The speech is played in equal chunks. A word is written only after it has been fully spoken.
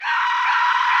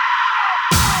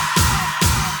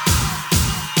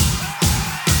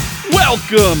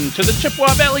Welcome to the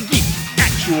Chippewa Valley Geek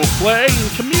Actual Play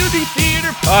and Community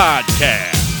Theater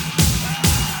Podcast.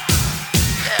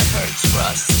 Efforts,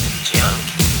 rust, and junk.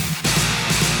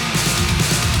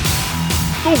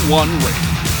 The One Ring,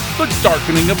 the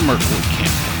Darkening of Mirkwood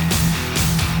campaign.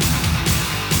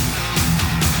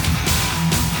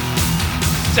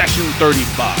 Session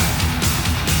 35.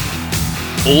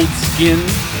 Old Skin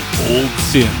and Old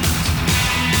Sins.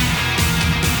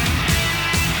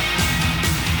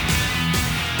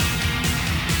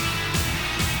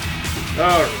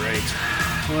 Alright,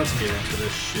 let's get into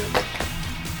this shit.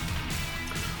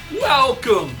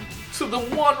 Welcome to the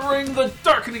One Ring, the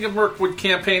Darkening of Mirkwood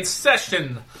campaign,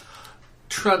 session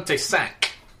 25.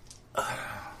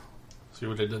 See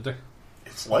what I did there?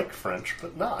 It's like French,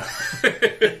 but not.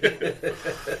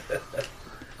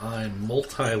 I'm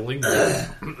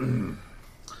multilingual.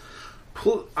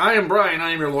 I am Brian,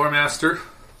 I am your lore master.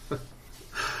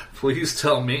 Please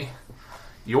tell me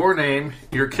your name,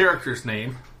 your character's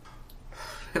name,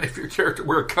 and if your character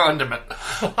were a condiment,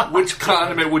 which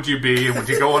condiment would you be, and would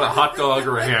you go on a hot dog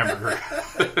or a hamburger?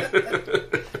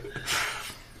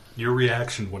 Your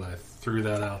reaction when I threw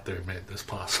that out there made this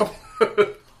possible.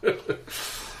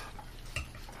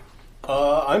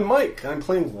 I'm Mike. I'm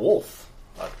playing Wolf,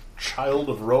 a child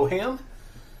of Rohan.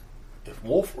 If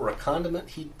Wolf were a condiment,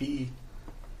 he'd be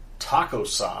taco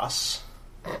sauce,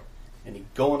 and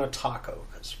he'd go on a taco,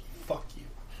 because fuck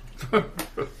you.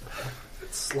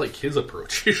 It's like his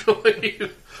approach, usually.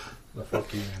 The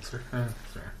fuck you answer. I'm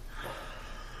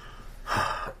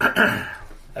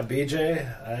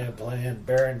BJ. I am playing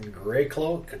Baron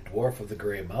Greycloak, a dwarf of the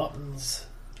Grey Mountains.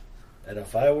 And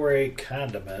if I were a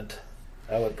condiment,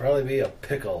 I would probably be a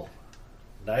pickle.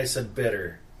 Nice and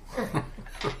bitter. I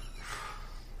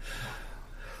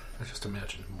just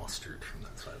imagine mustard from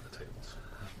that side of the table.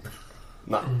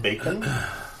 Not bacon.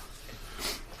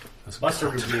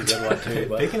 Mustard would be a good one too.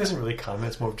 But Bacon isn't really common,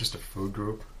 it's more of just a food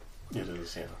group. It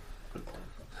is, yeah. Good point.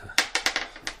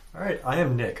 Alright, I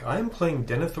am Nick. I am playing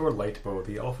Denethor Lightbow,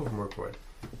 the Elf of Mirkwood.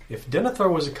 If Denethor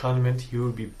was a condiment, he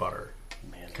would be butter.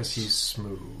 Because he's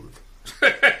smooth.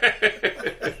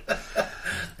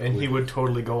 And he would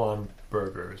totally go on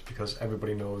burgers, because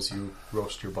everybody knows you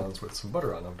roast your buns with some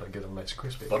butter on them to get them nice and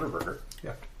crispy. Butterburger.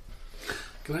 Yeah.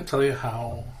 Can I tell you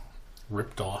how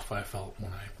ripped off I felt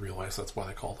when I realized that's why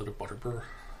they called it a butterburger?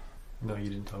 No, you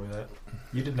didn't tell me that.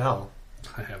 You did now.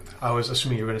 I have now. I was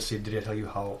assuming you were going to say, did I tell you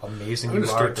how amazing I'm you going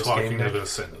to are at start this talking game, to Nick?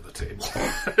 this end of the table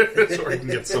so I can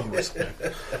get some respect.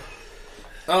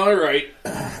 Alright,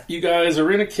 you guys are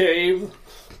in a cave,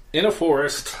 in a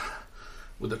forest,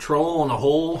 with a troll and a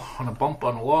hole on a bump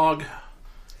on a log,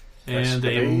 and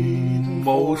a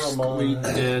mostly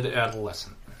dead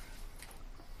adolescent.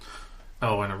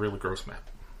 Oh, and a really gross map.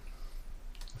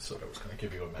 I said I was going to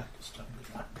give you a map this time.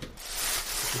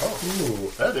 Oh, ooh,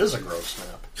 that is a gross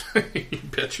map. You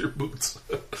bet your boots.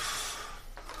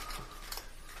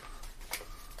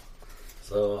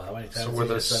 so how many times were did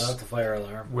you the set out the fire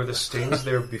alarm? Were the stains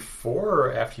there before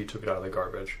or after you took it out of the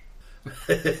garbage?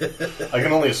 I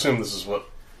can only assume this is what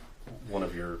one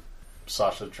of your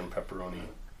sausage and pepperoni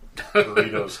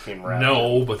burritos came wrapped in.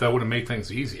 No, but that would have made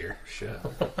things easier. Shit.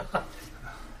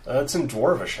 It's in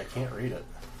Dwarvish. I can't read it.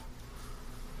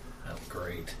 Oh,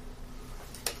 great.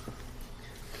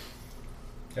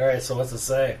 Alright, so what's it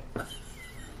say?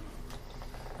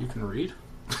 You can read?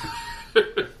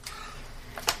 I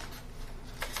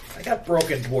got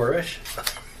broken dwarvish.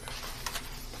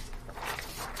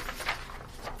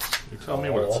 You tell me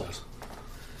what it says.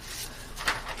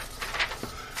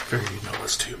 Figure you know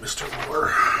this too, Mr.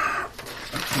 Lore.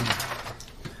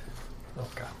 Oh,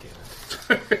 god damn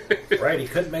it. Right, he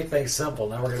couldn't make things simple.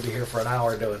 Now we're going to be here for an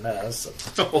hour doing this.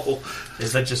 Oh,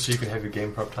 Is that just so you can have your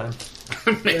game prep time?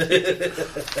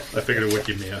 I figured it would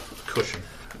give me a cushion.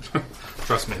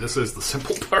 Trust me, this is the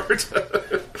simple part.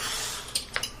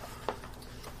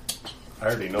 I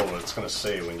already know what it's going to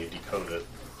say when you decode it.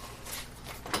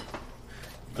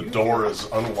 The door is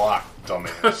unlocked,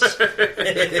 dumbass.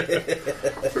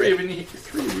 Three of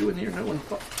you in here, no one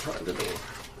tried the door.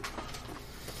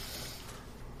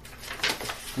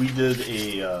 We did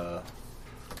a...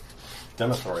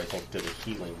 Denethor, I think, did a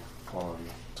healing on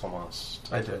Tomas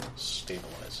to I did.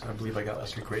 stabilize I him. believe I got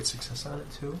like a great success on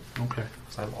it too. Okay.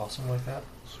 Because I'm awesome like that.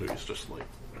 So he's just like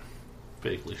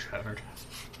vaguely shattered.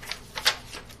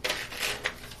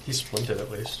 He's splinted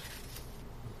at least.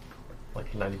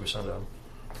 Like 90% of them.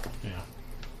 Yeah.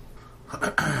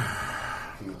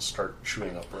 I'm going to start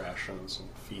chewing up rations and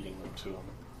feeding them to him.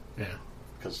 Yeah.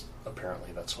 Because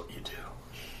apparently that's what you do.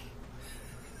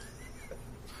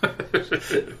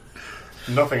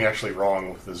 Nothing actually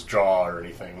wrong with his jaw or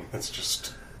anything. It's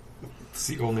just It's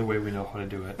the only way we know how to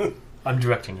do it. I'm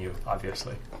directing you,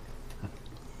 obviously.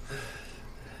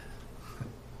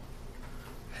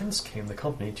 Hence came the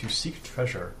company to seek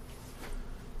treasure.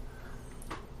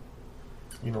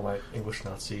 You know, my English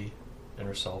Nazi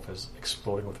inner self is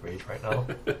exploding with rage right now.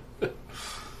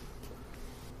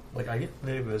 Like, I get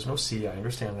there's no C, I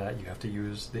understand that. You have to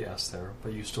use the S there,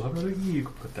 but you still have another E you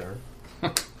could put there.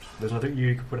 There's another E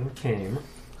you could put in came.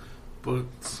 But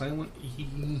silent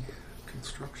E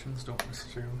constructions don't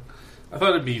necessarily... I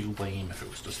thought it'd be lame if it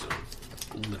was just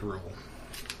a literal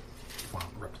font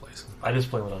replacement. I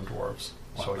just blame it on dwarves,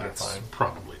 Well, so you're that's fine.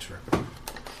 probably true.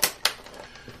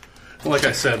 Like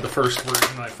I said, the first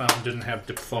version I found didn't have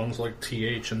diphthongs like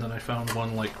TH, and then I found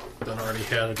one like that already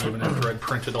had it even after I'd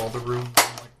printed all the runes.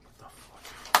 I'm like, what the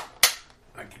fuck?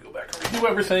 I could go back and redo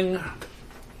everything,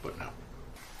 but no.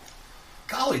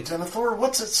 Golly, Denethor,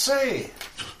 what's it say?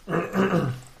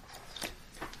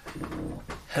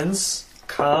 Hence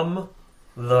come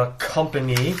the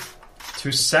company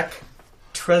to seek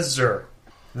treasure.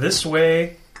 This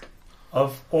way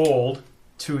of old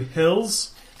to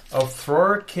hills of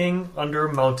Thror King under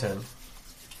mountain.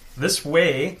 This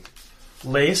way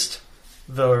laced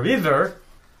the river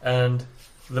and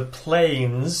the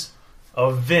plains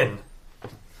of Vin.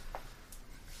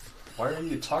 Why are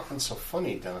you talking so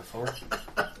funny, Denethor?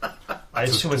 I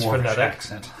assume it's phonetic.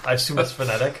 I assume it's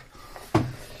phonetic.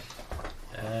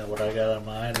 And what I got in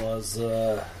mind was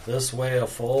this way of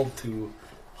fold to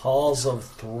halls of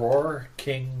Thror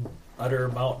King Utter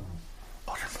Mountain.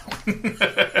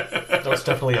 No, it's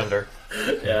definitely under.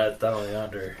 Yeah, it's definitely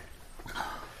under.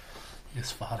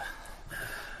 Yes, father.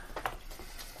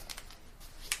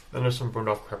 Then there's some burned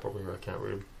off crap over here I can't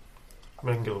read.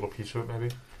 I can get a little piece of it, maybe.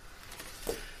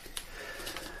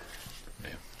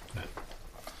 Yeah,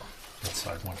 that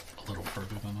side went a little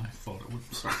further than I thought it would.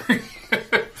 Sorry.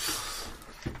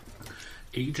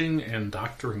 Aging and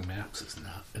doctoring maps is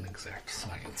not an exact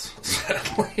science,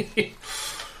 sadly.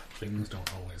 Things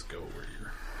don't always go where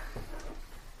you're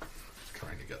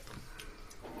trying to get them.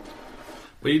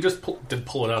 But you just did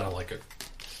pull it out of like a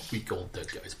week-old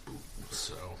dead guy's boot,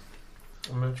 so...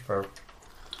 I mean, it's fair.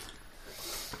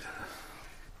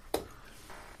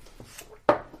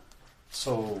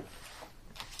 So,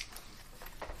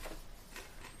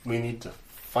 we need to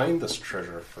find this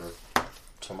treasure for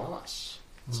Tomas.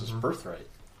 It's his birthright.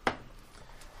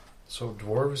 So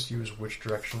dwarves use which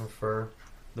direction for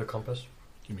the compass?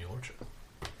 Give me a lordship.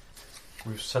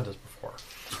 We've said this before.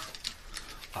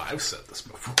 I've said this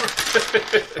before.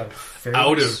 I'm fairly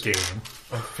Out of game.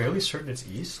 I'm fairly certain it's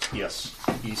east. Yes,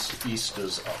 east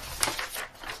is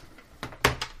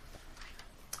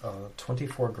up.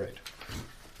 24 grade.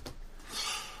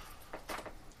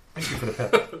 Thank you for the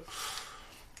pet.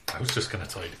 I was just going to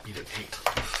tell you to beat an 8.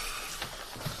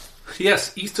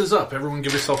 Yes, east is up. Everyone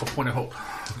give yourself a point of hope.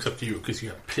 Except you, because you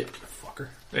got a pip, you fucker.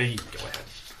 Hey, go ahead.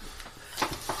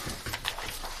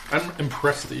 I'm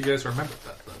impressed that you guys remembered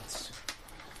that.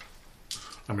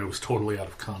 I mean, it was totally out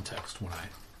of context when I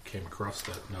came across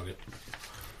that nugget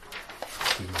a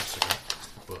few months ago.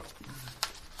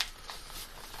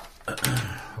 But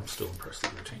I'm still impressed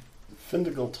with your team.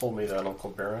 Findigal told me that,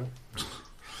 Uncle Baron.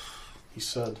 He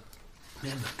said...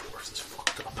 Man, the dwarves is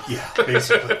fucked up. Yeah,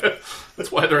 basically.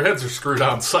 That's why their heads are screwed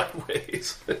on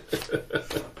sideways.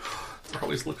 They're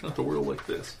always looking at the world like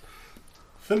this.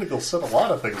 Findigal said a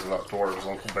lot of things about dwarves,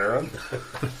 Uncle Baron.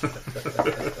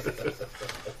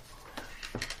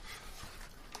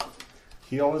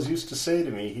 He always used to say to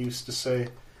me,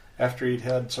 after he'd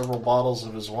had several bottles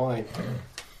of his wine,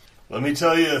 "Let me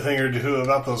tell you a thing or two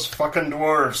about those fucking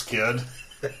dwarves, kid."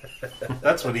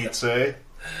 That's what he'd say.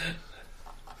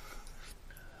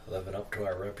 Living up to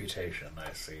our reputation,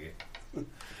 I see.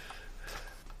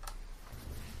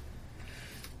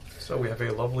 So we have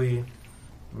a lovely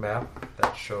map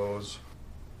that shows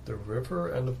the river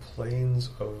and the plains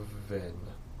of Vin.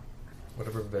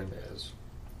 Whatever Vin is.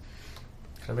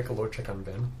 Can I make a load check on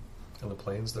Vin and the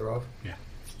plains thereof? Yeah.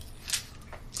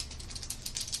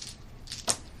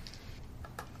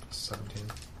 17.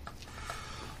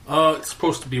 It's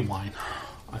supposed to be wine.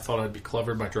 I thought I'd be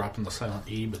clever by dropping the silent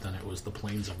E, but then it was the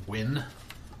plains of Win.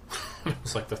 It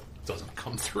was like, that doesn't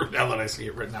come through now that I see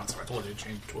it written out, so I told you to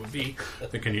change it to a V,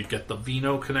 thinking you'd get the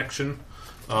Vino connection.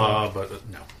 But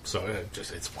no. So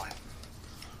it's wine.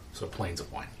 So plains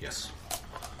of wine, yes.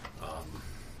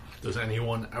 Does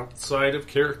anyone outside of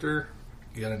character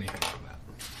get anything from that?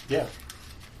 Yeah.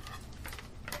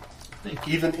 Thank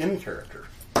you. Even in character.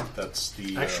 That's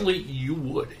the... Actually, you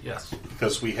would, yes.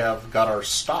 because we have got our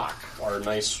stock, our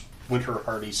nice winter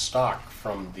hardy stock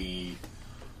from the...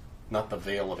 not the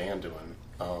Vale of Anduin,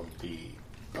 I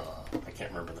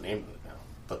can't remember the name of it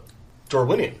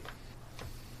Dorwinian.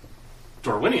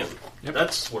 Dorwinian. Yep.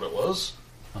 That's what it was.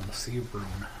 On the Sea of Rune.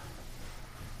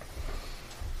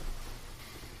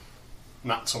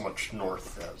 Not so much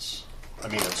north as... I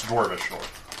mean, it's Dwarvish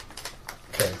north.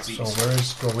 Okay, East. so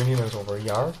where's Dorwinian is over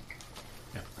Yar?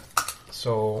 Yeah.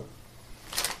 So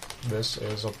this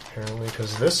is apparently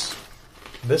because this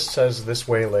says this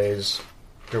way lays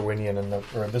Dorwinian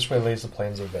or this way lays the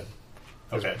plains of Vin.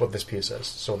 Is Okay. what this piece says.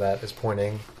 So that is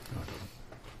pointing.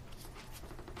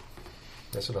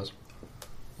 Yes, it does.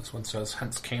 This one says,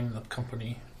 hence came the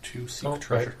company to seek Oh,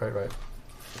 treasure. right.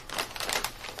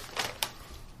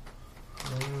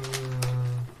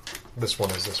 This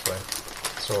one is this way.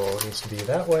 So it needs to be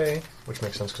that way, which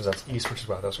makes sense because that's east, which is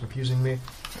why that was confusing me.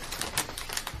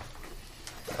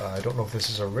 I don't know if this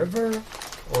is a river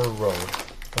or a road.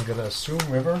 I'm going to assume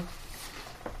river.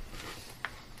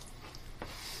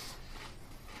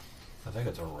 I think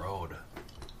it's a road.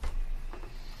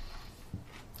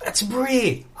 That's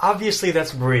Bree! Obviously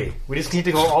that's Bree. We just need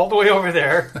to go all the way over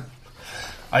there.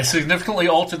 I significantly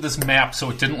altered this map so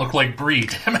it didn't look like Bree,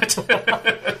 damn it.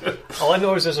 All I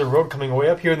know is there's a road coming way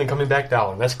up here and then coming back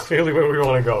down. That's clearly where we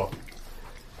want to go.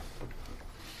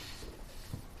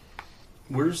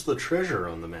 Where's the treasure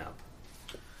on the map?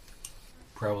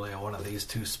 Probably on one of these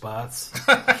two spots.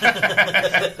 God,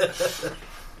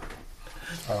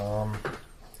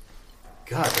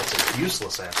 that's a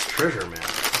useless-ass treasure map.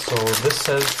 So this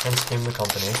says hence came the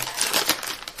company.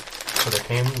 So they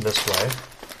came this way.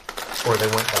 Or they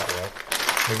went that way.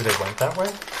 Maybe they went that way?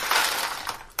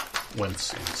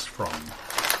 Whence is from.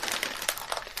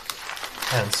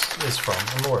 Hence is from.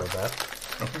 I'm aware of that.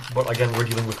 Okay. But again, we're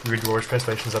dealing with weird Dwarvish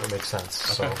translations that don't make sense.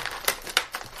 So You're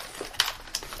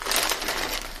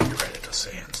right, it does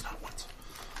say hence, not whence.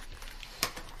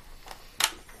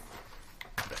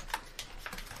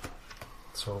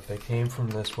 So if they came from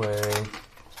this way,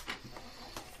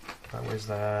 that way's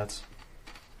that.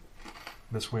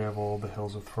 This way of old, the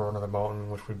hills of Throw Another Mountain,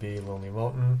 which would be Lonely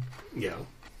Mountain. Yeah.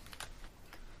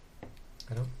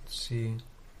 I don't see,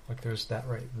 like there's that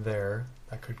right there.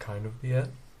 That could kind of be it.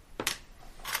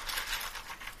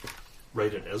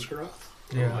 Right at Esgaroth?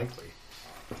 Yeah. Likely.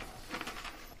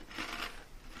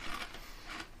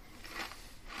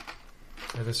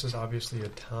 Yeah, this is obviously a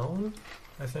town,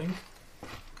 I think.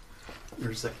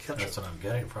 Where's that ketchup? That's what I'm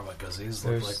getting from it, because these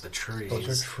look like the trees.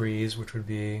 Those are trees, which would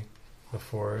be the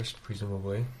forest,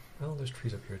 presumably. Well, there's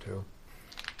trees up here too.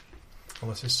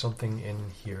 Unless there's something in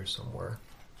here somewhere.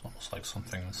 It's almost like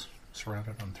something's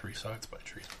surrounded on three sides by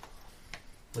trees.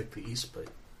 Like the East Bite.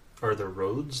 Are there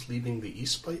roads leaving the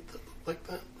East Bite that look like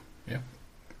that? Yeah.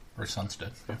 Or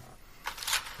Sunstead, yeah.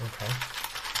 Okay.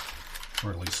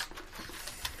 Or at least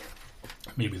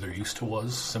maybe there used to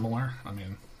was similar. I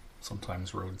mean,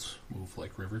 sometimes roads move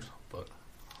like rivers, but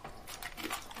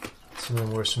So then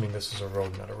we're assuming this is a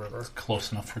road, not a river.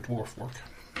 close enough for dwarf work.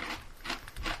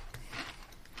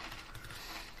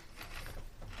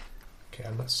 Okay,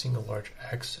 I'm not seeing a large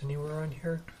X anywhere on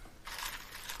here,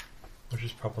 which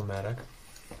is problematic.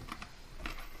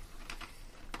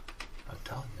 I'm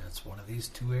telling you, it's one of these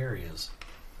two areas.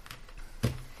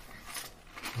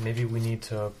 Maybe we need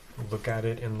to look at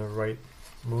it in the right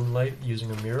moonlight using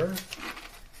a mirror.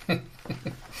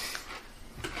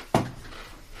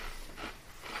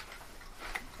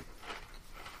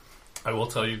 I will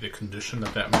tell you the condition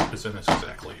that map is in is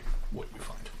exactly what you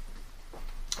find.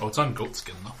 Oh, it's on goat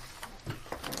skin, though.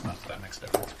 Not that that makes a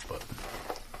difference, but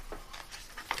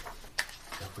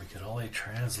If we could only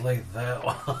translate that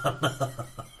one.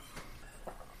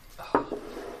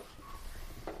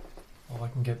 Well, I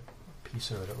can get a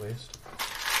piece of it at least.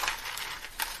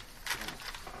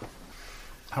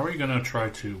 how are you going to try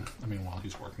to... I mean, while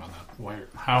he's working on that,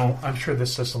 how... I'm sure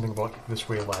this says something about this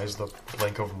way lies the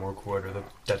blank of Morgwood or the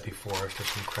Deadly Forest or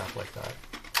some crap like that.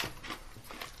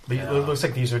 Yeah. It looks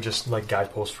like these are just like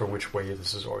guideposts for which way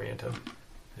this is oriented.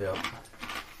 Yep.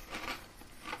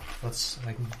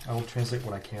 I will translate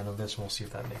what I can of this and we'll see if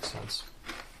that makes sense.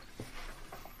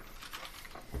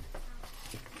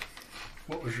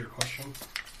 What was your question?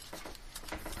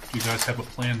 Do you guys have a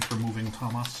plan for moving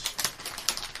Thomas?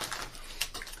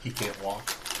 He can't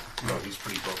walk. No, he's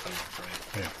pretty broken up, right?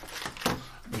 Yeah.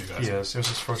 You guys Yes, it was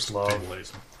his first love. stabilize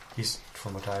him. He's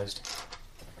traumatized.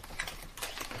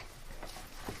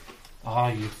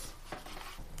 Youth.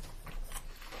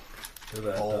 Do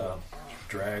that Oh.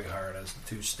 drag harness,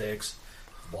 2 sticks,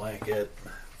 blanket,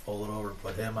 fold it over,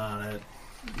 put him on it,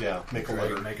 Yeah, make a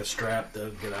letter. make a strap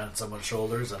to get on someone's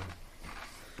shoulders and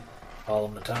haul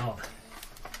him to town.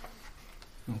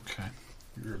 Okay.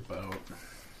 You're about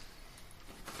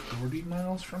 40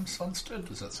 miles from Sunstead.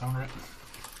 Does that sound right?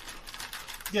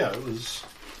 Yeah, it was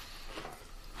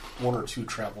 1 or 2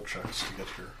 travel checks to get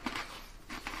here.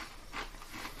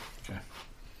 Okay.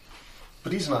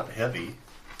 But he's not heavy.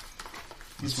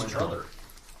 He's my brother.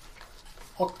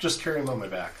 I'll just carry him on my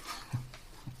back.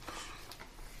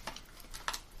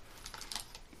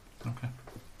 Okay.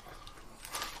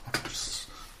 Just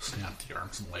snap the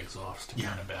arms and legs off, stick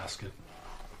him in a basket.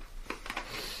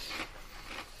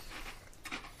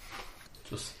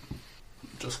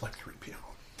 Just like 3PO.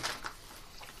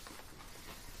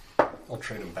 I'll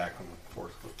trade him back and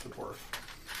forth with the dwarf.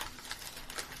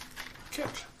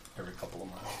 Catch. Every couple of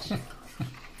miles.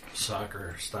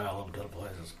 Soccer style him to the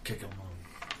places, kick him.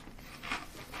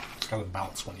 It's got to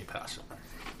bounce when you pass it.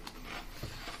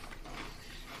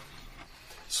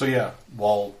 So yeah,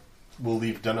 we'll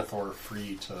leave Denethor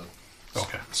free to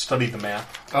study the map.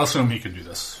 I'll assume he can do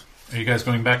this. Are you guys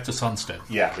going back to Sunstead?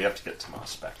 Yeah, we have to get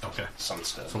Tomas back to Okay.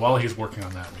 Sunstead. So while he's working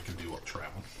on that, we can do a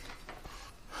travel.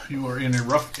 You are in a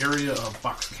rough area of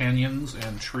box canyons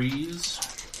and trees.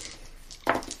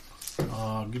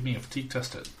 Give me a fatigue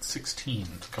test at 16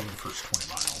 to cover the first 20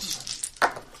 miles.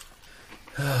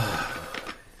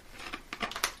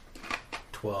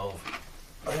 12.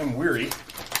 I am weary.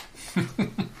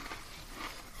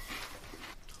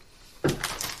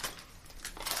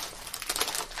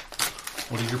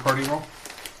 What is your party roll?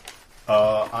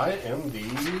 I am the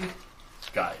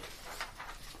guide.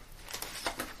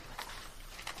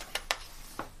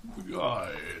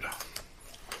 Guide.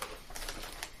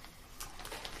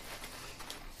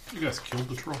 You guys killed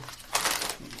the troll.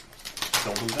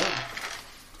 Killed him down.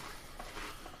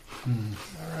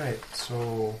 Alright,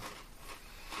 so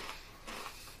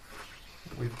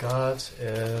what we've got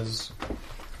is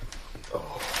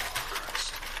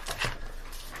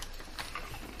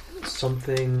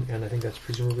something, and I think that's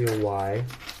presumably a Y.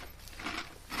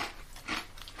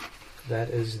 That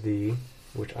is the,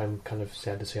 which I'm kind of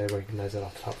sad to say I recognize that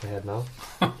off the top of my head now.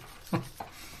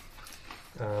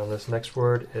 This next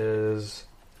word is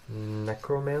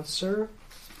necromancer.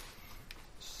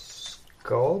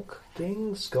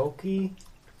 Skulky.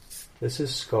 This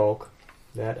is skulk.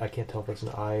 That I can't tell if it's an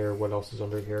I or what else is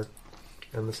under here.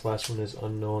 And this last one is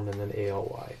unknown and then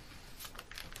ALY.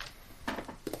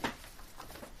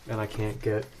 And I can't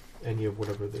get any of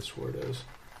whatever this word is.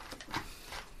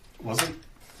 Wasn't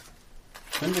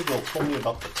Indigo told me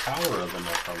about the Tower of the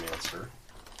Necromancer?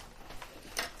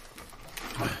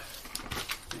 That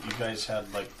you guys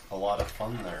had like a lot of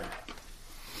fun there.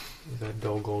 Is that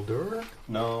Dol Guldur?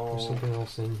 No. Or something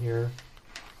else in here?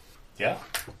 Yeah.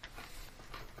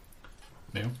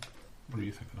 No? What are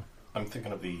you thinking of? I'm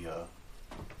thinking of the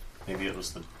maybe it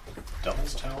was the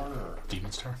Devil's Tower or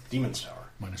Demon's Tower? Demon's Tower.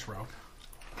 Minus Rogue.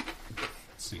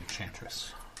 It's the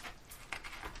Enchantress.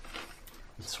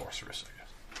 The Sorceress, I guess.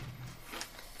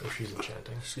 Oh, she's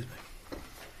enchanting. Excuse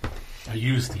me. I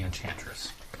used the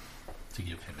Enchantress to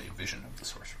give him a vision of the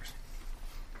Sorceress.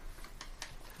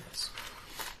 Yes.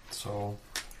 So,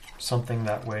 something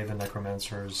that way the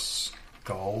Necromancer's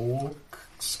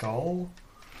skull?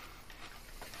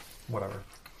 Whatever.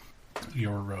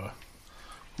 Your,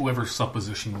 whoever's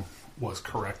supposition was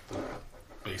correct,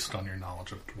 based on your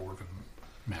knowledge of Dwarven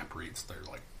map reads, they're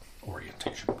like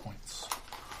orientation points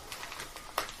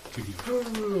to give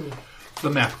the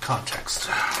map context.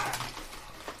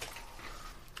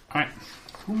 Alright.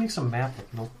 Who makes a map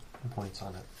with no points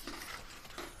on it?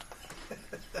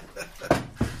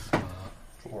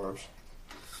 Dwarves.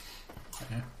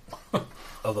 Yeah.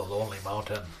 Of the Lonely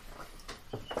Mountain.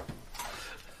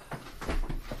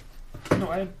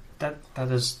 No, that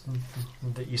is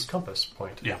the East Compass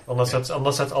point. Yeah. Unless that's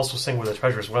also saying where the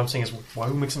treasure is. What I'm saying is, why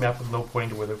who makes a map with no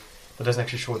pointing to where that doesn't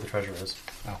actually show where the treasure is?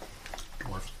 Oh,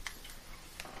 dwarf.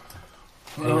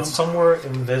 And it's somewhere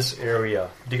in this area.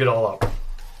 Dig it all up.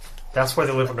 That's why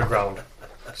they live underground.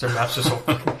 Because their maps are so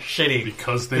fucking shitty.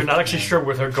 Because they're not actually sure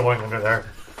where they're going under there.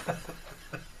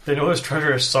 They know this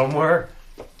treasure is somewhere.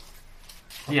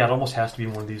 Yeah, it almost has to be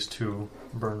one of these two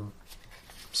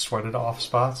sweated off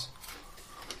spots.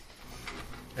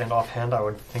 And offhand, I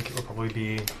would think it would probably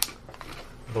be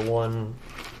the one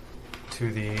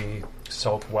to the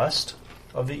southwest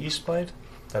of the East Bight.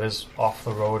 That is off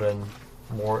the road and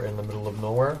more in the middle of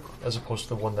nowhere, as opposed to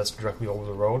the one that's directly over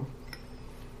the road.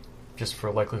 Just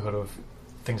for likelihood of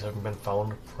things having been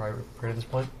found prior to this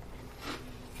point.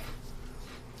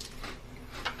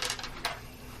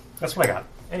 That's what I got.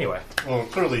 Anyway. Well,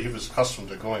 clearly he was accustomed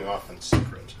to going off in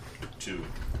secret to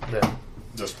Yeah.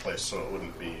 this place, so it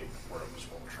wouldn't be where it was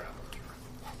well traveled.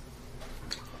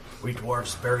 We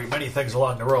dwarves bury many things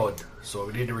along the road, so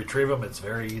if we need to retrieve them, it's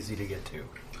very easy to get to.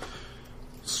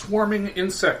 Swarming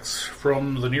insects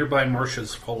from the nearby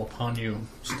marshes fall upon you,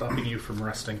 stopping you from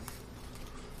resting.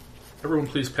 Everyone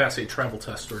please pass a travel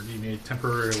test or be made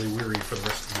temporarily weary for the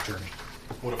rest of the journey.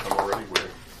 What if I'm already weary?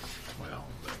 Well,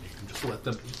 then you can just let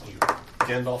them eat you.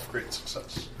 Gandalf, great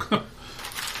success.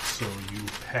 So you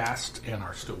passed and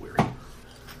are still weary. I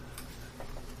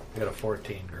got a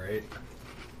 14, great.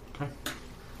 Okay.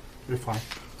 You're fine.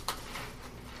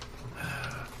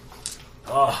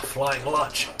 Oh, flying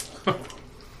lunch.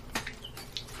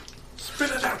 Spit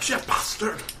it out, you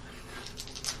bastard!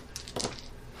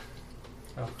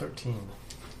 13.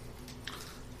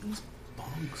 These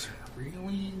bugs are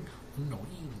really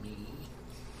annoying me.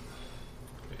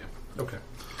 Yeah. Okay.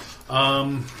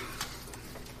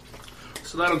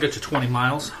 So that'll get you 20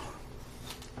 miles.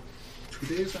 2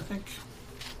 days, I think.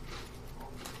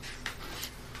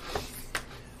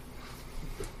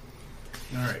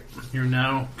 Alright. You're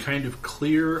now kind of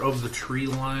clear of the tree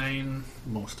line.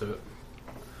 Most of it.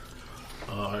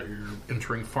 You're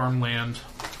entering farmland.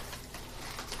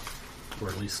 Or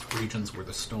at least regions where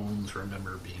the stones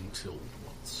remember being tilled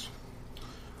once.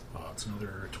 It's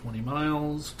another 20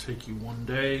 miles, take you 1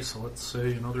 day, so let's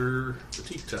say another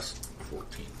fatigue test,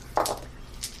 14.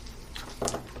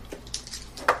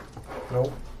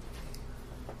 Nope.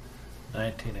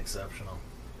 19 exceptional.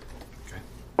 Okay.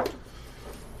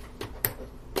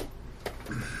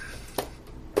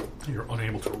 You're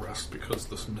unable to rest because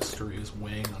this mystery is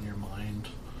weighing on your mind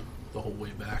the whole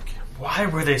way back. Why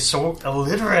were they so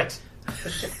illiterate?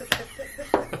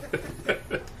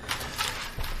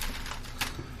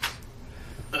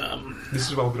 This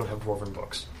is why we don't have dwarven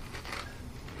books.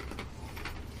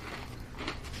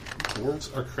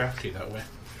 Dwarves are crafty that way.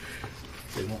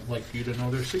 They won't like you to know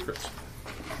their secrets.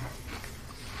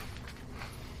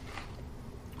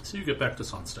 So you get back to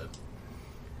Sunstead.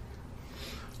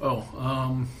 Oh,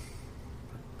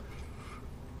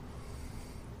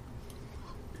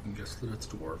 you can guess that it's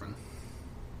dwarven.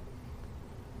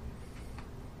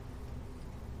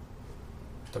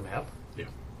 The map? Yeah.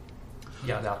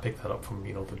 Yeah, I'll pick that up from,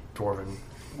 the dwarven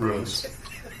ruins.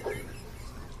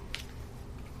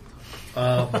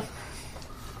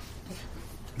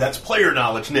 That's player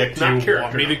knowledge, Nick, Do not you character.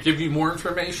 want me to give you more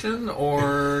information,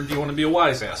 or do you want to be a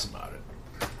wise ass about it?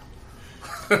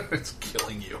 It's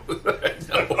killing you. I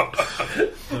know.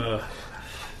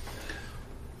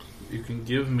 You can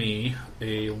give me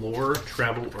a lore,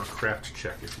 travel, or craft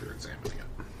check if you're examining it.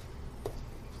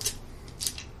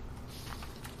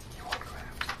 You want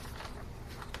craft?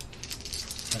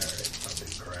 Alright, I'll do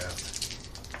craft.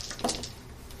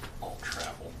 All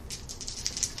travel.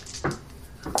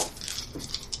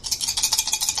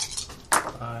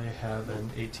 I have an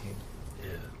 18. Yeah.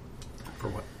 For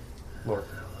what? Lord.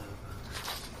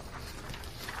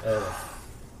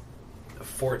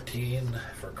 14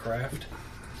 for craft.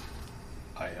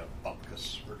 I have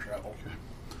Bumpkus for travel.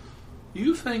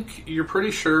 You think, you're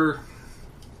pretty sure,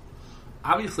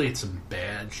 obviously it's in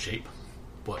bad shape,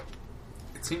 but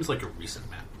it seems like a recent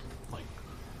map. Like,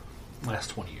 last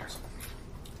 20 years.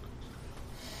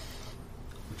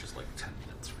 Which is like 10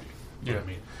 minutes for you. Yeah. I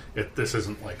mean, this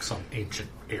isn't like some ancient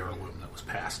heirloom that was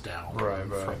passed down Right.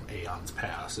 from aeons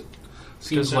past. It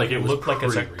seems Does like it it was look like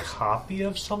it's a pretty recent. copy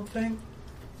of something?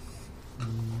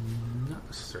 Not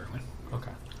necessarily.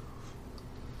 Okay.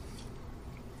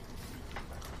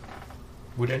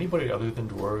 Would anybody other than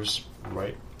dwarves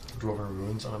write dwarven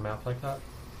runes on a map like that?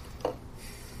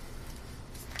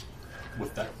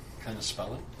 With that kind of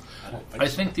spelling? I don't think I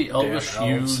so. think the Elvish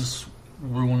Damn elves. use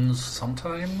runes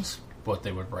sometimes, but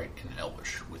they would write in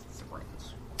Elvish with the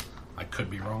runes. I could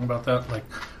be wrong about that. Like,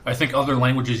 I think other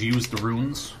languages use the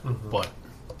runes, but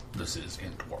this is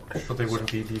in Dwarvish. But they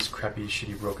wouldn't be these crappy,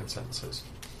 shitty, broken sentences.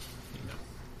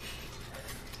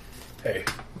 Hey,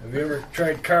 have you ever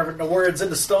tried carving the words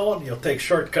into stone? You'll take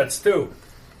shortcuts too.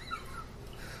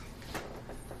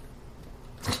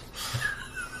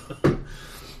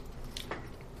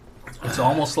 It's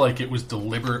almost like it was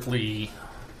deliberately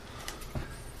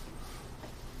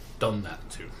done that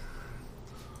too.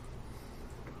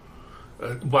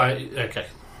 Why? Okay.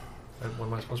 What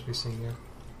am I supposed to be seeing here?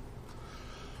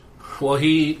 Well,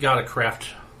 he got a craft.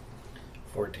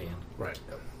 14. Right.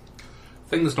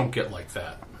 Things don't get like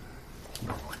that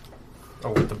normally.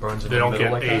 Oh, with the burns in They the don't middle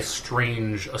get like a that?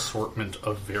 strange assortment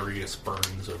of various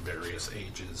burns of various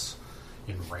ages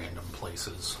in random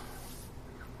places.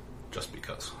 Just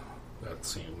because. That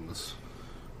seems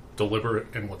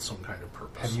deliberate and with some kind of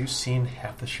purpose. Have you seen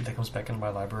half the shit that comes back into my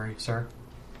library, sir?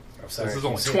 I'm sorry. This is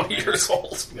only 20 years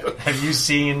old. Have you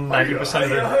seen 90% of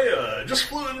the... just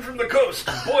flew in from the coast.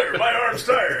 Boy, are my arms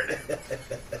tired.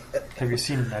 Have you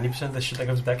seen 90% of the shit that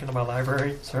comes back into my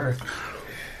library, sir?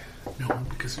 No,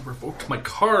 because he revoked my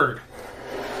card.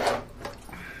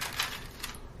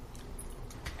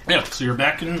 Yeah, so you're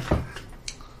back in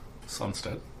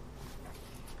Sunstead.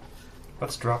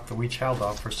 Let's drop the wee child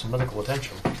off for some medical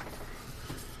attention.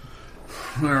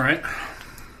 All right.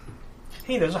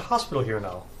 Hey, there's a hospital here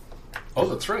now. Oh,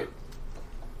 that's right.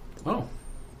 Oh.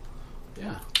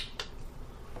 Yeah.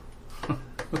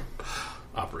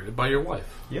 Operated by your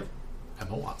wife, Yep.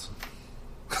 Emma Watson.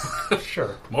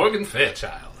 Sure. Morgan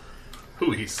Fairchild,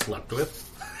 who he slept with.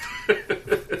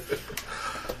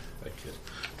 That kid.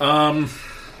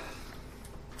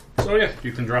 So yeah,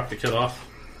 you can drop the kid off.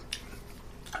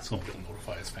 Somebody will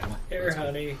notify his family. Here, That's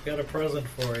honey, got a present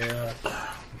for you.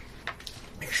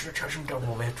 Make sure to charge him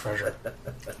double, man, treasure. good.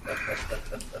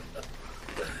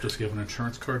 Just give an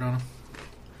insurance card on him.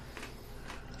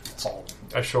 It's all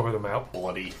I show her the map.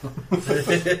 bloody.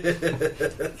 It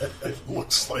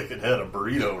looks like it had a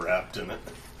burrito wrapped in it.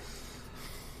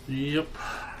 Yep.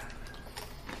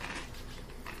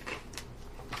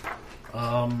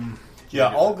 Yeah,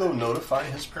 I'll go notify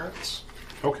his parents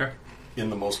Okay. in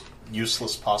the most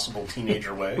useless possible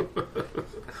teenager way.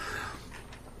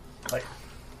 Like,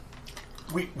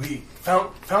 we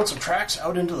found some tracks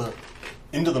out into the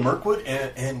Mirkwood,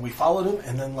 and we followed him,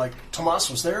 and then like Tomas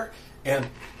was there, and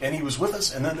he was with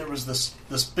us, and then there was this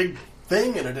big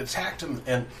thing, and it attacked him,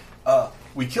 and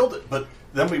we killed it, but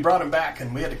then we brought him back,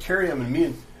 and we had to carry him, and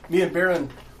me and Baron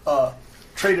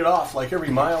traded off like every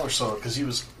mile or so because he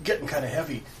was getting kind of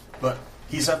heavy, but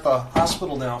he's at the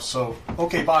hospital now, so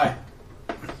okay, bye.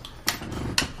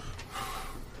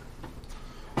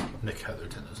 Nick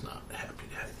Heatherton is not happy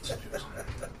to have this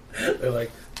news. They're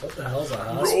like, what the hell's a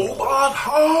hospital? Robot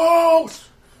house!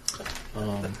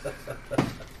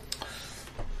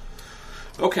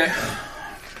 Okay.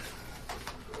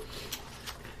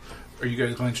 Are you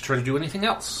guys going to try to do anything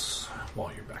else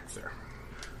while you're back there?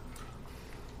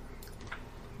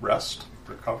 Rest,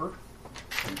 recover,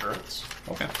 endurance.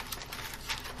 Okay.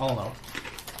 I'll know.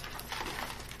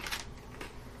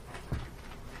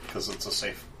 Because it's a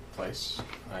safe place.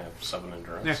 I have 7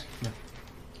 endurance. Yeah.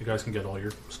 You guys can get all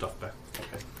your stuff back.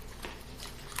 Okay.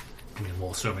 I mean, well,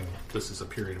 assuming this is a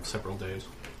period of several days.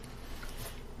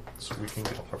 So we can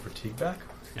get our fatigue back?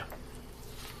 Yeah.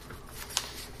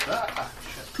 Ah,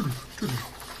 shit.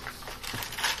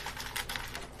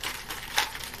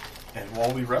 And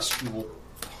while we rest, we will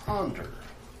ponder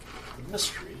the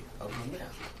mystery of the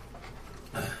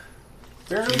map.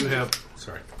 Baron, Do you have...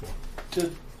 Sorry, go on.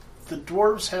 did the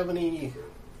dwarves have any,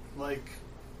 like,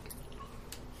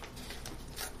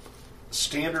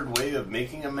 standard way of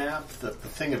making a map that the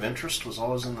thing of interest was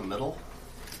always in the middle?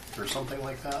 Or something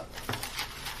like that?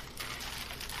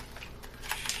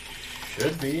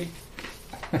 Should be.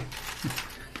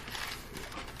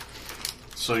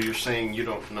 So you're saying you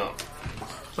don't know?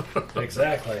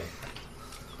 Exactly.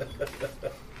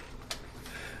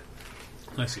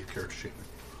 I see a character sheet.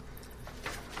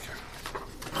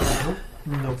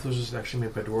 No, those is actually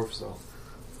made by dwarves, though.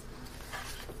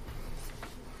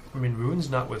 I mean, runes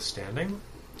notwithstanding,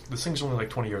 this thing's only like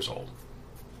 20 years old.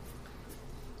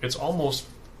 It's almost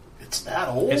It's that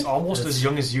old? as It's-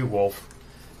 young as you, Wolf.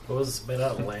 What was it made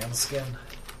out of? Lambskin?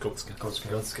 Goat skin.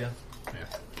 Goat skin? Yeah.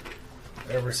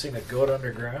 Ever seen a goat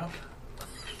underground?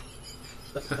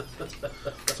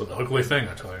 It's an ugly thing,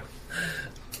 I tell you.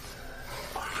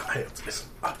 It's an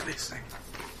ugly thing.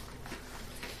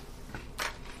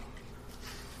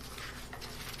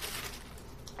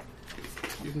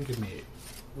 You can give me...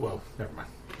 Well, never mind.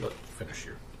 Let finish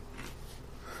your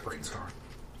brainstorm.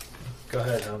 Go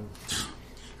ahead.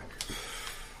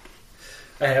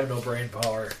 I have no brain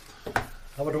power.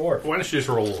 I'm a dwarf. Why don't you just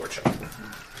roll a lore check?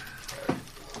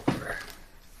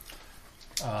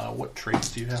 What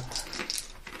traits do you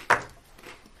have?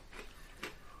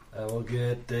 I will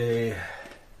get a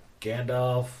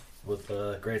Gandalf with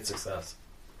great success.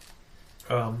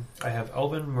 I have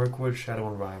Elven, Mirkwood, Shadow,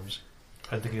 and Rhymes.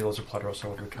 I think those apply to us, so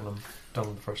I would have done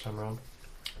them the first time around.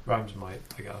 Rhymes might,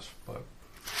 I guess, but...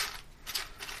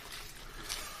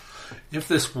 If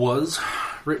this was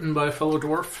written by a fellow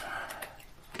dwarf,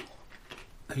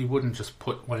 he wouldn't just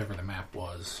put whatever the map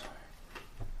was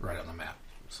right on the map,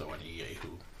 so an EA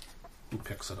who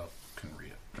picks it up can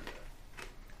read it.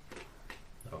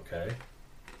 Okay.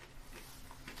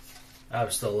 I'm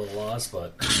still a little lost,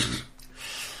 but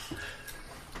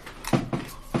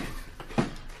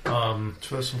So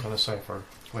there's some kind of cipher.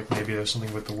 Like maybe there's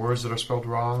something with the words that are spelled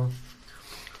wrong,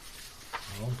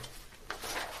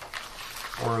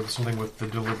 or something with the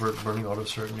deliberate burning out of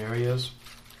certain areas.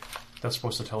 That's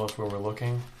supposed to tell us where we're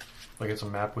looking. Like it's a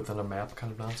map within a map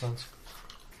kind of nonsense.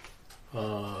 Do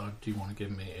you want to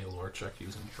give me a lore check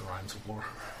using your rhymes of lore?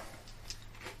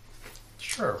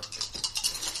 Sure.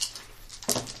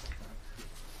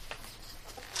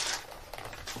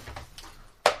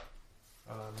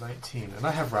 19. And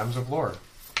I have Rhymes of Lore.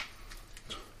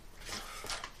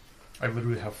 I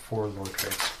literally have 4 lore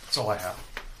traits. That's all I have.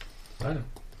 I know.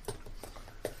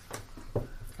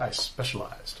 I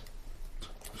specialized.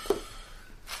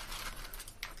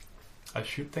 I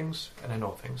shoot things, and I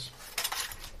know things.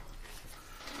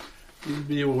 Please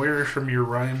be aware from your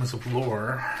Rhymes of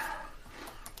Lore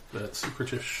that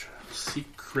secretish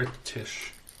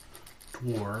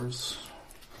dwarves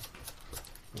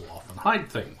will often hide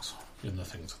things in the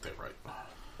things that they write.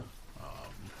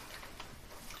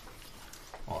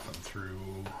 Often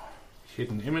through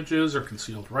hidden images or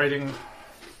concealed writing,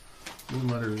 moon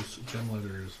letters, gem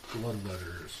letters, blood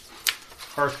letters,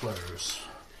 hearth letters,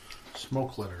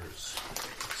 smoke letters,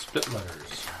 spit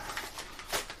letters,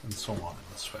 and so on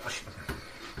in this fashion.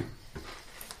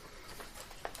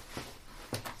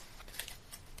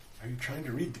 Are you trying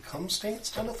to read the cum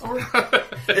stance, Denethor?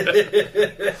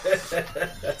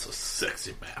 That's a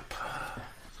sexy map.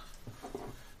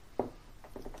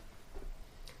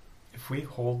 If we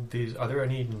hold these, are there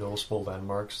any noticeable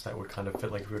landmarks that would kind of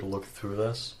fit, like if we were to look through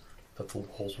this, that the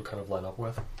holes would kind of line up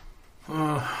with?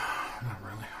 Not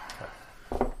really.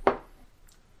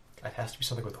 It has to be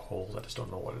something with holes, I just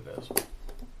don't know what it is.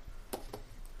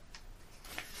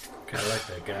 Kind of like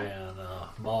that guy on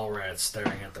Mallrats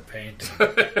staring at the painting.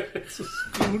 It's a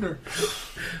schooner.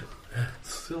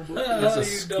 Oh, you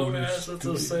dumbass, it's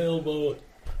a sailboat.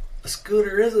 A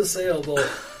scooter is a sailboat.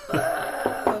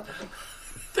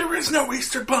 There is no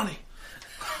Easter Bunny.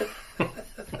 Well,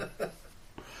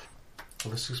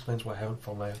 this explains why I haven't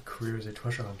found my career as a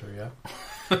treasure hunter yet.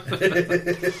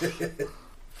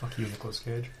 Fuck you, Nicolas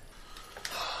Cage.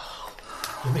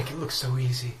 You make it look so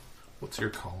easy. What's your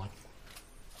calling?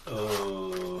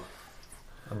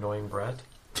 Annoying brat.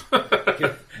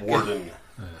 Warden.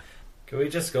 Can we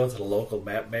just go to the local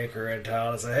map maker in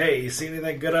town and say, hey, you see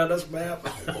anything good on this map?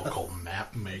 A local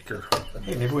map maker.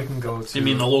 Hey, maybe we can go to... You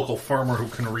mean the local farmer who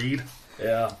can read?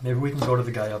 Yeah. Maybe we can go to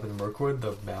the guy up in Mirkwood,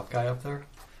 the map guy up there.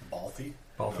 Balthy?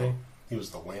 Balthy? No, he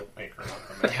was the lamp maker. Not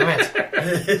the map.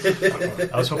 Damn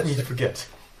it! I was hoping you'd forget.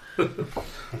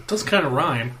 It does kind of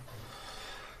rhyme.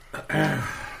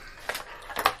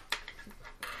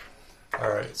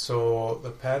 Alright, so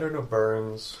the pattern of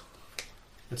burns,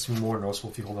 it's more noticeable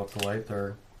if you hold up the light.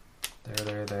 There,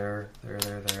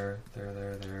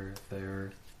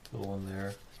 little one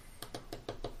there.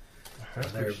 And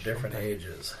they're different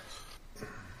ages.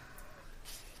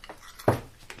 To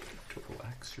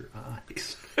relax your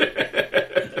eyes.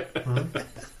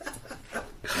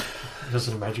 This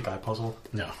is a magic eye puzzle.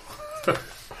 No. I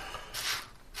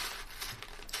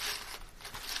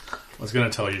was going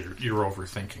to tell you, you're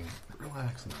overthinking.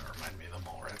 Relax, and that remind me of the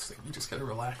Mallrats thing. You just got to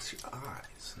relax your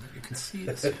eyes, and then you can see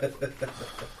it.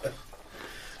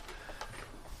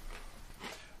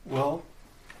 Well,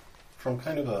 from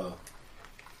kind of a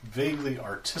vaguely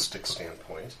artistic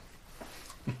standpoint,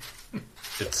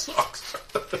 It sucks.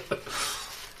 the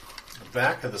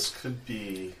back of this could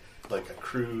be like a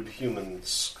crude human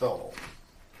skull.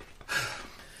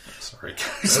 Sorry,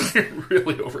 guys. You're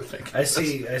really overthinking. I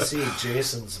see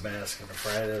Jason's mask in the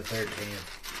Friday the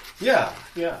 13th.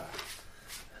 Yeah.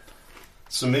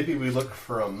 So maybe we look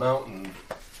for a mountain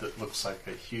that looks like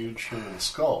a huge human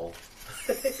skull.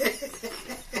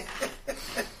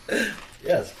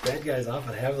 Yes, bad guys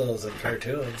often have those in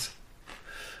cartoons.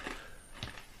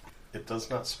 It does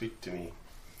not speak to me.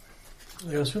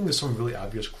 Yeah, I'm assuming there's some really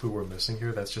obvious clue we're missing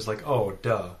here that's just like, oh,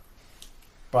 duh.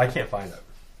 But I can't find it.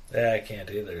 Yeah, I can't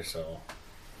either, so...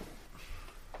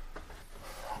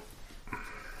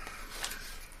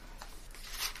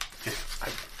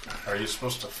 Are you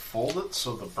supposed to fold it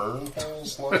so the burn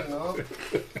holes line up?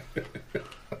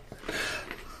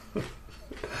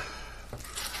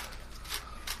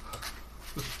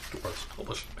 Dwarfs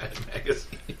published Mad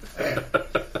Magazine.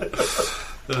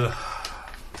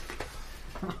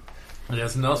 It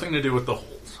has nothing to do with the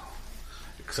holes,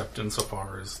 except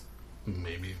insofar as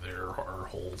maybe there are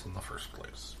holes in the first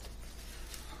place.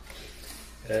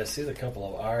 Yeah, I see the couple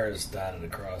of R's dotted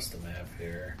across the map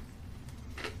here.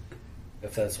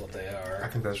 If that's what they I are.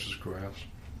 think that's just graphs.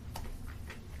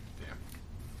 Yeah.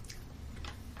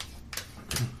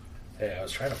 Hey, I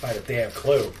was trying to find a damn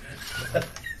clue.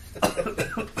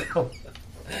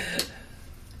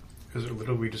 Is it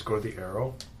literally we just go to the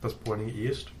arrow that's pointing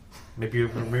east? Maybe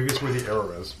it's where the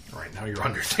arrow is. Right now you're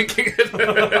underthinking it.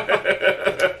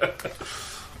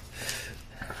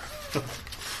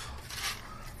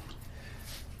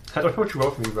 I don't know what you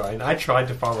wrote for me, Ryan. I tried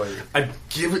to follow you. I'm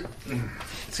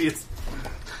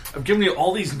giving you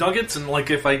all these nuggets, and like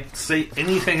if I say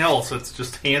anything else, it's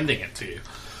just handing it to you.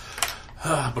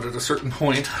 But at a certain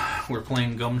point, we're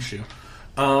playing gumshoe.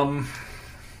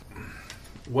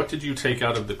 What did you take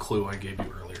out of the clue I gave you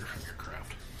earlier from your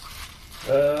craft?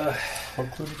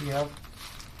 What clue did you have?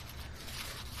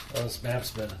 Well, this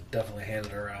map's been definitely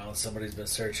handed around. Somebody's been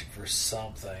searching for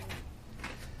something.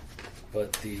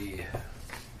 But the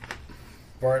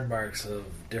burn marks of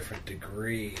different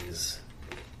degrees.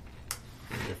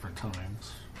 Different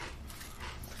times.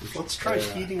 Let's try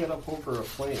heating it up over a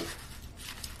flame.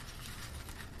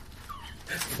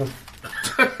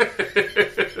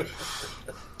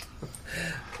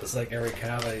 It's like every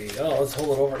comedy. Oh, let's hold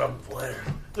it over and up later.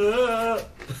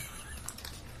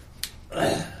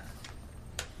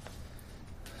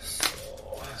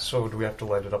 So do we have to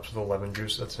light it up so the lemon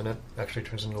juice that's in it actually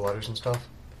turns into letters and stuff?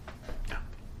 Yeah.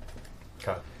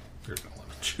 Okay. There's no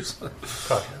lemon juice. Okay.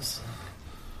 Yes.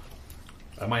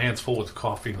 My hand's full with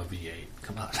coffee and the V8.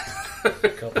 Come on. A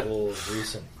couple of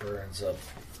recent burns up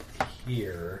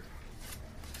here.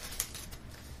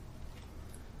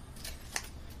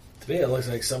 To me, it looks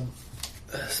like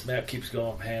this map keeps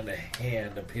going hand to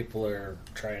hand, and people are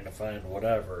trying to find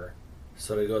whatever.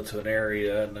 So they go to an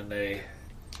area and then they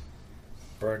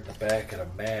burn the back of the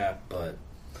map, but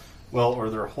Well, or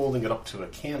they're holding it up to a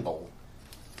candle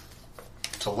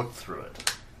to look through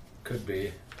it. could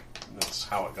be. That's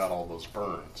how it got all those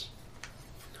burns.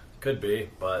 Could be,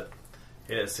 but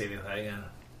he didn't see anything. And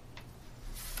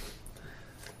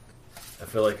I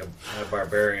feel like a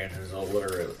barbarian who's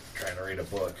illiterate trying to read a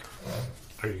book.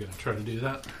 Are you going to try to do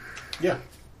that? Yeah.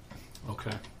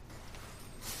 Okay.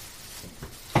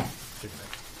 God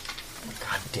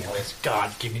damn it.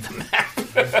 God, give me the map.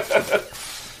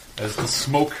 As the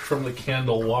smoke from the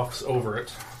candle wafts over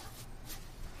it.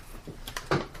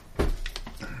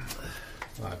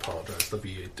 I apologize. The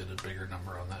V8 did a bigger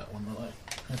number on that one than I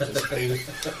anticipated.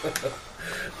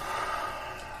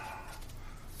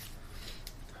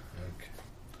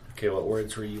 Okay, what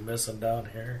words were you missing down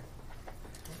here?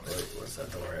 Wait, was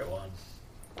that the right one?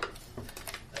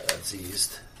 That's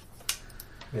east.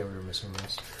 Yeah, we were missing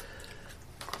this.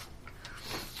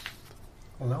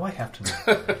 Well, now I have to know.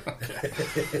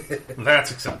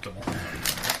 That's acceptable.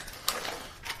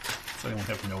 So I only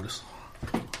have to notice.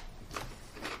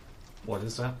 What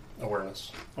is that?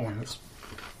 Awareness. Awareness.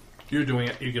 You're doing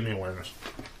it. You give me awareness.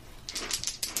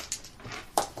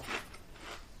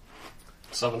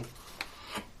 7.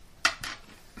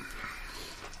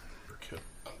 You're a kid.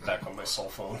 I'm back on my cell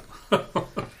phone. Damn.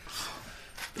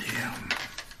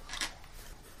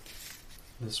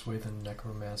 This way the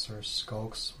necromancer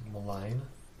skulks malign.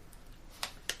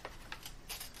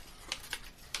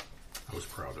 I was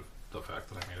proud of the fact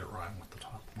that I made it rhyme with the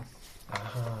top one.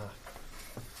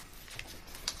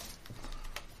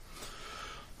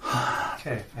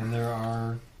 Okay, and there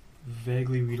are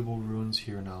vaguely readable runes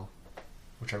here now,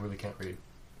 which I really can't read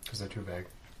because they're too vague.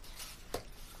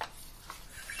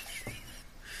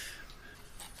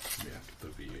 Yeah, the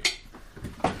V8.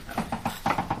 I'm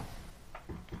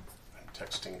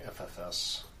texting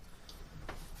FFS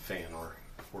Feanor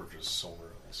Forges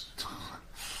Silmarils.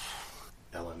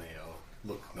 LMAO.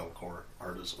 Look, Melkor,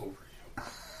 art is over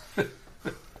you.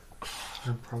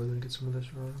 I'm probably going to get some of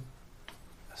this wrong.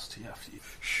 STF.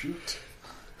 Shoot.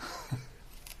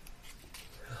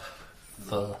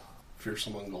 The...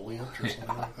 Fearsome Ungoliant or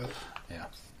something like that. Yeah.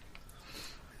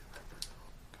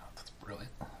 God, that's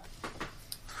brilliant.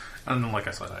 And then, like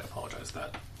I said, I apologize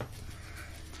that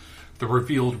the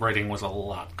revealed writing was a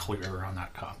lot clearer on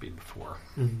that copy before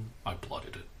I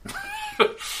blooded it.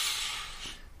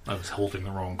 I was holding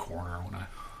the wrong corner when I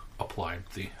applied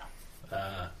the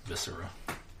viscera.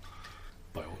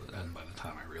 And by the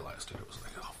time I realized it, it was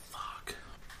like, oh, fuck.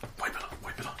 Wipe it off,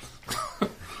 wipe it off.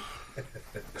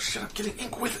 Shit, I'm getting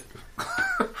ink with it.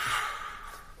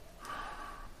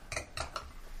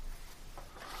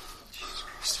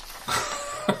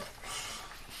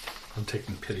 I'm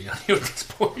taking pity on you at this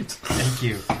point. Thank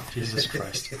you. Jesus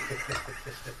Christ.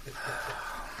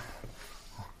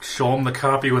 Show him the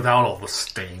copy without all the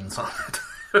stains on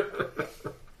it.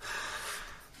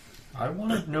 I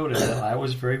want to notice that I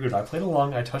was very good. I played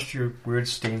along. I touched your weird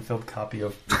stain-filled copy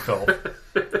of Phil.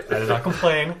 I did not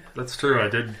complain. That's true. I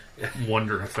did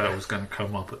wonder if that was going to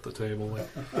come up at the table.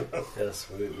 Yes,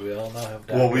 we all know him.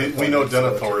 Well, we know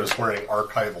Denethor is wearing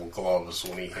archival gloves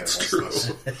when he handles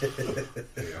this.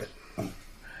 Yeah.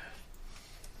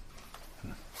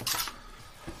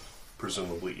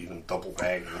 Presumably even double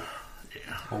bagging.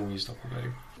 Yeah. Always double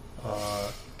bag.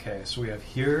 Okay, so we have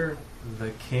here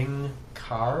the King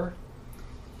Car.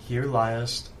 Here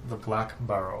liest the Black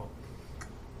Barrow.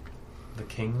 The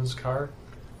King's Car?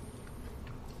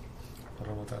 I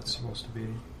don't know what that's supposed to be.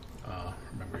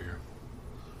 Remember your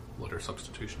letter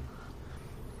substitution?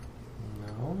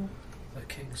 No. The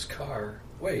King's car.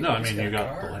 Wait. No, I he's mean, you got a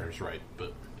car? the letters right,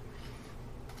 but...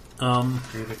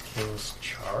 Be the King's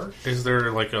charge? Is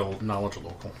there, like, a knowledge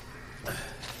local?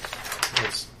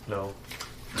 It's no.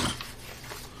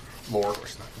 Lore. Of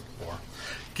course not. Lore.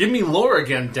 Give me lore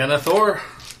again, Denethor!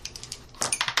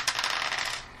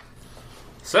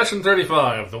 Session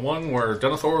 35, the one where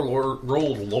Denethor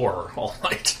rolled lore all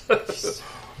night. It's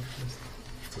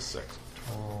a 6.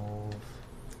 12,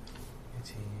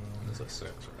 18... It's a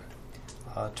 6,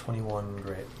 right? 21,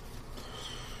 great.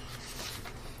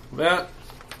 That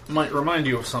might remind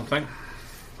you of something.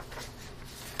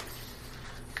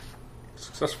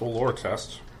 Successful lore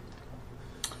test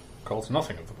calls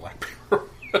nothing of the Black Bear.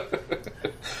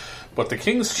 But the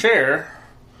King's Chair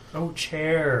Oh,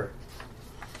 chair!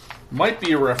 might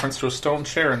be a reference to a stone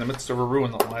chair in the midst of a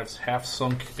ruin that lies half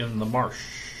sunk in the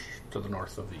marsh to the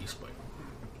north of the East Bay.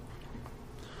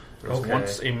 There was Okay.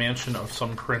 once a mansion of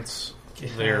some prince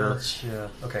there Yeah.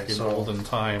 Okay, in so olden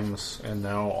times, and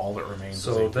now all that remains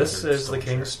so is a this withered is the stone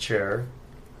King's chair,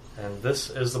 and this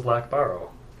is the Black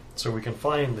Barrow. So we can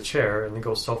find the chair and then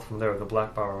go south from there. The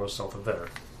Black Barrow is south of there.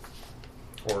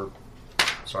 Or,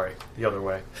 sorry, the other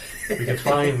way. We can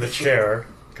find the chair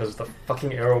because the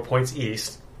fucking arrow points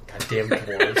east. Goddamn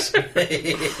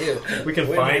dwarves. We can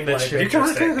find the chair. You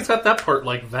can think it's got that part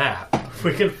like that.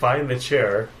 We can find the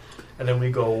chair, and then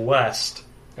we go west,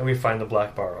 and we find the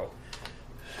Black Barrow.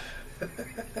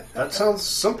 That sounds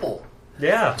simple.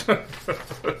 Yeah.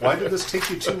 Why did this take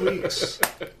you 2 weeks?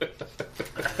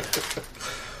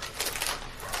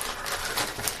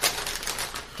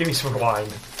 Give me some wine.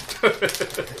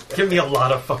 Give me a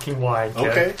lot of fucking wine, kid.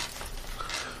 Okay.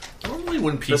 Normally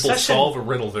when people session- solve a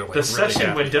riddle, they're like The really session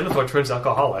happy. when Denethor turns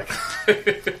alcoholic.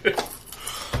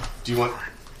 Do you want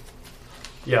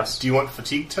Yes.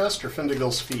 fatigue test or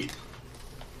Findigal's feet?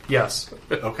 Yes.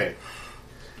 Okay.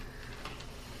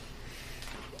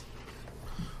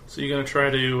 So you're going to try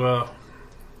to...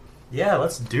 Yeah,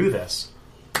 let's do this.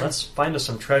 Let's find us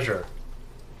some treasure.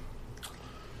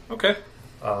 Okay.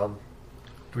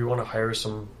 Do we want to hire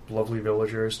some lovely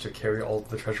villagers to carry all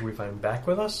the treasure we find back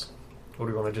with us? Or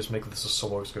do we want to just make this a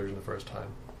solo excursion the first time?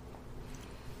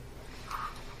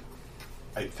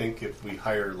 I think if we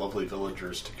hire lovely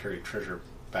villagers to carry treasure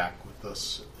back with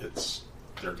us,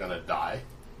 they're gonna die.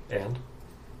 And?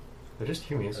 They're just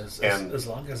humans. As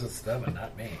long as it's them and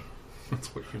not me.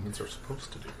 That's what humans are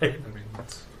supposed to do. I mean,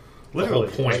 that's Literally.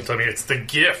 the whole point. I mean, it's the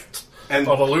gift And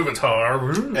of a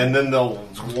Luvatar. and then they'll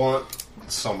want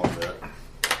some of it.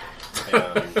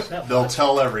 And they'll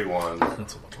tell everyone.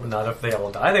 That's so much work. Not if they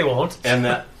all die, they won't. And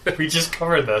that We just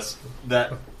covered this.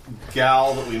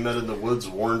 gal that we met in the woods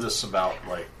warned us about,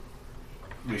 like,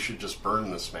 we should just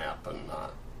burn this map and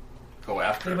not go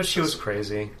after Yeah, it. but she was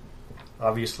crazy.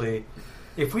 Obviously.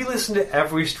 If we listened to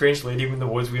every strange lady in the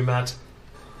woods we met,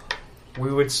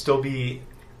 we would still be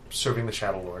serving the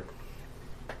Shadow Lord.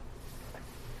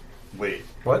 Wait,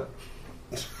 What?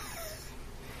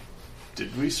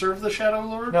 did we serve the Shadow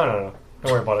Lord? No.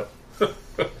 Don't worry about it.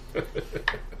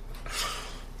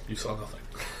 You saw nothing.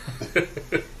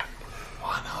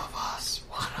 One of us.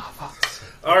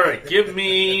 All right, give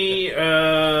me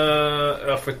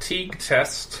a fatigue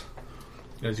test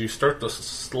as you start to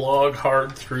slog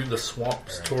hard through the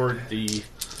swamps toward the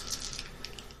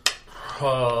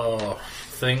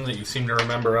thing that you seem to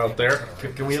remember out there.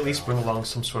 Can we at least bring along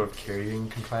some sort of carrying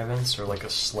contrivance or like a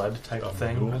sled type A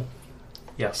thing? mule?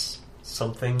 Yes.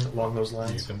 Something along those You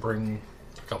lines. can bring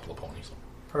a couple of ponies.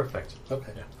 Perfect.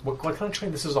 Okay. What kind of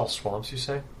train? This is all swamps, you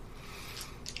say?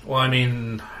 Well, I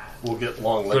mean, We'll get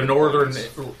long the northern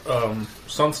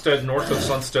Sunstead, north of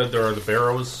Sunstead, there are the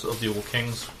barrows of the old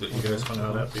kings that you guys hung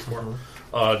out at before.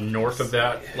 North of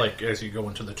that, like as you go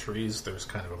into the trees, there's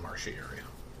kind of a marshy area.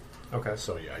 Okay.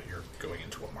 So yeah, you're going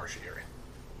into a marshy area.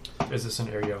 Is this an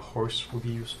area a horse would be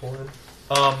useful in?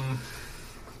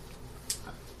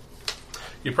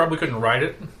 You probably couldn't ride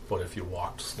it, but if you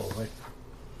walked slowly.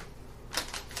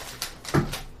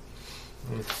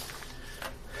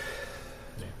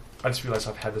 Yeah. I just realized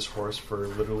I've had this horse for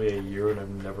literally a year and I've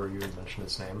never even mentioned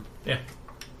its name. Yeah.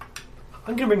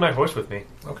 I'm gonna bring my horse with me.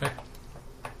 Okay.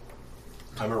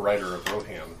 I'm a rider of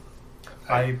Rohan.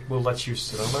 I will let you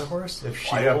sit on my horse if she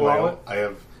I will have my allow own, it. I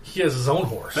have He has his own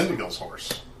horse. Findigal's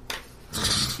horse.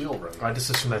 Field running. I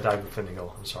just assumed I died with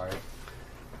Findigal. I'm sorry.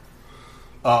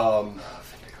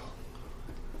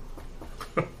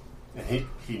 And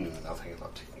he knew nothing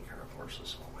about taking care of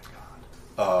horses. Oh my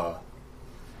god.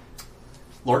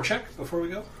 Lore check before we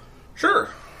go? Sure.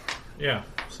 Yeah.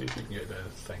 See if you can get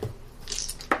that thing.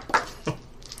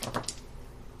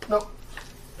 Nope.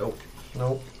 Nope.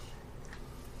 Nope.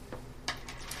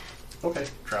 Okay,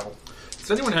 travel. It's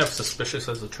Does anyone have suspicious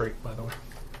as a trait, by the way?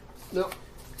 Nope.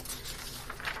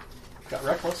 Got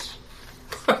reckless.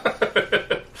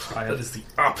 That is the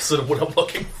opposite of what I'm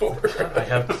looking for. I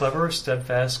have clever,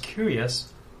 steadfast,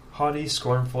 curious, haughty,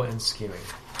 scornful, and scheming.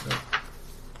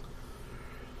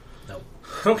 Nope.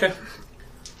 Okay.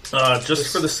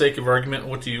 Just for the sake of argument,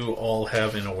 what do you all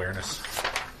have in awareness?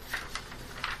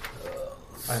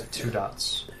 I have 2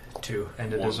 dots. 2.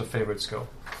 And it is a favorite skill.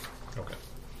 Okay.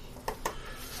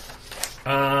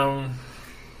 All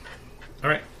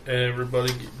right,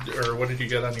 everybody. Or what did you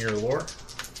get on your lore?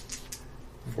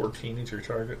 14 is your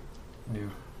target. New.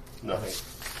 Nothing.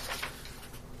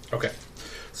 Okay.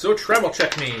 So travel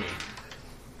check me.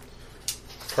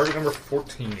 Target number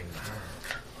 14.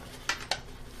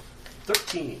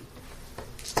 13.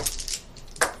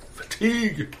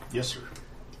 Fatigue. Yes, sir.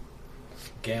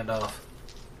 Gandalf.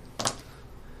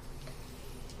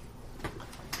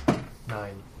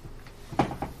 9.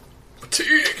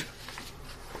 Fatigue.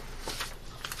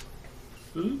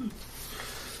 Ooh.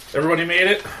 Everybody made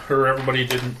it, or everybody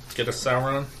didn't get a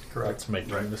Sauron? Correct. That's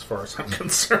making it as far as I'm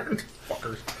concerned.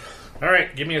 Fuckers.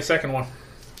 Alright, give me a second one.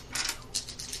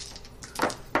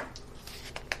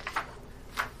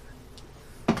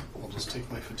 I'll just take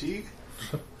my fatigue.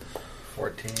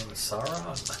 14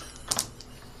 Sauron.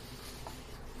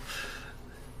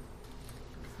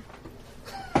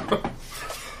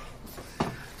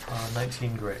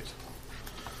 19 great.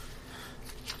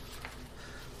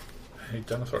 Hey,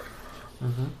 Denethor.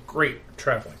 Mm-hmm. Great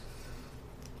traveling.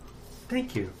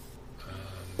 Thank you.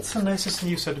 It's the nicest thing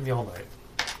you said to me all night.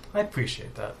 I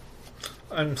appreciate that.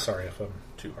 I'm sorry if I'm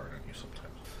too hard on you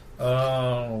sometimes.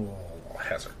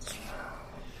 Hazards.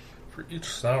 For each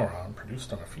Sauron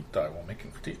produced on a feat die while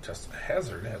making fatigue tests, a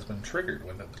hazard has been triggered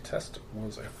whether the test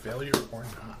was a failure or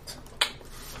not.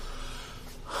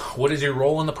 What is your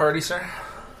role in the party, sir?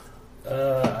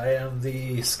 I am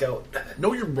the scout.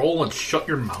 Know your role and shut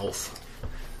your mouth.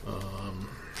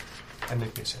 And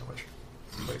make me a sandwich.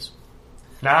 Please.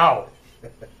 Now!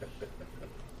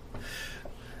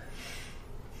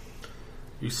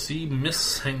 You see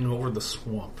mists hanging over the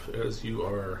swamp as you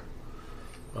are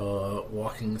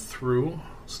walking through,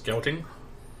 scouting.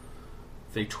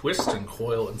 They twist and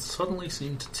coil and suddenly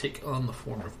seem to take on the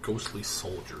form of ghostly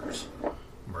soldiers,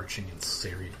 marching in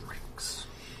serried ranks.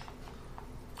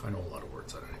 I know a lot of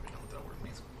words. I don't even know what that word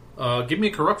means. Give me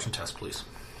a corruption test, please.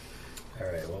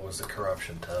 Alright, what was the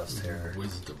corruption test here?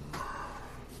 Wisdom.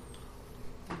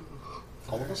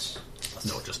 All of us?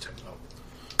 No, just him.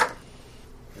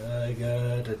 I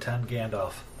got a 10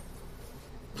 Gandalf.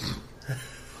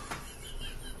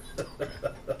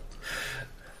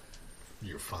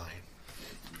 You're fine,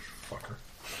 fucker.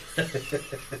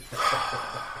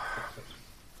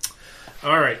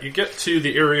 Alright, you get to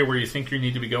the area where you think you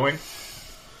need to be going.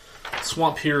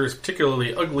 Swamp here is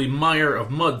particularly ugly mire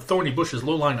of mud, thorny bushes,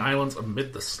 low-lying islands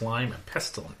amid the slime and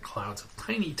pestilent clouds of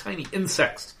tiny, tiny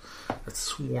insects that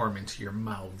swarm into your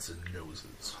mouths and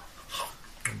noses.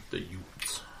 And the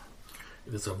Utes.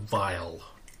 It is a vile,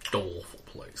 doleful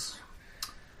place.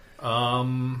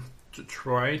 To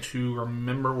try to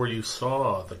remember where you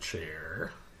saw the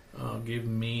chair, give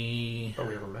me... Oh,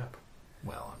 we have a map.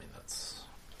 Well, I mean, that's...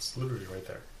 It's literally right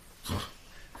there.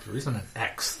 There isn't an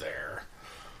X there.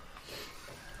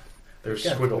 There's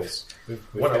Yeah, squiggles. We've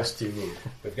What got, else do you need?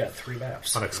 We've got 3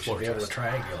 maps. On We Explore should be able to test.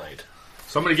 triangulate.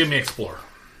 Somebody give me Explore.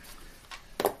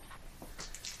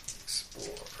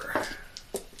 Explore.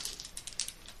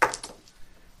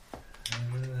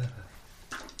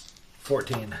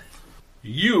 14.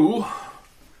 You...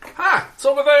 Ha! It's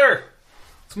over there!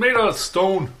 It's made out of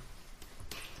stone.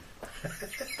 Did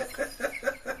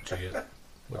you get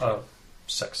it?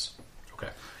 6.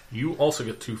 Okay. You also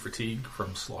get 2 fatigue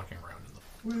from slogging around in the...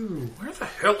 Woo. Where the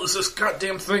hell is this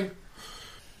goddamn thing?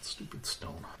 Stupid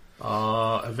stone.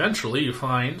 Eventually you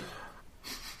find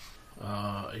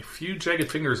a few jagged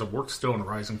fingers of worked stone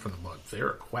rising from the mud. They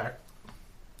are quack.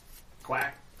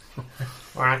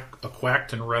 A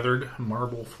quacked and weathered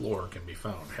marble floor can be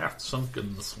found, half sunk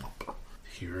in the swamp.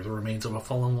 Here are the remains of a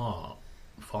fallen wall.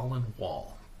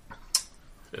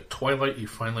 At twilight you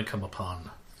finally come upon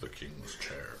the king's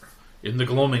chair. In the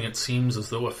gloaming it seems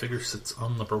as though a figure sits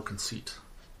on the broken seat.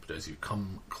 But as you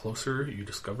come closer, you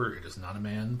discover it is not a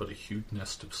man, but a huge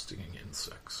nest of stinging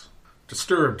insects.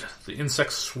 Disturbed, the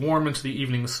insects swarm into the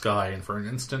evening sky, and for an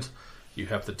instant, you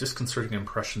have the disconcerting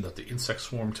impression that the insect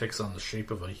swarm takes on the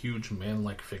shape of a huge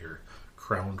man-like figure,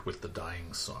 crowned with the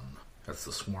dying sun. As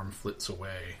the swarm flits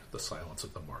away, the silence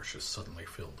of the marsh is suddenly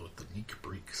filled with the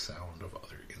neek-breek sound of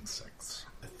other insects.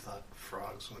 I thought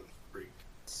frogs went freak.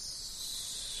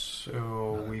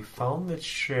 So we found the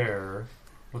chair.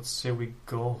 Let's say we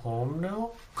go home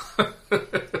now?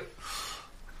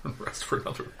 Rest for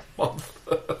another month.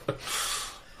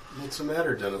 What's the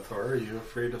matter, Denethor? Are you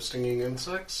afraid of stinging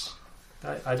insects?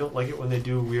 I don't like it when they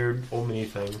do weird omeny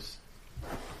things.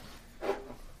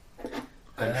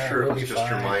 I'm sure it we'll was be just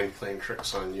your fine. mind playing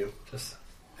tricks on you Just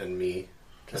and me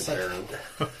and Just like- Aaron.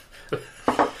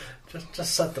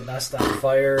 Just set the nest on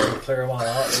fire and clear them all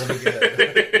out. It'll be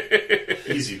good.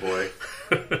 Easy boy.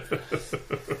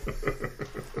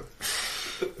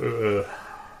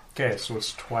 Okay, so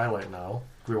it's twilight now.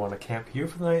 Do we want to camp here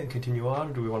for the night and continue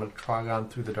on, or do we want to trog on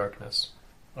through the darkness?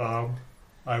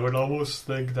 I would almost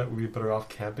think that we'd be better off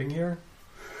camping here.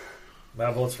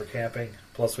 My vote's for camping.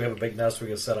 Plus, we have a big nest we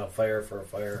can set on fire for a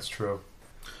fire. That's true.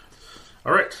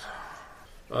 All right.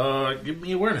 Give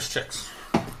me awareness checks.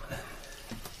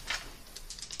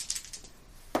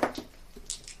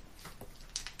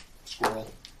 Squirrel.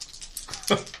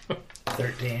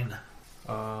 13.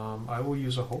 I will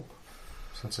use a hope,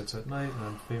 since it's at night and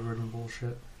I'm favored and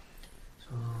bullshit.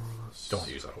 So, Don't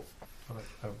use that hope. Hold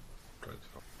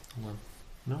on.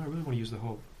 No, I really want to use the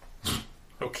hope.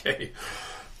 Okay.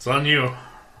 It's on you.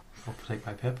 I'll take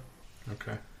my pip.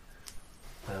 Okay.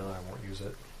 No, I won't use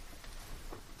it.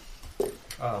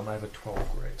 I have a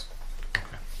 12 grades.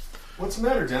 What's the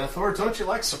matter, Denethor? Don't you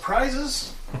like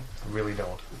surprises? I really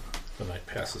don't. The night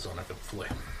passes on evidently.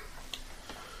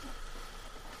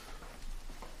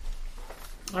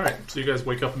 Alright, so you guys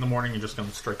wake up in the morning, you're just going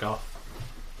to strike off.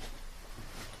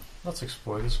 Let's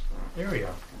explore this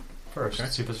area first. Okay.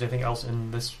 See if there's anything else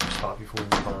in this spot before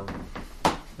we move on.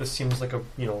 This seems like a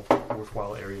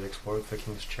worthwhile area to explore with the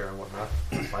King's Chair and whatnot.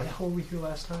 Why the hell were we here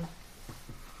last time?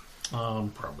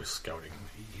 Probably scouting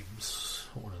Thebes,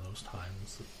 one of those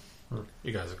times.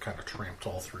 You guys have kind of tramped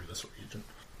all through this region.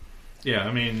 Yeah,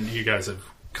 I mean, you guys have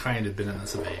kind of been in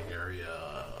this vague area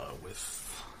with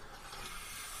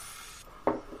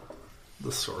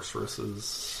the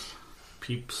sorceresses,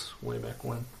 peeps, way back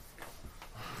when.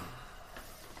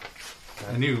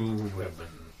 And you have been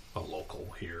a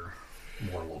local here,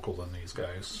 more local than these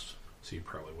guys, so you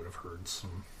probably would have heard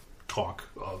some talk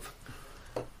of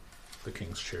the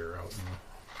King's Chair out in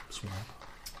the swamp.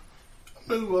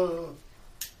 I'm gonna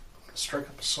strike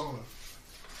up a song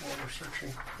while we're searching.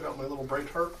 Get out my little bright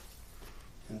harp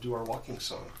and do our walking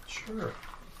song. Sure.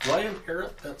 Do I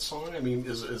inherit that song? I mean,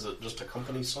 is it just a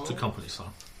company song? It's a company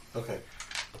song. Okay.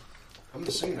 I'm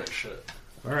gonna sing that shit.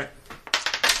 All right.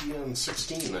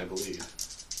 TN16, I believe.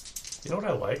 You know what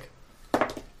I like?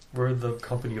 We're the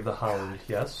company of the Hound,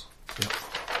 yes? Yep.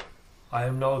 I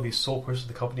am now the sole person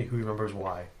in the company who remembers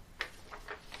why.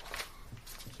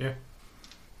 Yeah.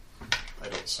 I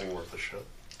don't sing worth a shit.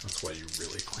 That's why you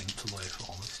really cling to life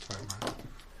all this time, right?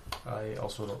 I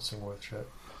also don't sing worth shit.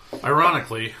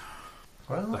 Ironically,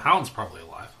 the Well, Hound's probably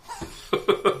alive.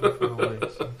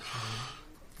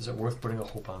 is it worth putting a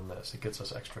hope on this? It gets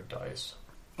us extra dice,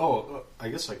 Oh, I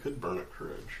guess I could burn a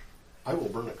courage. I will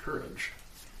burn a courage.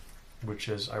 which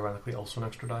is ironically also an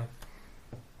extra die.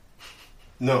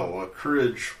 No, a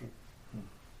courage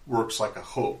works like a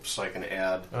hope, so I can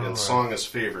add, Oh, and right. song is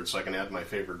favored, so I can add my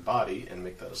favored body and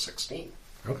make that a 16.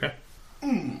 Okay.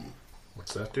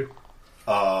 What's that do?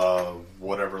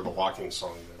 Whatever the walking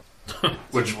song did,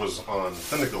 which was on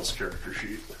Finnegil's character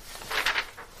sheet,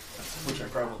 which I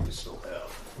probably still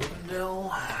have.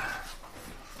 No.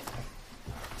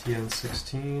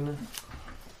 TN16.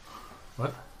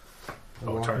 What? The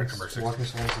Oh, walking, target number 16. walking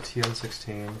song is a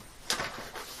TN16.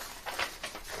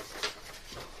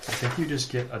 I think you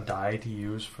just get a die to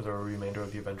use for the remainder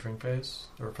of the adventuring phase,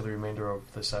 or for the remainder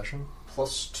of the session.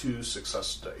 +2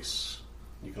 success dice.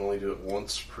 You can only do it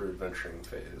once per adventuring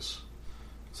phase.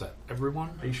 Is that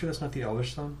everyone? Are you sure that's not the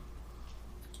Elvish song?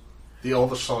 The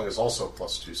Elvish song is also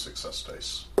 +2 success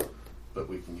dice, but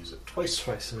we can use it twice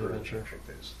Twice in per adventure. adventuring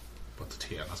phase. But the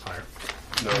TN is higher.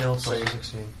 No, plus same.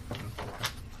 16.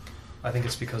 I think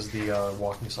it's because the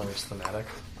walking song is thematic.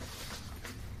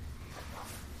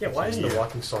 Yeah, why isn't the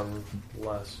walking song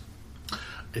less?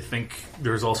 I think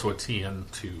there's also a TN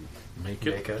to make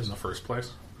it Make it. in the first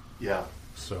place. Yeah.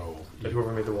 So, But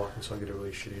whoever made the walking song did a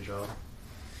really shitty job.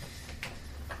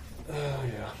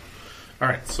 Yeah. all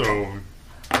right. So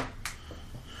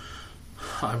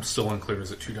I'm still unclear.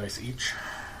 Is it 2 dice each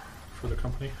for the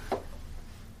company?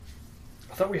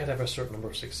 I thought we had to have a certain number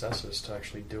of successes to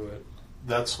actually do it.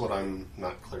 That's what I'm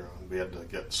not clear on. We had to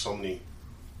get so many.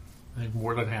 I think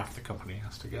more than half the company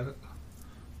has to get it.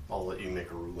 I'll let you make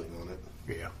a ruling on it.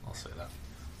 Yeah, I'll say that.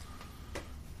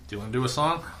 Do you want to do a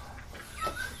song,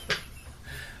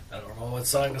 I don't know what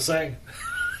song to sing.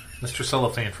 Mr.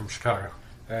 Cellophane from Chicago?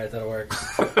 Alright, that'll work.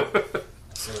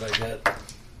 See what I get.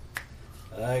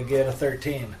 I get a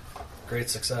 13. Great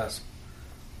success.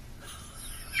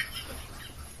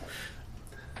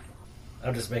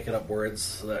 I'm just making up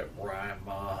words that rhyme.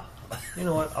 You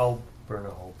know what? I'll burn a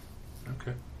hope.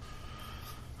 Okay.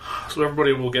 So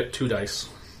everybody will get 2 dice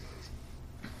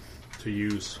to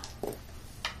use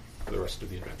for the rest of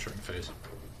the adventuring phase.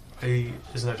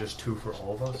 Isn't that just 2 for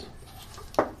all of us?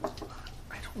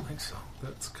 I don't think so.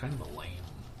 That's kind of a lame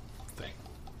thing.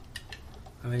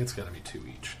 I think it's got to be 2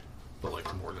 each. But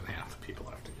like more than half the people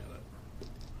have to get it.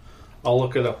 I'll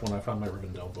look it up when I find my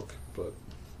Rivendell book, but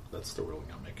that's the ruling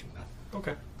I'm making now.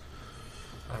 Okay.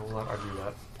 I will not argue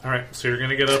that. Alright, so you're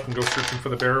going to get up and go searching for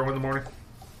the barrow in the morning?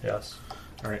 Yes.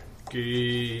 Alright.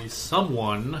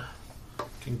 Someone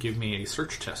can give me a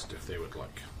search test if they would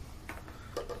like.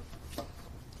 How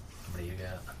many you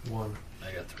got? 1.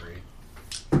 I got 3.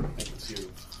 I think it's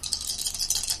you.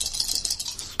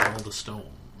 Smell the stone.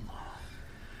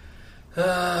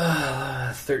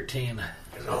 13.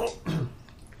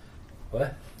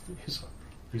 What?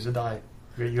 Use a die.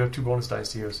 You have 2 bonus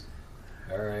dice to use.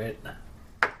 Alright.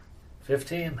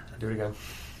 15. Do it again.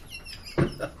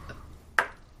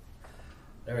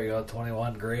 There we go,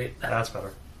 21. Great. That's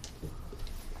better.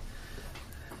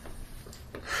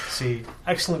 See,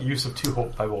 excellent use of 2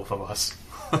 hope by both of us.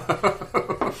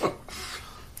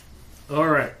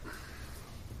 Alright.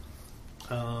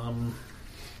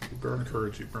 You burn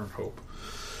courage, you burn hope.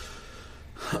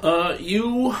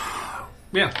 You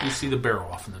see the barrow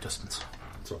off in the distance.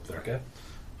 It's up there. Okay.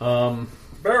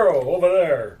 Barrow, over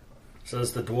there,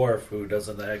 says the dwarf who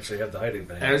doesn't actually have the hiding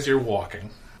thing. As you're walking,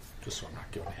 just so I'm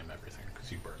not giving him everything,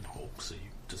 because you burned hope, so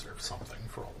you deserve something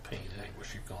for all the pain and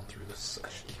anguish you've gone through this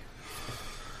session.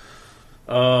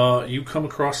 You come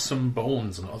across some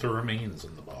bones and other remains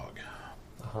in the bog.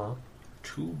 Uh-huh.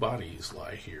 2 bodies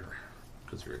lie here,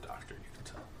 because you're a doctor, you can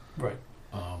tell. Right.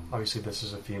 Obviously, this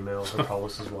is a female. Her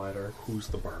pelvis is wider. Who's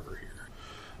the barber here?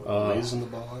 Lays in the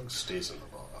bog, stays in the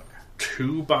bog.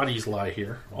 2 bodies lie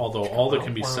here, although all that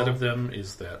can be said of them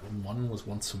is that one was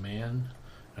once a man,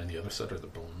 and the other set are the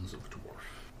bones of a dwarf.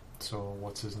 So,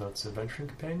 what's his nuts? Adventuring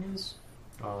companions?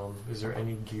 Is there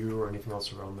any gear or anything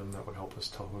else around them that would help us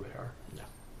tell who they are? No.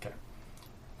 Okay.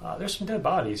 There's some dead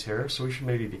bodies here, so we should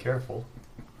maybe be careful.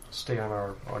 Stay on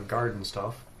our guard and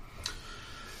stuff.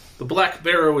 The Black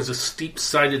Barrow is a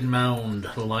steep-sided mound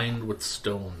lined with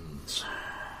stones.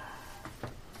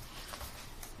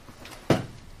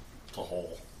 It's a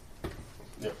hole.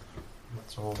 Yep.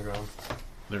 That's a hole in the ground.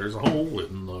 There's a hole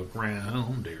in the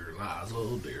ground, dear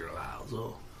Liza, dear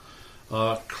Liza.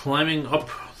 Climbing up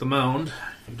the mound,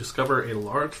 you discover a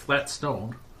large flat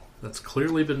stone that's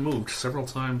clearly been moved several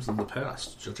times in the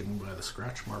past, judging by the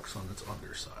scratch marks on its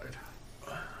underside.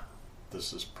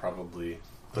 This is probably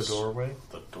The doorway?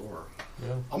 the door.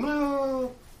 Yeah. I'm gonna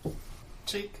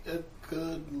take a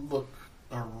good look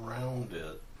around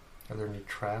it. Are there any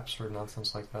traps or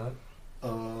nonsense like that?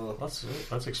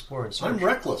 Let's explore and search. I'm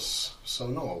reckless, so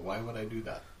no. Why would I do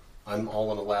that? I'm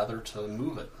all in a lather to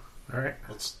move it. All right.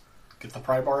 Let's get the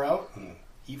pry bar out and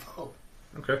heave ho.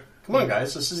 Okay. Come on,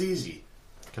 guys. This is easy.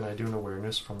 Can I do an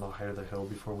awareness from the height of the hill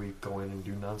before we go in and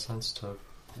do nonsense to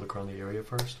look around the area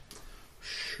first?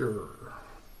 Sure.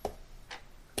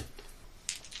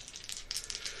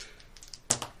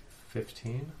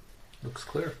 15. Looks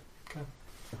clear. Okay.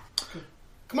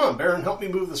 Come on, Baron. Help me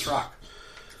move this rock.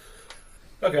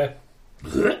 Okay.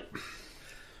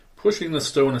 Pushing the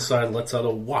stone aside lets out a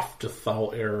waft of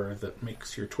foul air that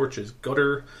makes your torches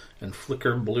gutter and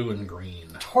flicker blue and green.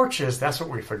 Torches, that's what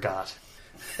we forgot.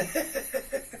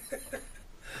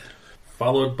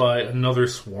 Followed by another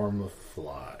swarm of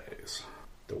flies.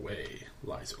 The way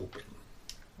lies open.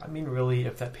 I mean, really,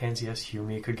 if that pansy-ass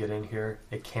Hume could get in here,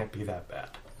 it can't be that bad.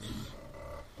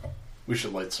 We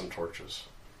should light some torches.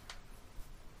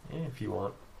 Yeah, if you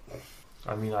want.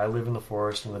 I mean, I live in the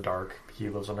forest in the dark. He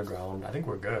lives underground. I think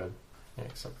we're good. Yeah,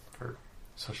 except for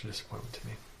such a disappointment to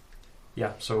me.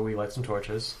 Yeah, so we light some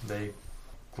torches. They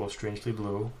glow strangely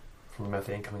blue from the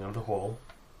methane coming out of the hole,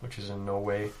 which is in no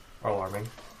way alarming.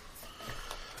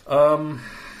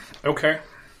 Okay.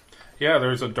 Yeah,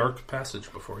 there's a dark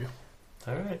passage before you.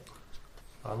 Alright.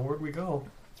 Onward we go.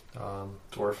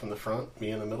 Dwarf in the front, me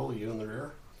in the middle, you in the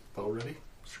rear. Bow ready?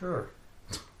 Sure.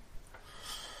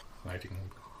 Hiding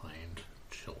behind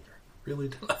children. Really,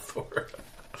 Denethor?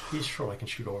 He's sure I can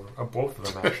shoot over both of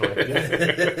them, actually.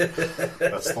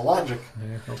 That's the logic.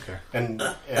 Yeah, okay. And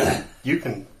you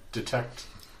can detect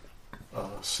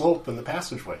slope in the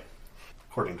passageway,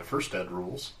 according to first ed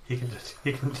rules. He can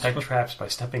detect traps by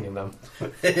stepping in them.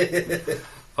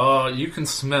 You can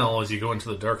smell as you go into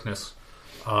the darkness.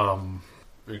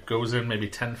 It goes in maybe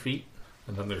 10 feet,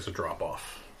 and then there's a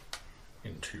drop-off.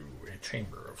 into a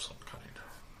chamber of some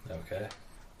kind. Okay.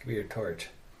 Give me your torch.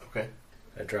 Okay.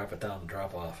 I drop it down and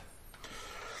drop off.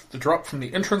 The drop from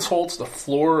the entrance hole to the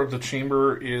floor of the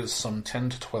chamber is some 10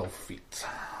 to 12 feet.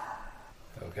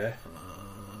 Okay.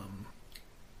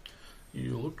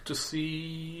 You look to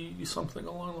see something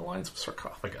along the lines of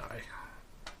sarcophagi.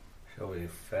 Shall we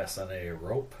fasten a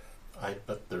rope? I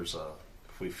bet there's a...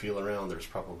 If we feel around, there's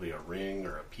probably a ring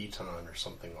or a piton or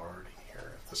something already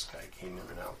here. If this guy came in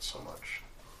and out so much.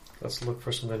 Let's look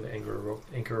for something to anchor a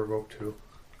rope to.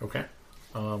 Okay.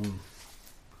 Where are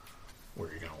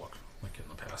you going to look? Like in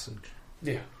the passage?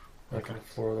 Yeah. Like on the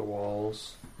floor, the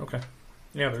walls. Okay.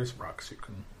 Yeah, there's rocks you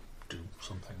can do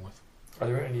something with. Are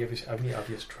there any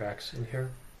obvious tracks in here?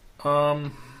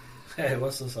 Hey,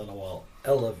 what's this on the wall?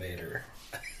 Elevator.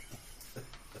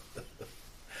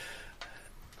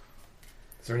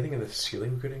 Is there anything in the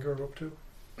ceiling we could anchor a rope to?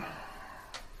 I'm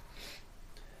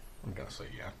going to say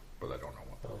yeah, but I don't know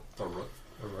what.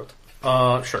 A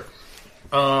rope? Sure.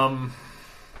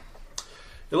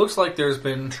 It looks like there's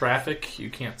been traffic. You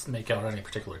can't make out any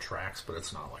particular tracks, but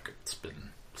it's not like it's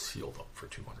been sealed up for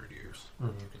 200 years.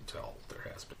 Mm-hmm. You can tell there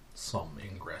has been some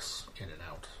ingress in and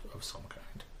out of some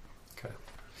kind. Okay.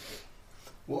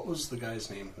 What was the guy's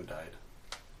name who died?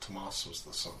 Tomas was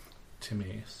the son.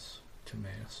 Timaeus.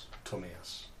 Timaeus.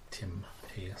 Timaeus.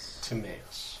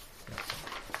 Timaeus. Yeah.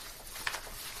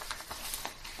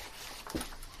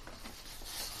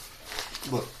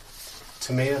 Look,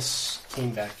 Timaeus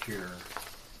came back here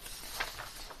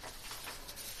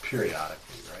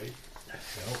periodically, right?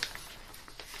 Yep.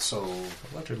 So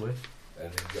Allegedly. I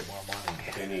didn't get more money.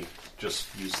 then he just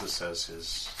used this as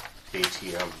his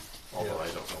ATM, although Yeah. I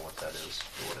don't know what that is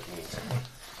or what it means.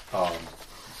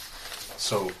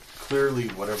 So clearly,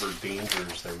 whatever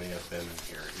dangers there may have been in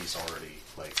here, he's already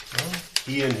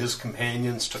he and his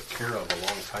companions took care of a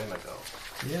long time ago.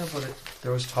 Yeah, but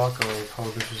there was talk of how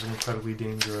this was an incredibly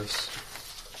dangerous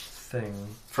thing.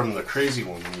 From the crazy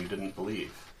woman you didn't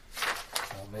believe.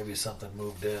 Well, maybe something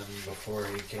moved in before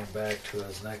he came back to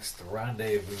his next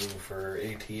rendezvous for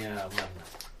ATM. And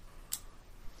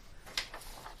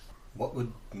What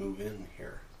would move in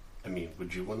here? I mean,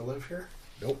 would you want to live here?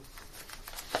 nope.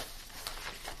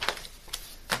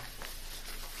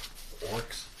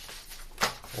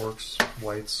 Orcs,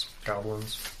 whites,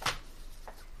 goblins.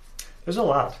 There's a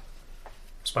lot.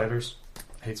 Spiders.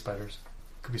 I hate spiders.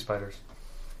 Could be spiders.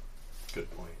 Good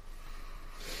point.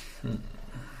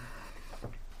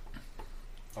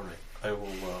 All right. I will,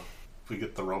 if we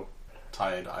get the rope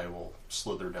tied, I will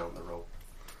slither down the rope,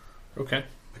 Okay.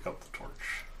 pick up the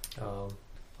torch.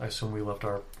 I assume we left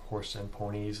our horse and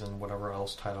ponies and whatever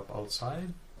else tied up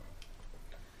outside.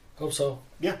 Hope so.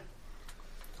 Yeah.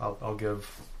 I'll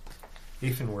give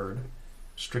Ethan word.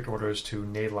 Strict orders to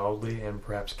neigh loudly and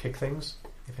perhaps kick things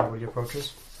if anybody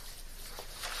approaches.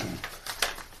 Can't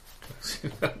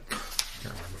remember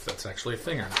if that's actually a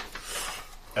thing or not.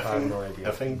 I have no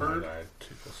idea. Effing bird? I had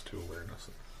 2+2 awareness.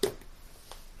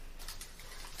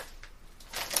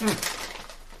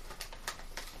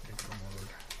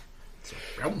 It's a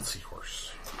bouncy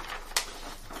horse.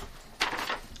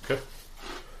 Okay.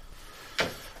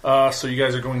 So you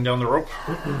guys are going down the rope?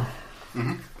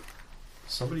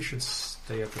 Somebody should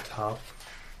stay at the top.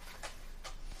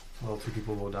 Well, two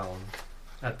people go down.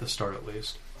 At the start, at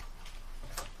least.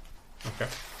 Okay.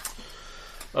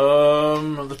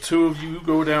 The two of you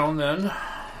go down then. You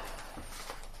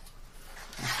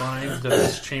find that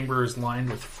this chamber is lined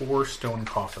with 4 stone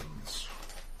coffins.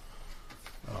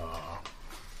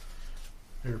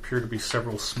 There appear to be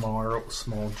several small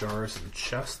jars and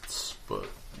chests, but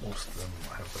most of them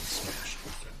have been smashed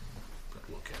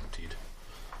and look emptied.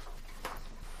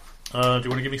 Do you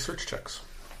want to give me search checks?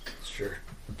 Sure.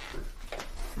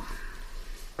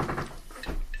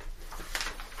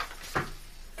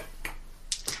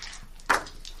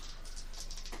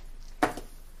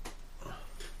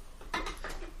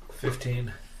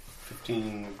 $15.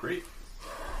 15, great.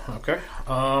 Okay.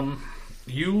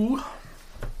 You,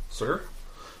 sir,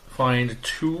 find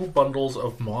 2 bundles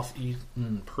of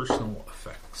moth-eaten personal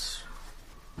effects.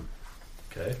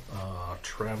 Okay.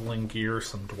 Traveling gear,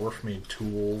 some dwarf-made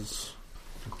tools,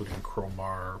 including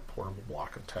crowbar, portable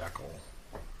block and tackle,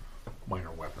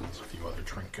 minor weapons, a few other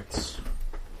trinkets.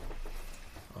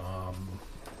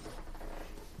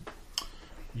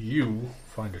 You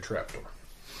find a trapdoor.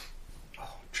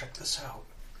 Oh, check this out.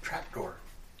 Trapdoor.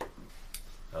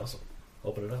 Awesome.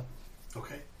 Open it up.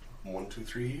 Okay. 1, 2,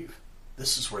 3, heave.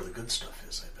 This is where the good stuff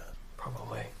is, I bet.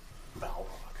 Probably. Balrog.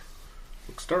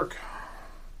 Looks dark.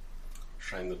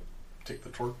 Take the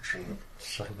torch and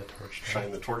Shine the torch down.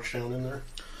 shine the torch down in there.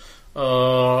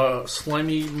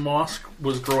 Slimy moss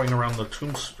was growing around the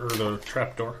the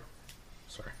trapdoor.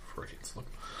 Sorry, Freudian slip.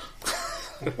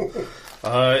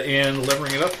 And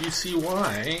levering it up, you see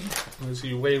why. As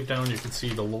you wave down, you can see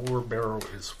the lower barrow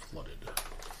is flooded.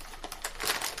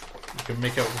 You can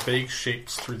make out vague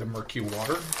shapes through the murky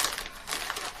water.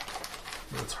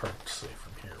 But it's hard to say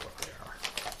from here what they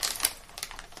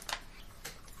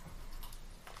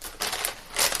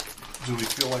are. Do we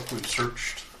feel like we've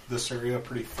searched this area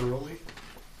pretty thoroughly?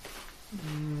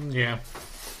 Yeah.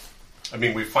 I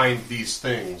mean, we find these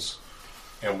things,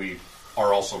 and we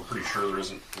are also pretty sure there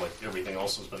isn't, like, everything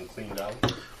else has been cleaned out.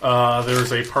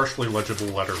 There's a partially legible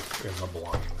letter in the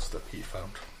belongings that he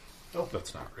found. Oh.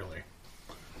 That's not really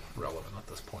relevant at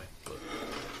this point. But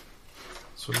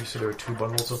So you said there are 2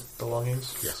 bundles of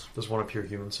belongings? Yes. Does one appear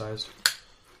human-sized?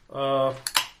 Sure.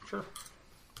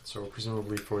 So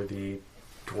presumably for the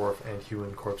dwarf and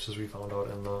human corpses we found out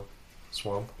in the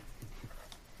swamp.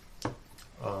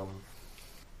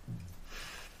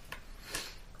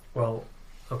 Well,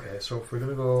 okay, so if we're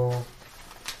going to go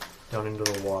down into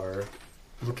the water,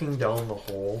 looking down the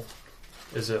hole,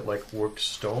 is it like worked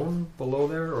stone below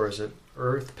there, or is it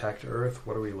earth, packed earth?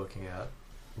 What are we looking at?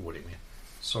 What do you mean?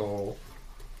 So,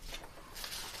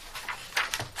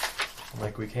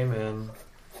 like, we came in,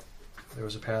 there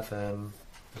was a path in,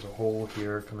 there's a hole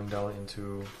here coming down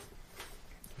into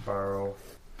barrow,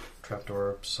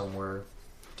 trapdoor somewhere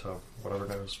to whatever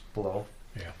goes below.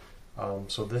 Yeah.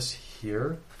 So this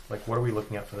here, like, what are we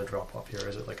looking at for the drop off here?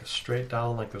 Is it like a straight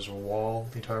down, like there's a wall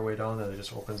the entire way down, and it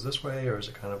just opens this way, or is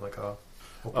it kind of like a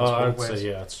opens I'd both ways? say,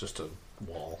 yeah, it's just a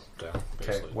wall down, Okay,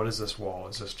 basically. what is this wall?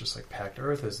 Is this just like packed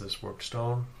earth? Is this worked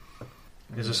stone?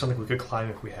 Is there something we could climb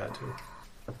if we had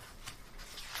to?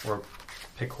 Or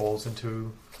pick holes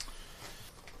into?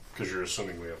 Because you're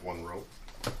assuming we have one rope.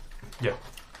 Yeah.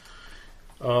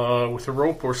 With a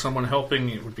rope or someone helping,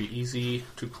 it would be easy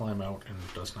to climb out and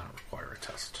does not require a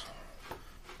test.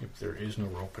 If there is no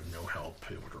rope and no help,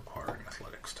 it would require an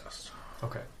athletics test.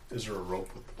 Okay. Is there a rope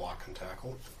with block and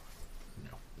tackle?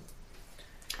 No.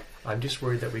 I'm just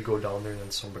worried that we go down there and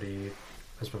then somebody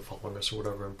has been following us or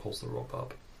whatever and pulls the rope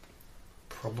up.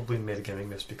 Probably mitigating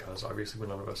this because obviously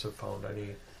none of us have found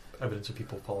any evidence of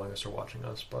people following us or watching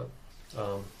us, but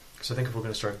because I think if we're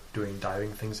going to start doing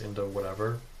diving things into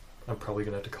whatever, I'm probably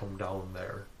going to have to come down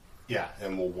there. Yeah,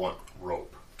 and we'll want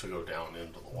rope to go down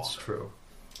into the water. That's true.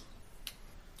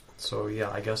 So yeah,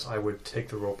 I guess I would take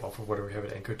the rope off of whatever we have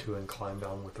it anchored to and climb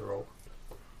down with the rope.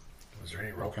 Was there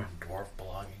any rope in dwarf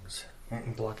belongings?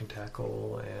 Block and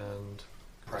tackle and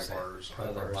Pry bars.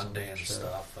 Other mundane shit.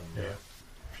 stuff. And Yeah.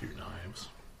 A few knives.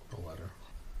 The letter.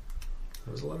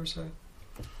 What does the letter say?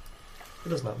 It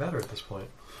does not matter at this point.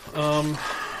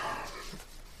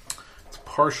 It's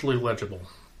partially legible.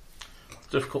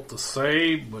 Difficult to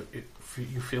say, but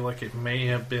you feel like it may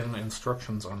have been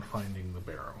instructions on finding the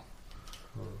barrow.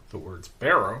 The words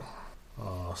barrow,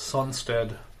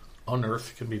 sunstead,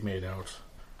 unearth can be made out,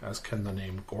 as can the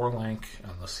name Gorlank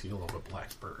and the seal of a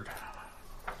blackbird.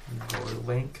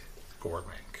 Gorlink.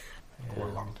 Gorlank. And-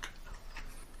 Gorlank.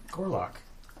 Gorlock.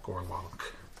 Gorlank.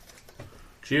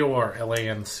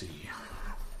 Gorlanc.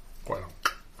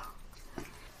 Gorlank.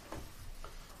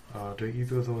 Do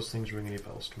either of those things ring any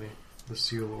bells to me? The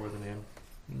seal or the name?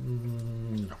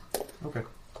 No. Okay.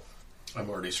 I'm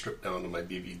already stripped down to my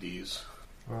BVDs.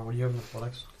 What do you have in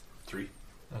athletics? 3.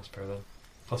 That's fair then.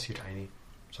 Plus you're tiny,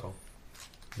 so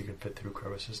you can fit through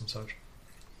crevices and such.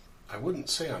 I wouldn't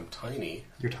say I'm tiny.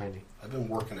 You're tiny. I've been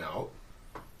working out.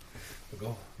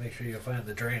 go make sure you find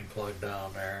the drain plug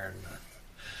down there.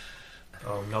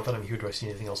 And Now that I'm here, do I see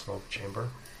anything else about the chamber?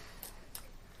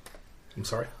 I'm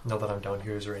sorry? Now that I'm down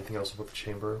here, is there anything else about the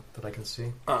chamber that I can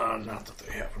see? Not that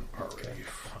they haven't already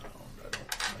found, I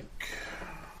don't think.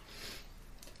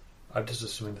 I'm just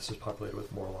assuming this is populated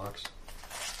with Morlocks.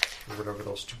 Or whatever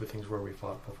those stupid things were we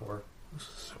fought before. This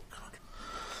is so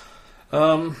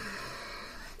good.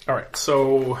 Alright,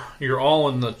 so you're all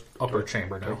in the upper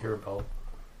chamber Do I now. hear a bell?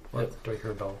 What? Do I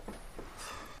hear a bell?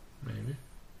 Maybe.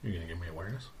 You're going to give me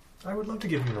awareness? I would love to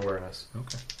give you an awareness.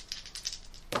 Okay.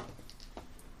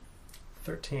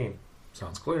 13.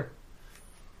 Sounds clear.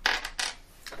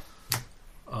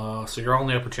 So you're all in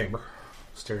the upper chamber,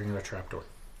 staring at a trapdoor.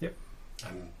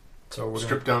 I'm So we're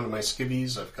stripped down to my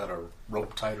skivvies. I've got a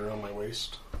rope tied around my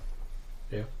waist.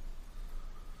 Yeah.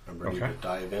 I'm ready Okay. to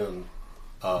dive in.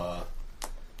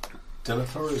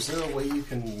 Denethor, is there a way you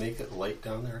can make it light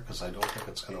down there? Because I don't think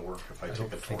it's going to work if I I take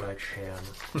don't a think I torch.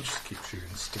 can. Just keep shooting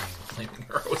stinging flaming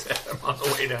arrows at him on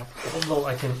the way down. Although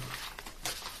I can...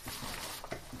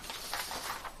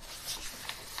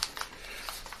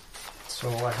 So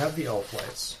I have the elf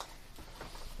lights.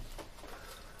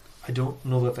 I don't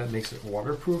know that that makes it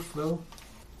waterproof, though.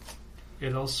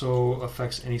 It also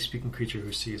affects any speaking creature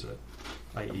who sees it,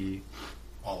 i.e.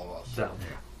 All of us. them.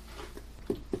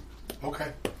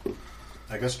 Okay.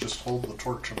 I guess just hold the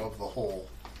torch above the hole.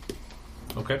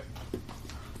 Okay.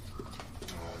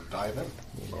 I'll dive in.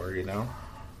 Lower you down.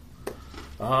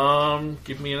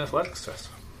 Give me an athletics test.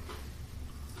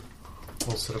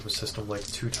 We'll set up a system like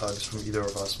 2 tugs from either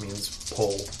of us means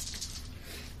pull.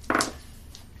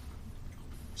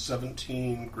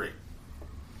 17, great.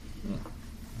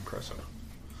 Impressive.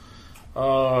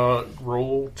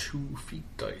 Roll 2 feet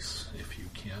dice if you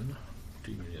can.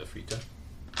 Do you need a feet die?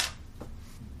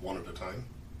 One at a time.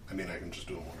 I mean, I can just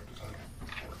do them one at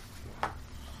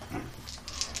a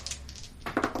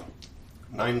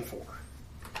time. 9-4.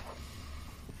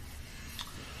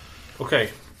 Okay.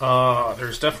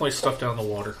 There's definitely stuff down the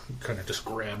water. You kind of just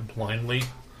grab blindly,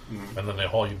 and then they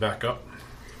haul you back up.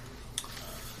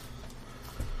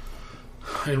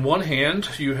 In one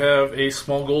hand, you have a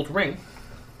small gold ring.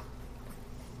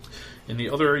 In the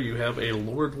other, you have a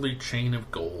lordly chain of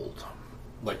gold.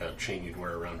 Like a chain you'd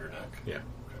wear around your neck. Yeah.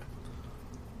 Okay.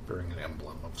 Bearing an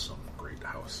emblem of some great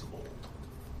house of old.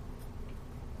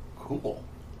 Cool.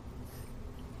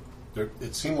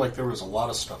 It seemed like there was a lot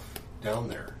of stuff down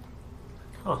there.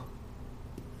 Huh.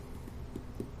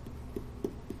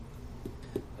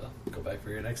 Well, go back for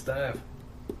your next dive.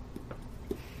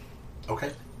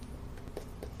 Okay.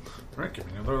 Alright, give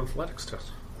me another athletics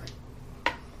test.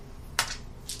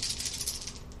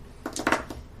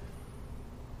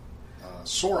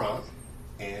 Sauron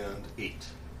and 8.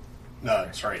 No,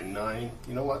 sorry, 9.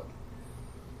 You know what?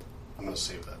 I'm going to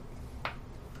save that.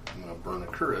 I'm going to burn a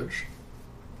courage.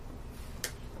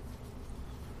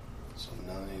 So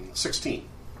 9, 16.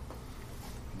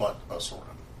 But a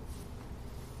Sauron.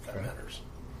 That matters.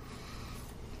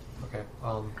 Okay.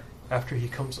 After he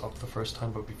comes up the first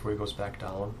time, but before he goes back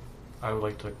down, I would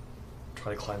like to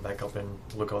try to climb back up and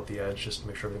look out the edge just to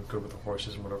make sure everything's good with the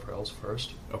horses and whatever else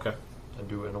first. Okay. And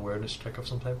do an awareness check of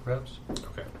some type, perhaps?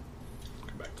 Okay.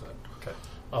 Come back to that. Okay.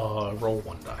 Roll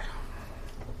 1 die.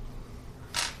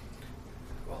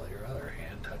 While your other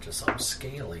hand touches something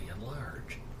scaly and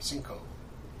large. 5.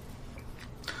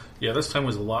 Yeah, this time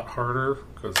was a lot harder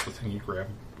because the thing you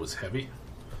grabbed was heavy.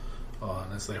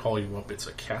 And as they haul you up, it's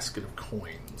a casket of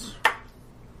coins.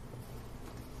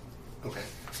 Okay.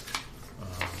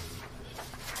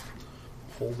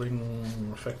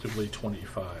 Holding effectively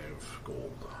 25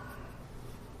 gold.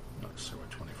 Not necessarily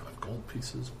 25 gold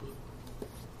pieces,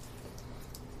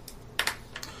 but...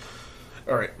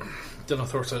 Alright.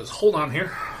 Denethor says, hold on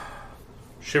here.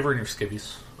 Shiver in your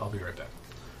skivvies. I'll be right back.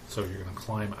 So you're going to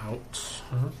climb out.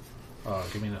 Mm-hmm.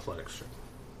 Give me an athletics check.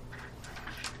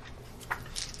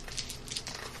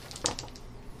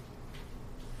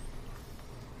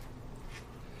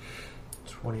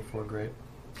 $24, great.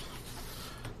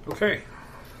 Okay.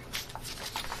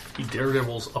 He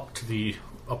daredevils up to the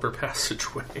upper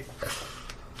passageway.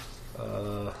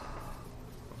 Okay,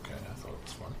 I thought it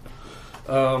was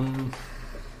funny.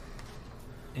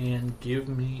 And give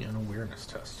me an awareness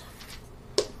test.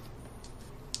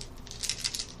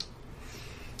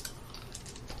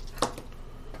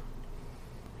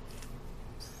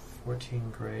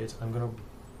 14 grades. I'm gonna...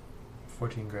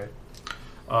 14 grade.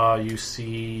 You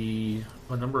see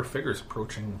a number of figures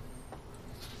approaching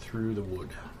through the wood.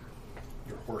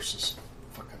 Your horse is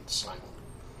fucking silent.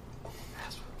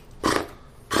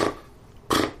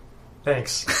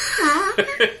 Thanks.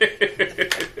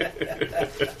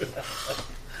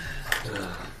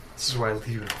 This is why I leave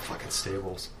you in the fucking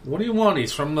stables. What do you want?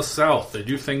 He's from the south. They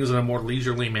do things in a more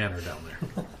leisurely manner down there.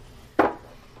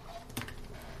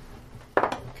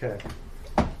 Okay.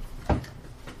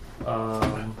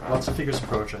 Lots of figures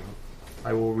approaching.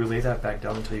 I will relay that back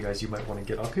down and tell you guys you might want to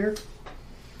get up here.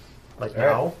 Like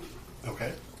now.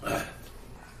 Okay.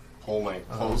 Pull my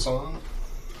clothes on.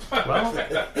 Well,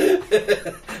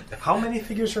 how many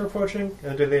figures are approaching?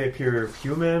 Do they appear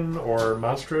human or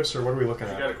monstrous, or what are we looking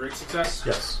You at? got a great success?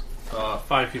 Yes.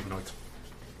 5 humanoids.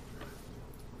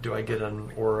 Do I get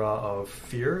an aura of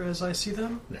fear as I see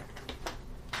them? No.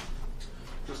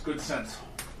 Just good sense.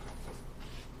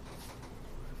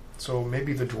 So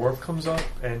maybe the dwarf comes up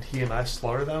and he and I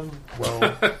slaughter them while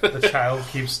the child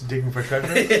keeps digging for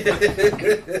treasure?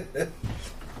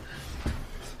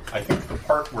 I think the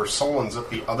part where someone's at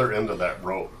the other end of that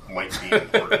rope might be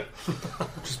important.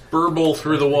 Just burble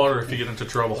through the water if you get into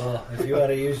trouble. Well, if you want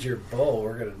to use your bow,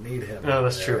 we're going to need him. No,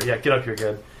 that's true. Yeah, get up here,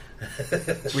 Ged.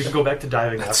 We can go back to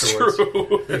diving That's afterwards.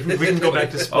 true. We can go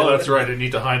back to spelunking. Oh, that's right. I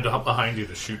need to hide behind you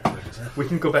to shoot things. We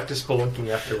can go back to spelunking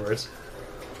afterwards.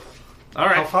 All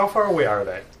right. How far away are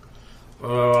they?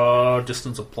 allowed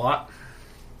distance of plot.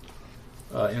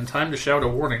 In time to shout a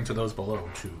warning to those below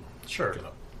to Sure. get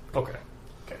up. Okay.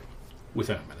 Okay.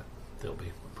 Within a minute, they'll be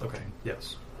Okay. approaching.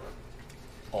 Yes.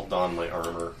 I'll don my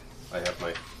armor. I have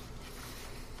my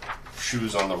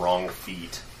shoes on the wrong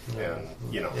feet. And,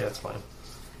 Yeah, it's fine.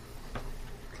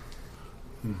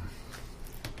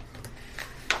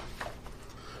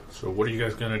 So what are you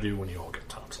guys going to do when you all get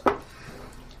topside?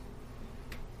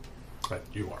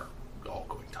 You are all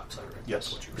going topside, right? Yes.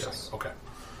 That's what you were Yes. saying. Okay.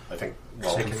 I think,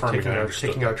 well, Taking- confirming I understood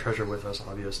taking that. our treasure with us,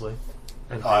 obviously.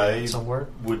 And I somewhere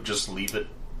would just leave it,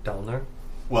 down there.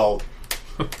 well,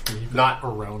 not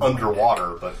around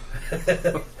underwater, but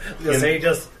Just say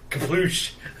just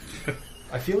kaploosh.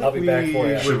 I feel like I'll be back for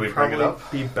you. Should we would bring it probably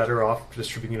up? be better off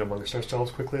distributing it amongst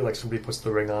ourselves quickly. Like somebody puts the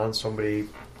ring on, somebody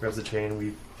grabs the chain,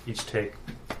 we each take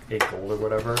 8 gold or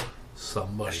whatever.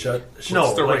 Somebody. Shut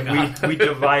No, the like ring on? we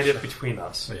divide it between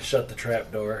us. Shut the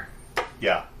trap door.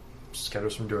 yeah. Scatter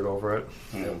some dirt over it.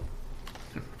 Mm.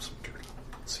 Some dirt.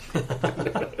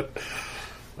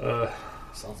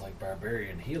 Sounds like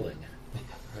barbarian healing.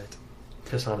 Right.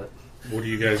 Piss on it. What are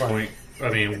you guys going? I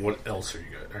mean, what else are you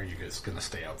guys? Are you guys going to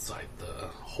stay outside the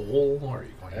hole? Or are you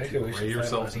going I to think we array should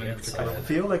yourselves find in one any on the particular? I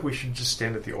feel like we should just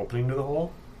stand at the opening to the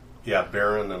hole. Yeah,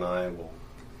 Baron and I will.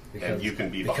 And you can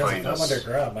be behind because us. I'm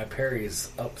underground, my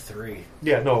parry's up 3.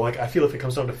 Yeah, no, like I feel if it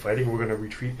comes down to fighting, we're going to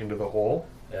retreat into the hole.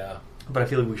 Yeah. But I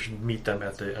feel like we should meet them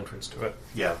at the entrance to it.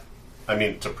 Yeah. I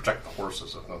mean, to protect the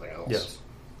horses, if nothing else. Yes.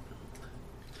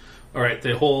 All right,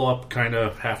 they hole up kind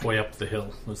of halfway up the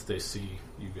hill as they see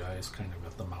you guys kind of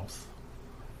at the mouth.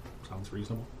 Sounds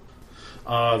reasonable.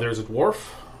 There's a dwarf,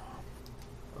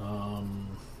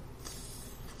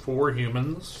 4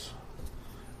 humans,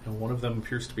 and one of them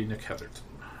appears to be Nick Heatherton.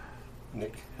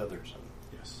 Nick Heatherton.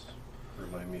 Yes,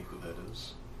 Remind me who that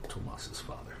is. Tomas's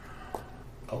father.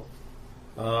 Oh.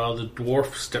 The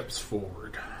dwarf steps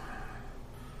forward.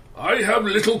 I have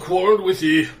little quarrel with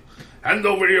ye. Hand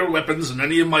over your weapons and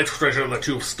any of my treasure that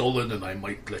you have stolen, and I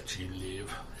might let ye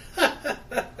live.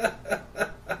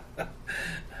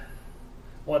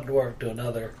 One dwarf to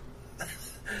another.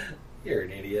 You're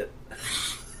an idiot.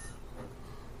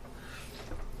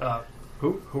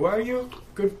 Who are you,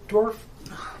 good dwarf?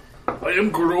 I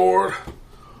am Gror,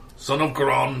 son of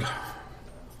Grond.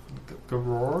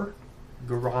 Garor?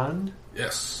 Garand?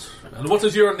 Yes. And what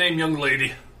is your name, young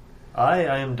lady? I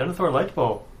am Denethor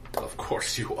Lightbow. Of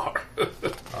course you are.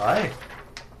 Aye.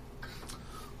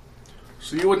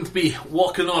 So you wouldn't be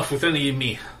walking off with any of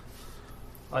me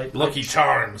I Lucky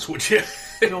Charms, would you?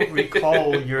 don't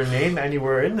recall your name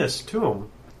anywhere in this tomb.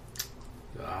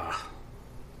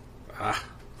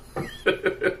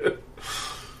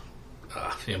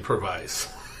 Improvise.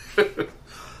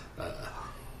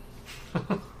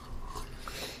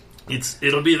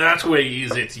 It'll be that way,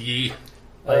 is it, ye?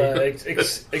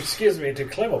 Excuse me, to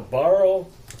claim a borrow,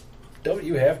 don't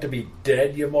you have to be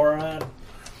dead, you moron?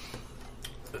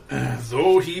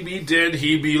 Though he be dead,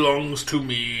 he belongs to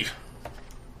me.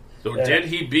 Though Yeah. dead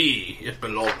he be, it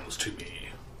belongs to me.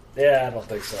 Yeah, I don't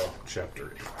think so.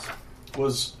 Chapter 8.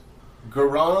 Was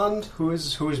Garand. Who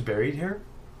is buried here?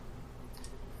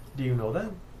 Do you know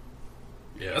that?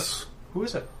 Yes? Who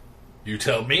is it? You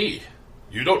tell me.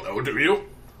 You don't know, do you?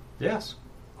 Yes.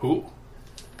 Who?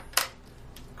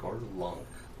 Gorlunk.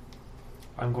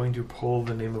 I'm going to pull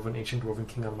the name of an ancient dwarven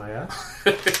king on my ass.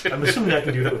 I'm assuming I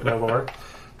can do that with my lore.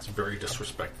 It's very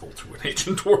disrespectful to an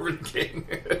ancient dwarven king.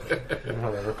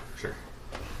 Whatever. Sure.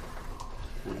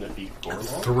 Wouldn't it be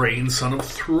Gorlunk? Thrain, son of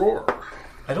Thror.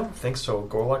 I don't think so.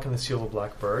 Gorlock and the Seal of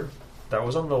Black Bird. That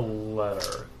was on the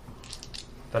letter.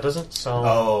 That doesn't sound...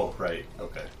 Oh, right.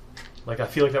 Okay. Like, I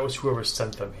feel like that was whoever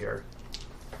sent them here.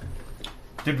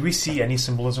 Did we see any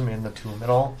symbolism in the tomb at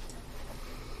all?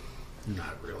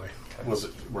 Not really.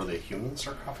 Were they human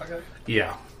sarcophagi?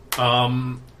 Yeah.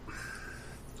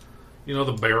 You know,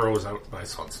 the barrows out by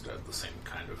Sunstead, the same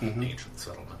kind of ancient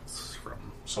settlements from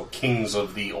So kings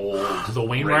of the old. the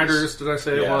Wayne race. Riders, did I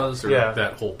say it Yeah. was? Or Yeah.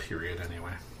 that whole period,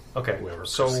 anyway. Okay, Whoever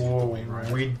so perceived the Wayne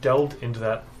Rider. we delved into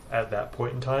that at that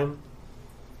point in time,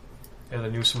 and I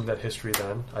knew some of that history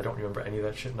then. I don't remember any of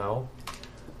that shit now.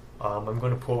 I'm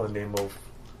going to pull a name of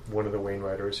one of the Wayne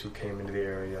Riders who came into the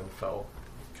area and fell.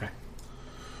 Okay.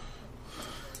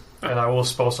 And I will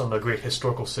espouse on the great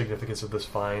historical significance of this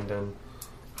find and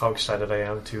how excited I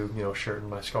am to, share it in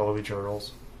my scholarly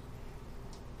journals.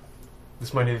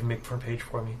 This might even make front page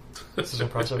for me. This is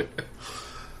impressive.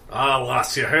 Ah,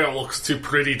 lass, your hair looks too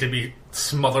pretty to be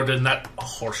smothered in that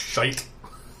horse shite.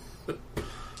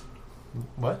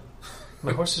 What?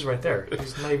 My horse is right there.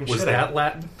 He's not even Was shitting. that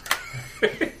Latin?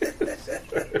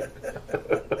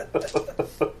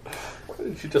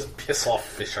 You just piss off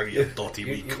Fisher, you dirty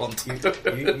wee cunt.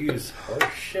 You use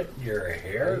horse shit in your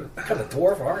hair? What kind of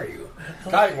dwarf are you?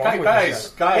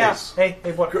 Guys. Yeah. Hey,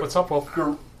 what's up, Wolf?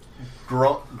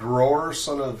 Gror,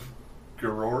 son of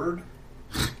Gerord?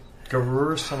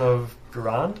 Garur, son of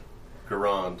Garand?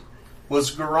 Garand.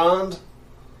 Was Garand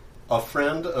a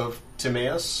friend of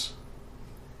Timaeus?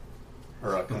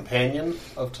 Or a companion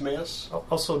of Timaeus?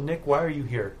 Also, Nick, why are you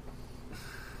here?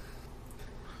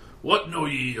 What know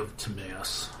ye of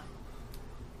Timaeus?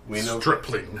 We know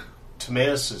Stripling.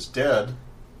 Timaeus is dead,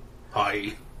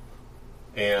 Aye.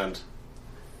 and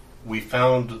we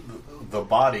found the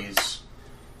bodies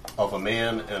of a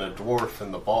man and a dwarf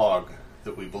in the bog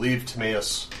that we believe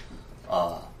Timaeus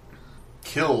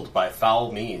killed by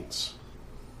foul means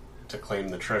to claim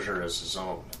the treasure as his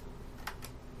own.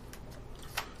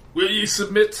 Will ye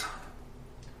submit?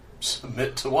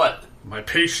 Submit to what? My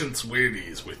patience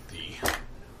wearies with thee.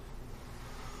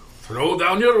 Throw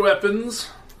down your weapons.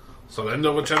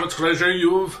 Surrender whichever treasure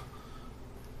you've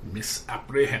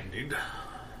misapprehended.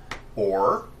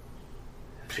 Or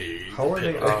Pay How the are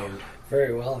they penalty. armed?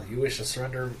 Very well. You wish to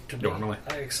surrender to me? Normally.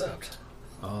 I accept.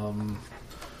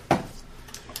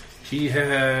 He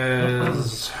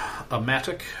has a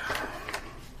mattock.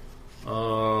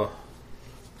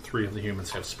 3 of the humans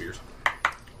have spears.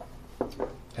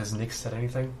 Has Nick said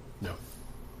anything? No.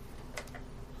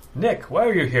 Nick, why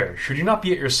are you here? Should you not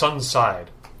be at your son's side?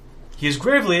 He is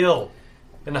gravely ill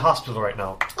in the hospital right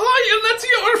now. Aye, and that's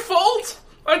your fault!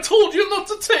 I told you not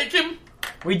to take him!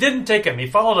 We didn't take him. He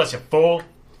followed us, you fool.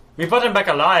 We brought him back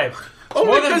alive. It's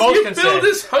Only more than because most you can filled say.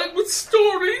 his heart with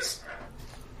stories!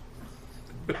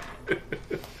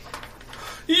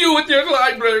 You at your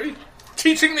library,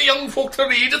 teaching the young folk to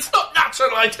read. It's not natural,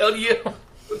 I tell you.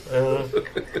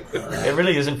 It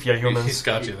really isn't for you humans. He's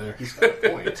got you there. he's got a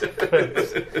point.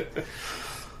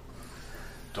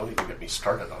 Don't even get me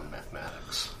started on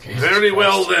mathematics. Very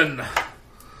well, then.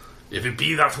 If it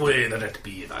be that way, then it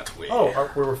be that way. Oh,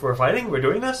 we're fighting? We're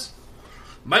doing this?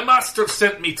 My master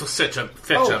sent me to fetch him.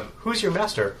 Who's your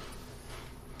master?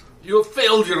 You have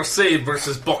failed your save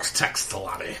versus box text,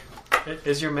 laddie.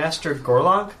 Is your master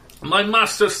Gorlog? My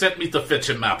master sent me to fetch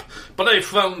a map, but I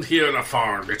found here a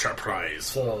far richer prize.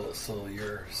 So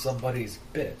you're somebody's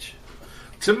bitch.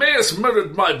 Timaeus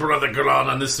murdered my brother Gran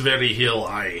on this very hill,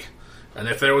 aye. And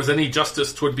if there was any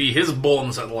justice, 'twould be his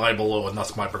bones that lie below, and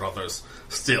thus my brother's.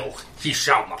 Still, he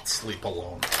shall not sleep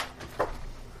alone.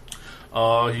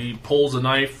 He pulls a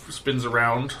knife, spins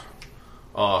around,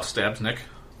 stabs Nick,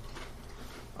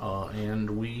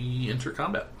 and we enter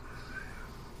combat.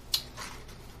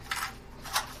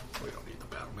 We don't need the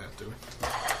battle mat, do we?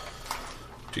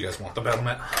 Do you guys want the battle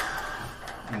mat?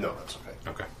 No, that's okay.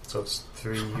 Okay. So it's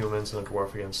 3 humans and a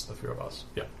dwarf against the 3 of us.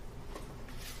 Yeah.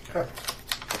 Okay.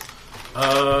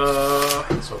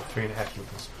 So 3.5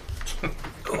 humans.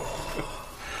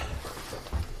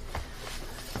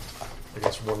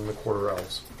 Against 1 1/4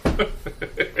 elves.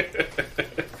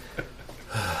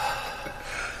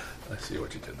 I see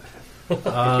what you did there.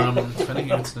 Defending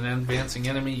against an advancing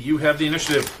enemy. You have the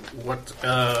initiative. What?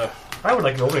 I would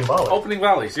like an opening volley. Opening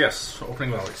volleys. Yes,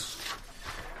 opening volleys.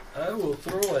 I will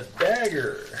throw a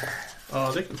dagger.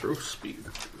 They can throw speed.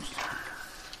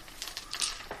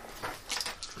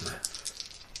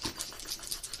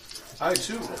 I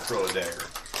too will throw a dagger.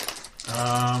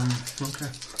 Okay.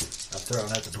 I'm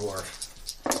throwing at the dwarf.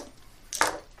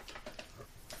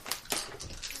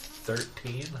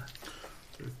 13.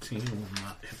 13 will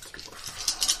not hit the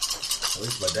dwarf. At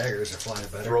least my daggers are flying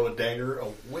better. Throw a dagger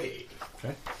away.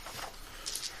 Okay.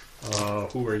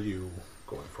 Who are you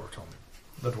going for? Tell me.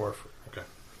 The dwarf. Okay.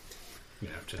 You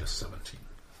have to hit 17.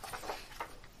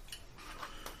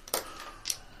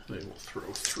 They will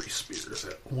throw 3 spears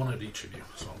at one of each of you,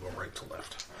 so I'll go right to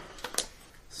left.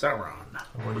 Sauron.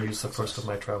 I'm going to use the first of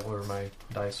my traveler, my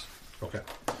dice. Okay.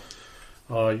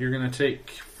 You're going to take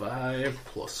 5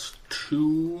 plus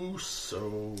 2,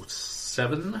 so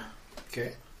 7.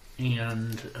 Okay.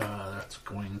 And that's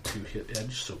going to hit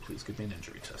edge, so please give me an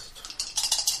injury test.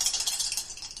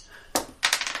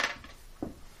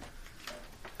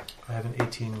 I have an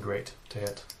 18 great to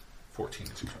hit. 14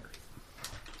 is your target.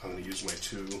 I'm going to use my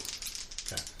 2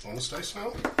 Okay. bonus dice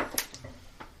now.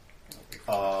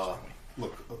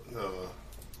 Look,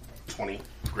 20.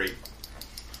 Great.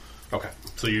 Okay.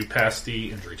 So you passed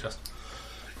the injury test.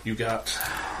 You got...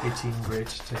 18 great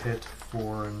to hit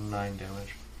for 9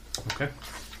 damage. Okay.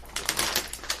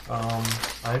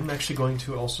 I'm actually going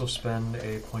to also spend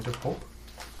a point of hope.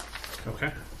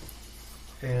 Okay.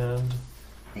 And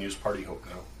You can use party hope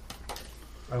now.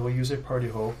 I will use a party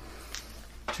hope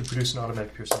to produce an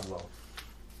automatic piercing blow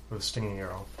with a stinging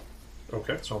arrow.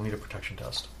 Okay. So I'll need a protection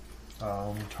test.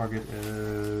 Target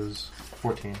is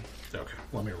 14. Okay.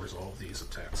 Let me resolve these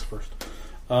attacks first.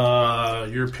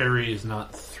 Your parry is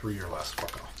not 3 or less.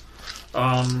 Fuck off.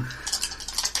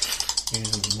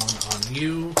 And 1 on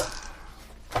you.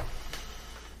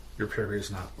 Your parry is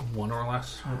not 1 or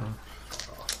less.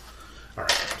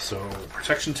 Alright, so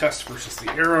protection test versus the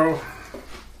arrow.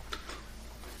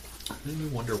 I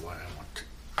wonder why I want to.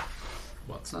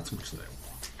 Well, it's not so much that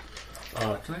I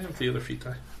want. Can I have the other feet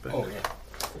die? Back? Oh, yeah.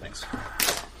 Thanks.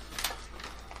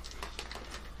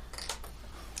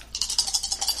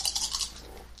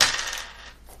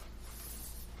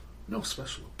 No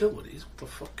special abilities. What the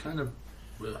fuck kind of...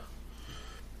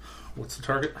 What's the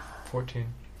target? 14.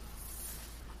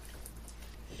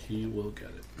 He will get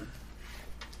it.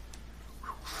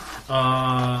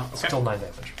 Okay. Still 9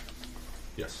 damage.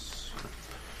 Yes.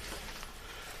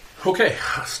 Okay,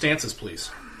 stances,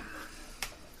 please.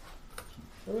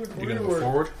 You gonna go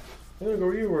forward? I'm gonna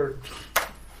go eastward.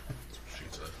 She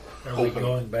said. Are we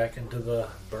going back into the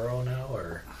burrow now,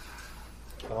 or?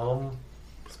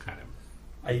 It's kind of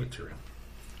I- material.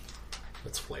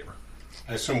 It's flavor.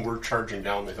 I assume we're charging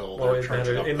down the hill. Well, they're it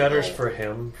charging matters, up it the matters hill. for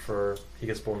him. He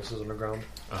gets bonuses underground.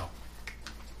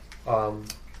 Oh.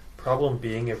 Problem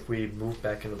being, if we move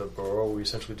back into the burrow, we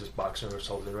essentially just boxing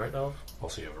ourselves in right now.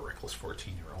 Also, you have a reckless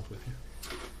 14-year-old with you.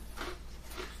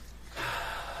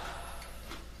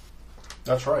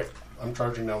 That's right. I'm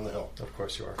charging down the hill. Of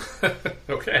course you are.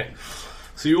 Okay.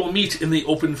 So you will meet in the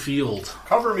open field.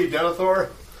 Cover me, Denethor.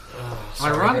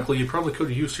 Ironically, you probably could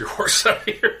have used your horse out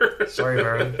here. Sorry,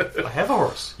 Baron. I have a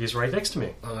horse. He's right next to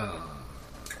me.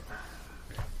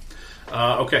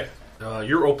 Okay.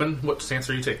 You're open. What stance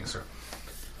are you taking, sir?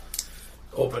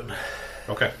 Open.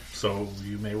 Okay. So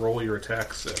you may roll your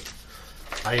attacks at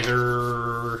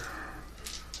either...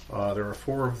 there are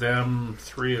 4 of them,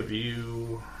 3 of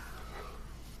you.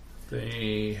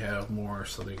 They have more,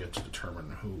 so they get to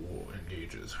determine who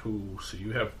engages who. So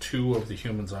you have 2 of the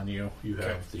humans on you. You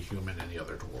have the human and the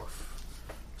other dwarf.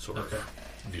 Sort of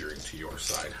veering to your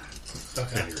side.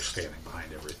 And you're standing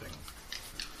behind everything.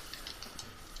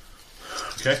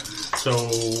 Okay, so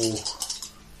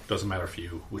doesn't matter for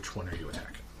you. Which one are you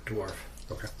attacking? Dwarf.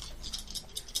 Okay.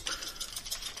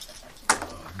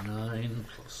 9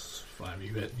 plus 5.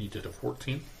 You did a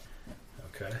 14.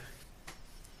 Okay.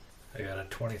 I got a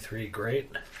 23. Great.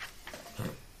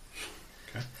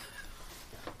 Okay.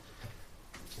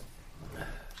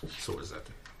 So what does that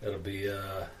do? It'll be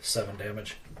 7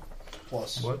 damage.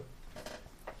 Plus. What?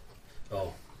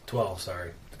 Oh, 12.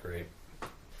 Sorry. Great.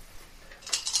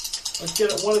 Let's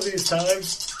get it one of these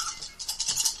times.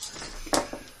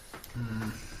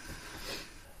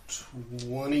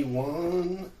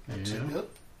 21 to Yeah. hit,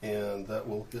 and that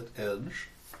will hit edge.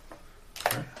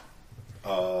 Okay.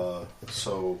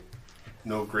 So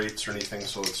no grates or anything,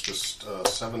 so it's just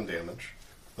 7 damage,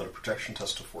 but a protection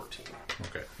test of 14.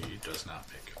 Okay, he does not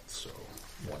make it, so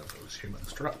one of those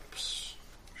humans drops.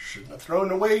 Shouldn't have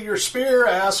thrown away your spear,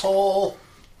 asshole!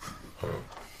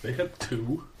 They had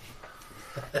 2.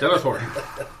 Denethor.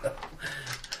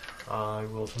 I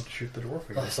will attempt to shoot the dwarf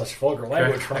again. Oh, such vulgar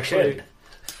language from a Actually, kid.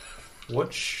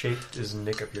 what shape does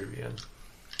Nick appear to be in?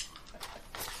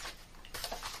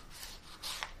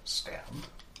 Stab.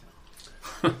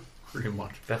 Pretty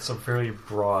much. That's a very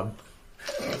broad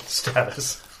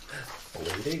status.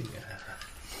 Bleeding.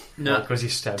 No, Because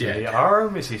he's stabbed in dead. the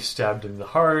arm? Is he stabbed in the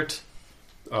heart?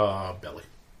 Belly.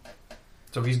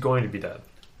 So he's going to be dead.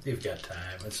 You've got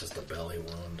time. It's just a belly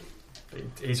wound.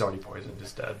 He's already poisoned.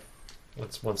 He's dead.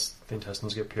 Once the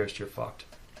intestines get pierced, you're fucked.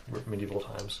 Medieval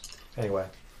times. Anyway.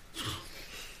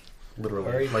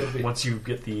 Literally. Or Like, once you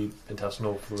get the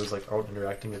intestinal fluids like out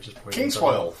interacting, it just poisons.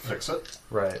 Kingsfoil, fix it.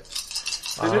 Right.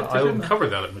 They didn't cover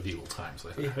that at medieval times.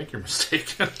 I think you're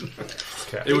mistaken.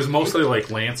 Okay. It was mostly like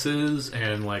lances,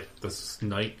 and like this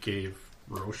knight gave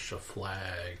Roche a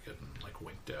flag and like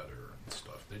winked at her and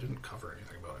stuff. They didn't cover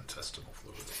anything about intestinal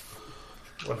fluids.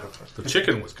 Whatever. The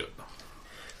chicken was good.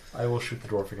 I will shoot the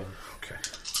dwarf again. Okay.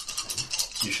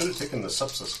 You should have taken the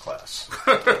sepsis class.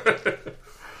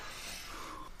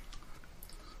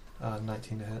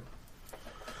 19 to hit.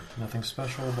 Nothing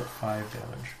special, but 5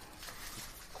 damage.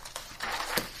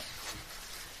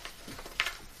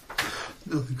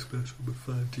 Nothing special, but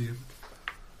 5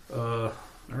 damage.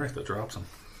 Alright, that drops him.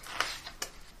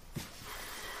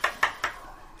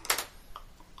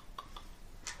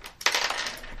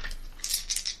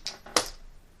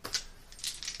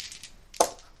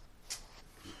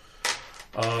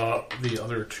 The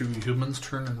other 2 humans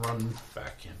turn and run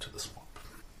back into the swamp.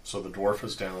 So the dwarf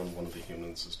is down, one of the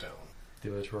humans is down.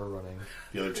 The other 2 are running.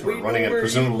 The other 2 We are running, know and where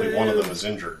presumably you one of them live. is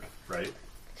injured, right?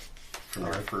 from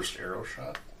their first arrow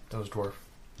shot? That was dwarf.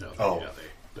 No, Oh. yeah,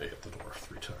 they hit the dwarf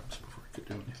 3 times before he could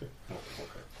do anything. Oh,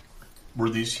 okay. Were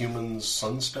these humans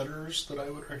sunsteaders that I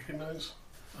would recognize?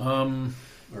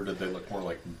 Or did they look more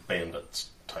like bandits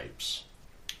types?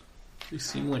 They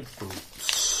seem like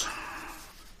brutes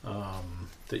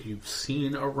that you've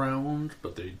seen around,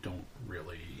 but they don't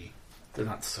really... They're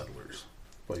not settlers,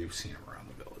 but you've seen them around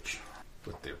the village.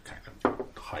 But they're kind of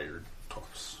hired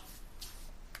toughs.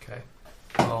 Okay.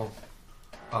 Well,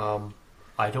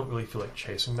 I don't really feel like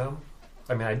chasing them.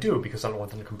 I mean, I do, because I don't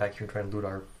want them to come back here and try and loot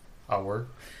our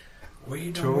We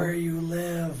know True. where you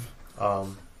live.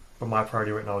 But my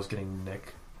priority right now is getting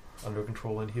Nick under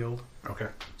control and healed. Okay.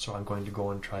 So I'm going to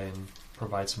go and try and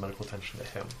provide some medical attention to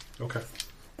him. Okay.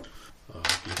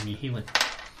 Give me healing.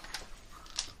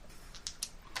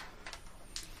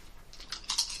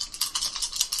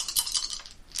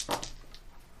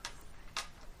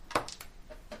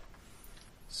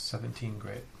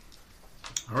 Great.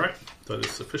 Alright. That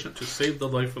is sufficient to save the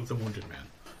life of the wounded man,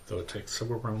 though it takes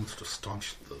several rounds to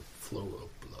staunch the flow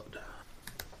of blood.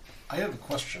 I have a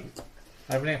question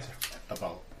I have an answer.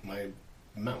 about my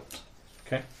mount.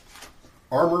 Okay.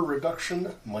 Armor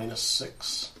reduction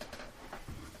 -6.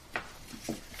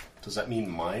 Does that mean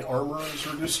my armor is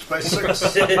reduced by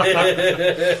 6?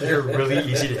 You're really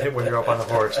easy to hit when you're up on the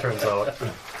horse, turns out.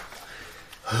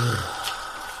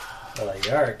 Well,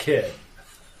 you are a kid.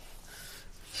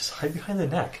 Just hide behind the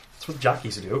neck. That's what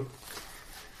jockeys do.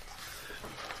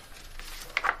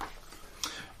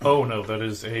 Oh no, that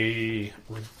is a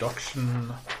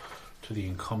reduction to the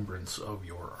encumbrance of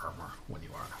your armor when you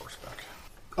are on horseback.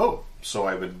 Oh, so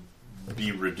I would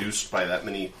be reduced by that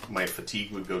many. My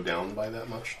fatigue would go down by that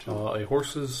much too. A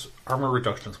horse's armor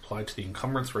reduction is applied to the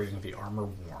encumbrance rating of the armor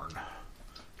worn.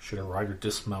 Should a rider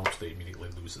dismount, they immediately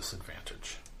lose this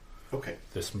advantage. Okay.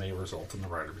 This may result in the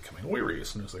rider becoming weary as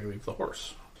soon as they leave the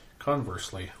horse.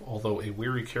 Conversely, although a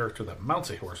weary character that mounts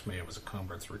a horse may have his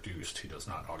encumbrance reduced, he does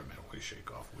not automatically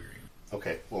shake off weary.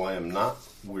 Okay. Well, I am not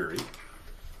weary.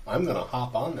 I'm going to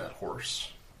hop on that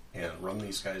horse and run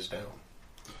these guys down.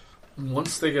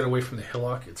 Once they get away from the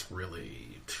hillock, it's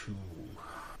really too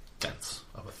dense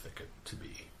of a thicket to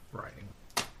be riding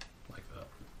like that.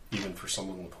 Even for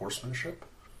someone with horsemanship?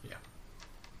 Yeah.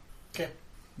 Okay.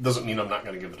 Doesn't mean I'm not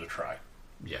going to give it a try.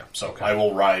 Yeah. So okay. I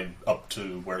will ride up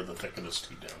to where the thicket is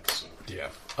too dense and Yeah.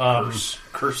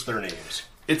 curse their names.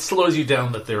 It slows you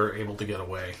down that they're able to get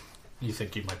away. You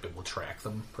think you might be able to track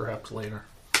them perhaps later.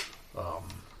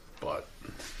 But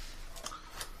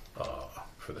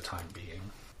for the time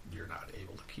being, you're not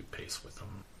able to keep pace with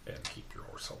them and keep your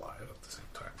horse alive at the same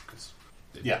time because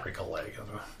they break a leg on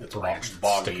a It's branch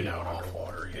boggy sticking out and awful.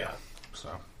 underwater. Yeah. Yeah.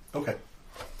 So, Okay.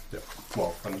 yep.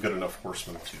 Well, I'm good enough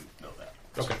horseman to know that.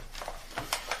 Okay.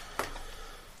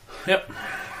 Yep.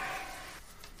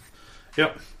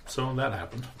 Yep. So that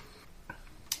happened.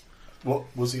 What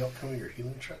was the outcome of your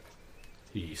healing check?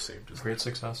 He saved his Great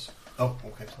success. Oh,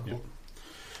 okay. Yep.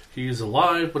 He is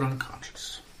alive but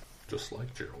unconscious, just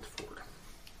like Gerald Ford.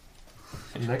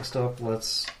 Next up,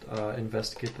 let's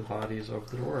investigate the bodies of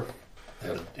the dwarf.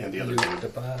 And the other Loot dude. the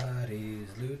bodies,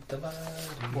 loot the bodies.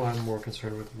 Well, I'm more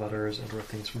concerned with letters and other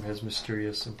things from his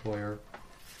mysterious employer.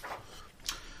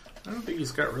 I don't think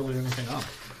he's got really anything on him,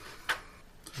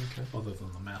 Okay. other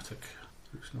than the Matic.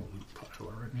 There's no loot pile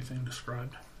or anything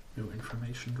described. No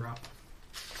information drop.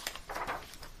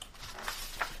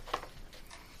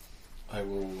 I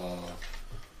will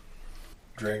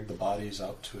drag the bodies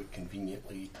out to a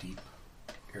conveniently deep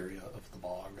area of the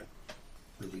bog and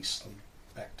release them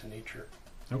back to nature.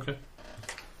 Okay.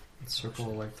 Circle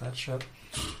of life that shit.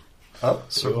 Huh?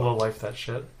 Circle of life that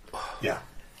shit. Yeah.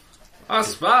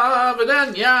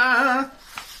 Aspavidanya!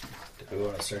 Do we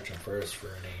want to search them first for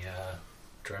any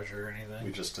treasure or anything?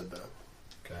 We just did that.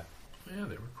 Okay. Yeah,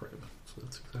 they were craven, so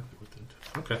that's exactly what they did.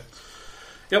 Okay.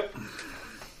 Yep.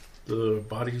 The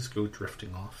bodies go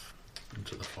drifting off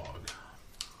into the fog.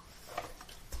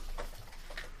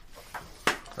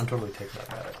 I'm totally taking that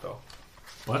Matic, though.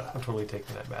 What? I'm totally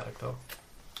taking that Matic, though.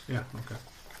 Yeah, okay.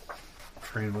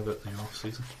 Train with it in the off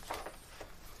season.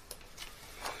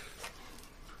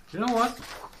 You know what?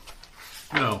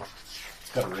 No.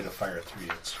 It's got a rate of fire at 3.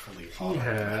 It's fully He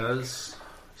automatic. has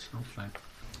something.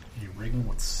 A ring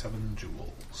with 7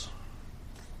 jewels.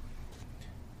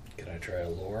 Can I try a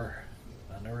lore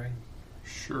on the ring?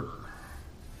 Sure.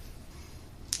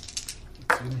 It's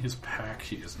in his pack.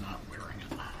 He is not wearing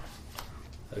it.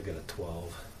 I got a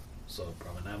 12, so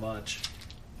probably not much.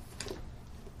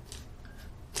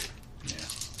 Yeah.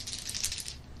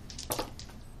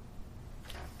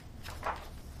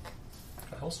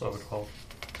 I also have a 12.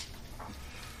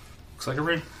 Looks like a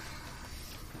ring.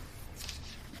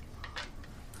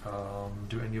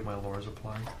 Do any of my lores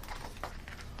apply?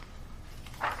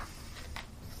 I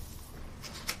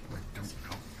don't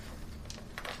know.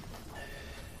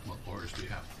 What lores do you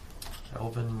have?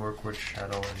 Elven, Mirkwood,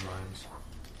 Shadow, and Rhymes.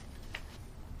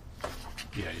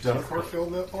 Yeah, you Denethor failed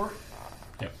in that Thor?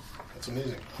 Yep. That's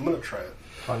amazing. I'm going to try it.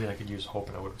 I mean, I could use Hope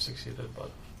and I would have succeeded,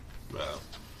 but... Well,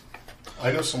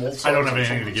 I know some old I don't have songs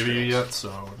on anything to some give you of yet,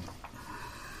 so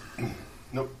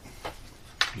Nope.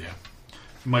 yeah.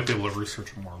 You might be able to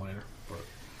research it more later. But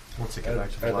once I get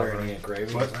back to the Are there any library...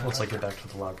 engravings? Once I get back to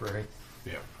the library.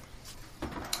 yeah.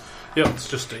 Yeah, it's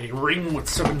just a ring with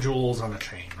 7 jewels on a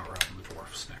chain around the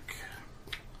dwarf's neck.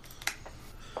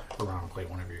 Around play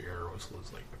one of your arrows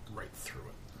was like right through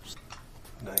it.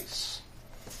 Nice.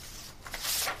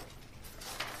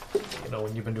 You know,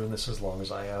 when you've been doing this as long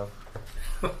as I have.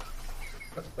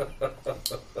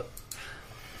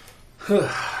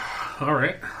 All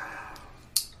right.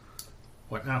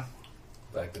 What now?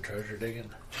 Back to treasure digging?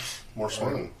 More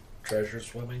swimming. Treasure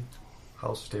swimming?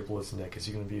 How stable is Nick? Is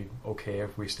he going to be okay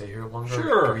if we stay here longer?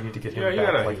 Sure. Do we need to get him Yeah, you back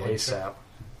gotta like like ASAP?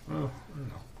 Oh, I don't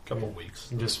know. A couple of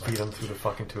weeks. And just feed him through the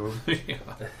fucking tube? Yeah.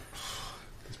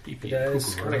 This pee-pee Yeah, and it's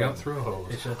poo-poo screwed running up. out through a He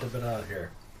hose. shouldn't have been out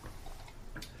here.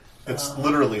 It's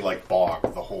literally like bog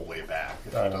the whole way back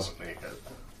if he doesn't make it.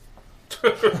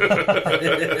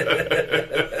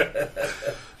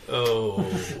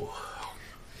 Oh.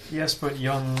 Yes, but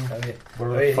young... I mean,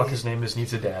 Whatever the fuck his name is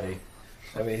needs a daddy.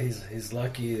 I mean, he's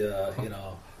lucky, you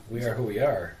know, we are who we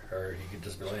are. Or he could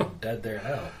just be laying dead there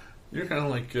now. You're kind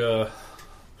of like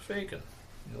Fagin.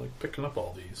 You're like picking up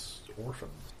all these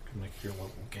orphans. You can make your little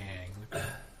gang, like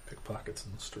pickpockets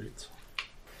in the streets.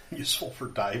 Useful for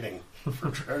diving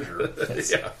for treasure.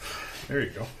 Yeah, there you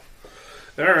go.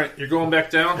 All right, you're going back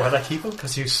down. Why'd I keep him?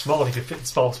 Because he was small and he could fit in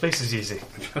small spaces easy.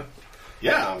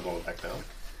 Yeah, I'm going back down.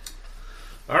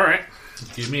 All right,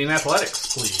 give me an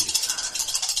athletics, please.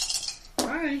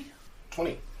 Hi.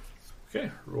 20.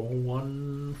 Okay, roll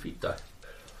 1 feet die.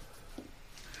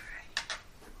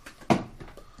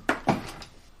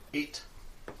 8.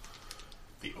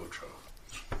 The Ocho.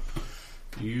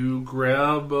 You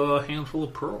grab a handful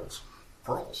of pearls.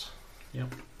 Pearls.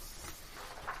 Yep.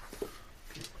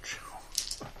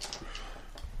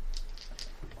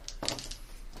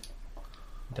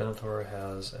 Denethor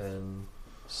has an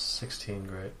 16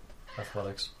 great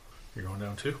athletics. You're going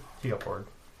down 2? He got bored.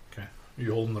 Okay. Are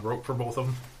you holding the rope for both of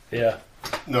them? Yeah.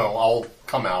 No, I'll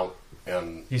come out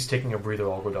and He's taking a breather,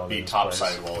 I'll go down be in his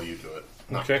topside place. while you do it.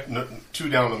 No, Okay. No, 2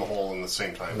 down in the hole in the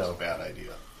same time is No. a bad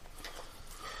idea.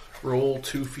 Roll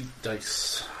 2 feet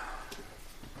dice.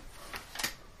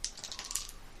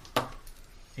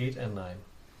 8 and 9.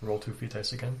 Roll 2 feet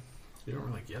dice again. You don't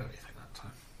really get anything that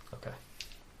time. Okay.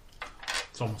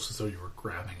 It's almost as though you were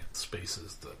grabbing at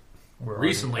spaces that We're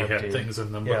recently already had empty. things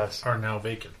in them Yes. but are now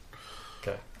vacant.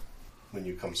 Okay. When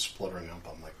you come spluttering up,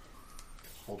 I'm like,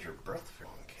 hold your breath for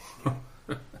long, can't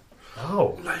you?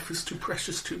 Oh. Life is too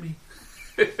precious to me.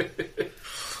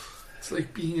 It's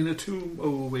like being in a tomb.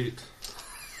 Oh, wait.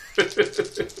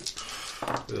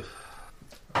 Ugh.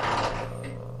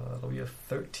 That'll be a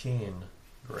 13.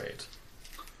 Great.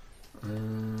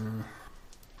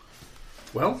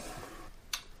 Well,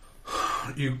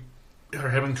 you are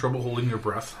having trouble holding your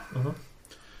breath. Mm-hmm.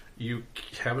 You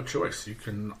have a choice. You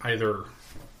can either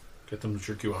get them to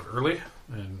jerk you out early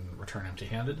and return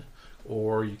empty-handed,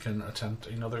 or you can attempt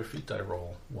another feat die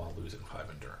roll while losing 5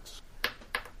 endurance.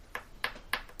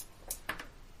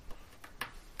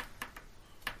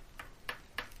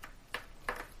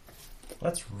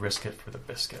 Let's risk it for the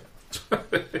biscuit.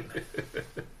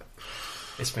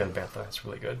 It's been bad though. It's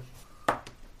really good.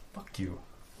 Fuck you.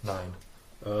 9.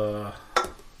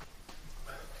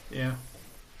 Yeah.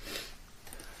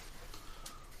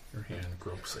 Your hand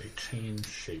gropes a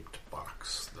chain-shaped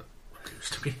box that appears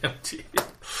to be empty.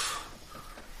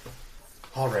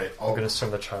 All right, I'm gonna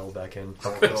send the child back in.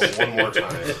 I'll go one more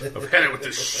time. I've had it with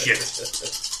this shit.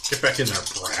 Get back in there,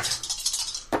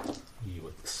 brat. You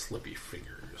with the slippy fingers.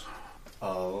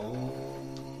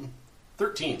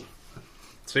 13.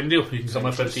 Same deal. You can come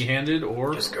up empty-handed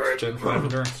or Discourage. spend 5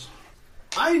 endurance.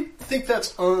 I think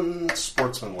that's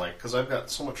unsportsmanlike because I've got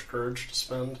so much courage to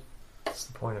spend. That's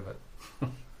the point of it.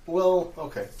 Well,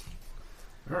 okay.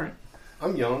 All right.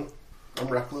 I'm young. I'm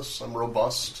reckless. I'm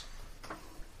robust.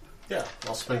 Yeah,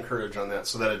 I'll spend courage on that.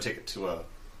 So that'd take it to a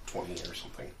 20 or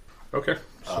something. Okay.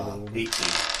 18.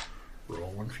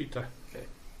 Roll 1 feat die.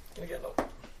 Okay.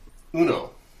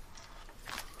 Uno.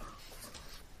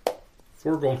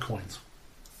 4 gold coins.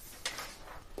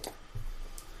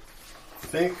 I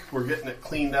think we're getting it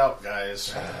cleaned out,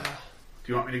 guys.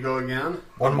 Do you want me to go again?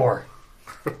 One more.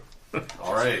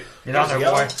 All right. Get on there, The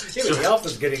boy. elf, even the elf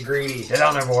is getting greedy. Get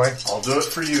on there, boy. I'll do it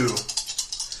for you.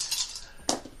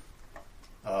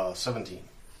 17.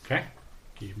 Okay.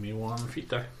 Give me one feet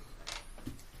die.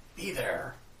 Be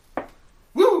there.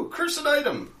 Woo! Cursed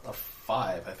item. A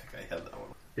 5. I think I had that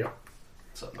one. Yep.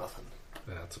 So nothing.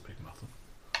 That's a big nothing.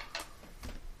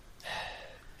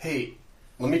 Hey,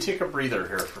 let me take a breather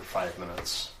here for 5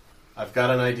 minutes. I've got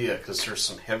an idea, because there's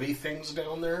some heavy things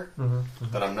down there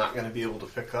that I'm not going to be able to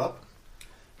pick up.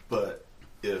 But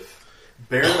if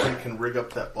Baron can rig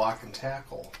up that block and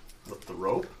tackle with the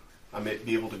rope, I might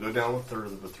be able to go down with the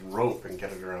rope and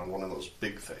get it around one of those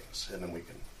big things. And then we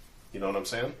can, you know what I'm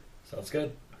saying? Sounds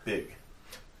good. Big.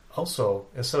 Also,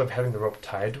 instead of having the rope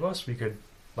tied to us, we could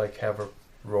like have a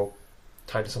rope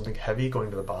tied to something heavy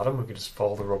going to the bottom. We could just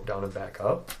follow the rope down and back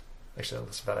up. Actually,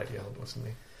 that's a bad idea. Don't listen to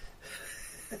me.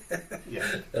 Yeah.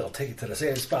 It'll take you to the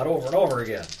same spot over and over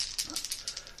again.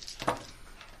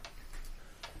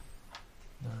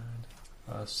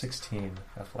 16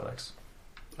 athletics.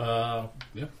 Yeah,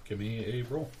 give me a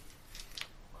roll.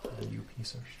 You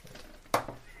piece of shit.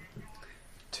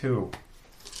 2.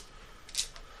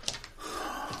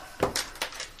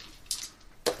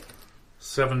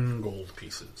 Seven gold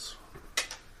pieces.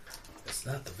 It's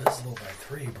not divisible by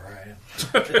 3, Brian.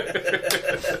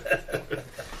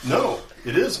 No,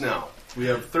 it is now. We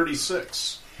have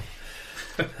 36.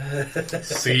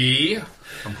 See?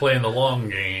 I'm playing the long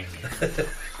game.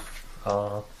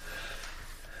 All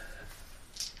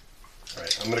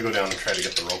right, I'm going to go down and try to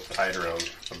get the rope tied around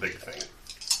the big thing.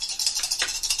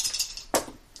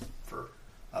 For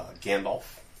Gandalf.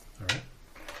 All right.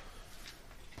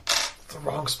 The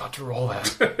wrong spot to roll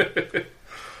that.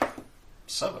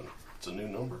 7. It's a new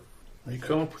number. You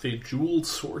come up with a jeweled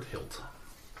sword hilt.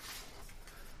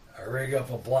 I rig up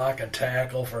a block and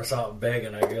tackle for something big,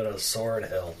 and I get a sword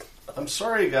hilt. I'm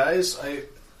sorry, guys.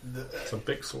 It's a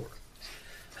big sword.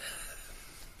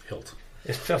 Hilt.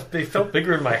 They felt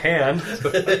bigger in my hand.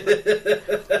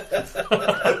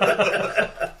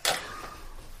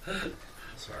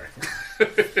 Sorry.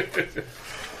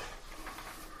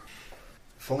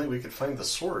 If only we could find the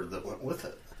sword that went with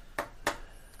it.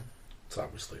 It's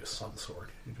obviously a sun sword.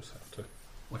 You just have to,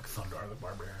 like Thundar the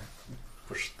Barbarian.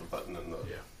 Push the button and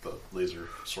Yeah. the laser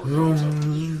sword comes up.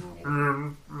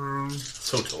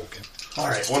 So Tolkien. All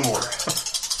right, one more.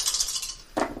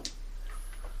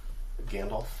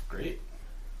 Gandalf, great.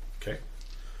 Okay.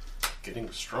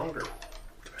 Getting stronger.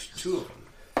 There's 2 of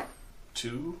them.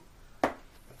 2 and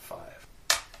 5.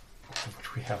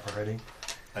 Which we have already.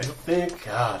 I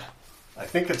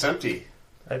think it's empty.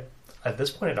 At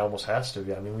this point, it almost has to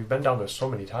be. I mean, we've been down there so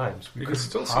many times. We You can could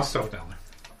still see possibly- stuff down there.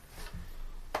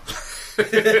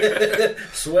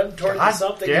 Swim towards God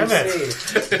something damn you it.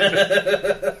 see.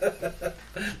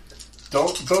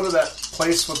 Don't go to that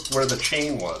place where the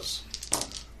chain was.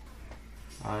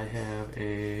 I have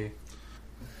a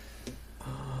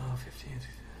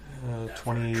 15,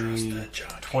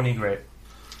 20 great.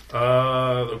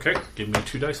 Okay. Give me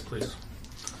 2 dice, please.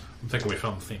 I'm thinking we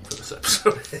found the theme for this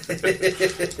episode.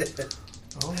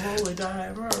 Oh, holy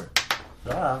diver.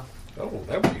 Ah. Oh,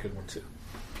 that would be a good one, too.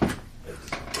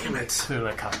 Damn it. To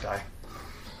a cock die.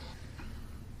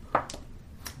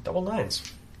 Double 9s.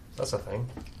 That's a thing.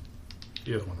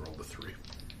 The other one rolled a 3.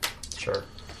 Sure.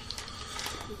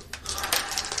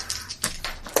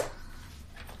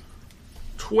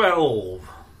 $12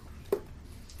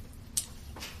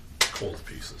 gold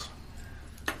pieces.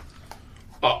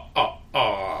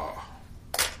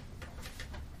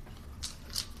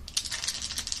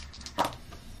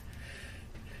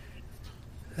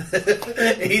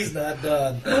 He's not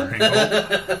done. Burning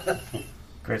hope.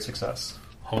 Great success.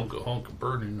 Honk, honk,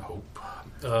 burning hope.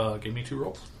 Give me 2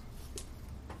 rolls.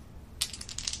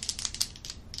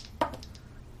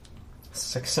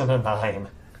 6 and a 9.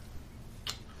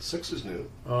 6 is new.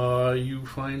 You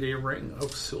find a ring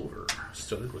of silver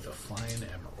studded with a fine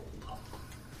emerald.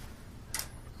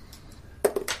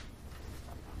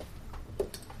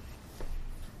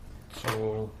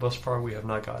 So, thus far we have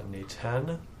not gotten a 10,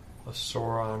 a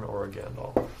Sauron, or a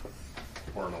Gandalf,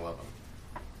 Or an 11.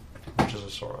 which is a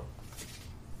Sauron.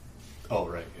 Oh,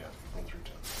 right, yeah. 1 through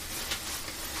 10.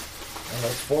 Oh,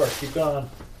 that's 4. Keep going.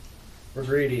 We're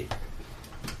greedy.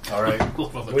 All right.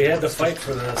 We had to fight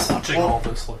for this. Watching all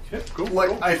this, like, yeah, go,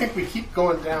 go. I think we keep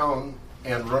going down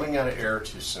and running out of air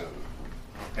too soon.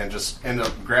 And just end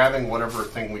up grabbing whatever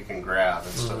thing we can grab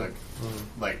instead of,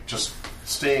 like, just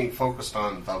staying focused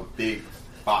on the big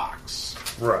box.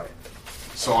 Right.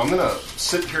 So I'm going to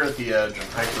sit here at the edge and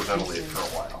hyperventilate for a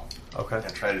while. Okay.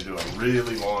 And try to do a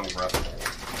really long breath hold.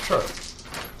 Sure.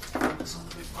 It's on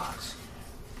the big box.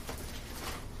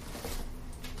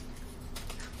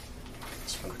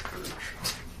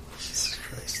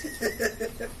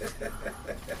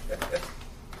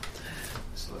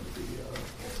 So that'd be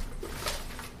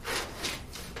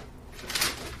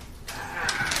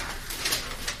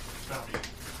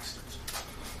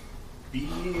be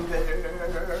there.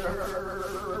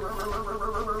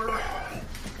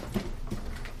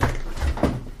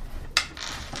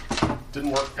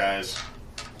 Didn't work, guys.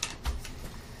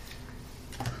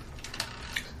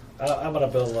 I'm gonna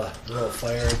build a little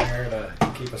fire in there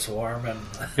to keep us warm, and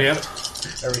Yeah.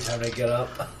 every time they get up,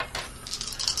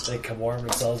 they can warm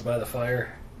themselves by the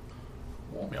fire.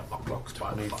 Warm your buttocks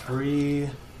by the fire. 23.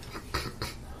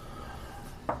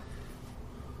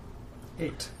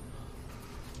 8.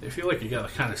 I feel like you gotta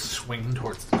kind of swing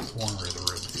towards the corner of the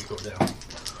room as you go down.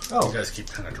 Oh, You guys keep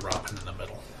kind of dropping in the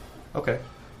middle. okay.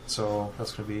 So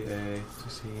that's going to be a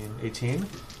 16, 18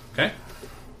 Okay?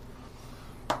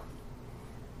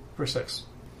 for 6.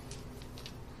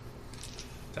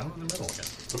 Down in the middle again.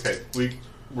 Okay,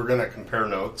 we're gonna compare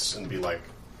notes and be like,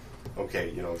 okay,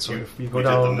 you know, So you, if you go we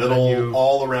down, did the middle, then you-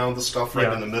 all around the stuff right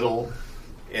Yeah. in the middle,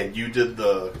 and you did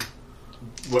the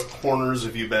what corners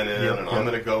have you been in, Yep, and yep. I'm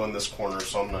gonna go in this corner,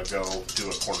 so I'm gonna go do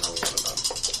a corner one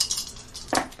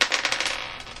of them.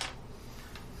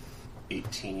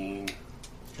 18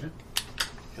 Okay.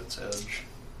 hits edge.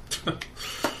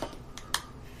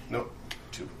 Nope,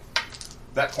 2.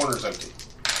 That corner's empty.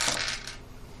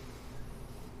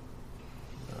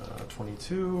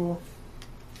 22.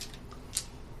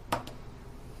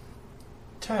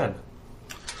 10.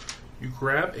 You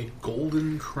grab a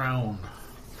golden crown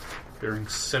bearing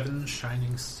 7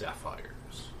 shining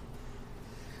sapphires.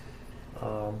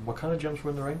 What kind of gems were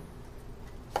in the ring?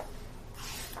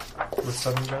 With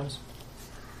 7 gems?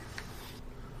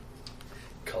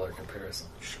 Color comparison.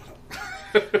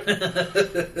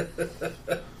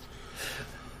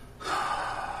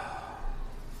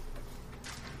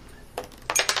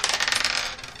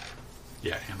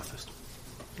 Yeah, amethyst.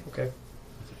 Okay.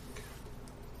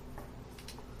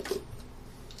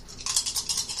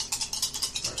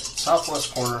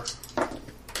 Southwest corner.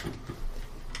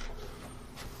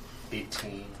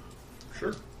 18.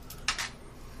 Sure.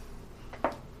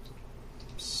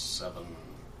 7.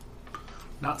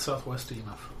 Not southwesty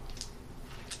enough.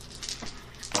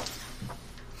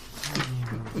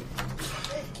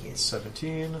 It's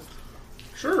 17.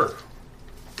 Sure.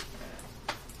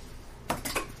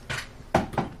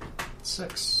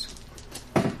 6.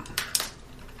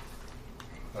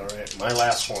 Alright, my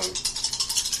last one.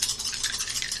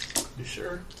 You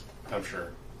sure? I'm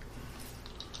sure.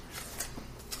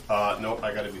 Nope,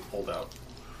 I gotta be pulled out.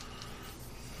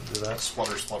 Do that.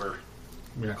 Splutter, splutter.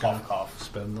 I mean, Cough, cough.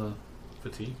 Spend the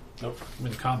fatigue. Nope. I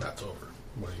mean, the combat's over.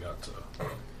 What do you got to...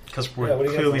 Because we're Yeah, what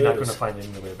do you clearly got to not lose? going to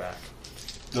find any way back.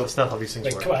 Nope. That's not how these things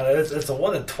Like, work. come on, it's a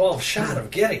 1 in 12 shot of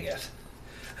getting it.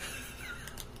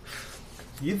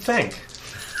 You'd think.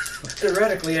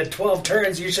 Theoretically, in 12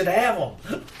 turns, you should have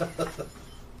them.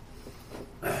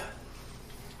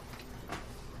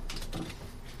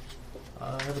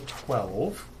 I have a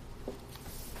 12.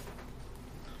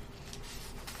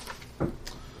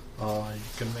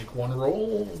 You can make one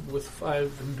roll with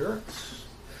 5 endurance.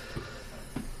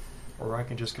 Or I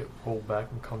can just get pulled back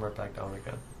and come right back down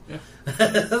again.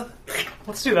 Yeah.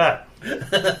 Let's do that.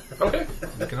 Okay.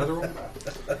 Make another roll.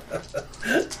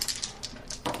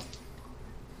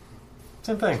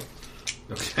 Same thing.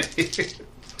 Okay.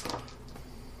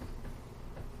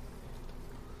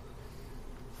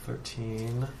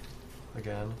 13.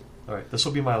 Again. Alright, this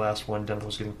will be my last one.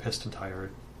 Dental's getting pissed and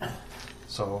tired.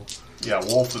 So, Yeah,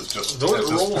 Wolf is just. Those at are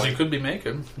this rolls point, you could be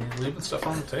making. You're leaving stuff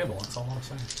on the table. That's all I'm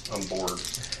saying. I'm bored.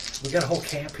 We got a whole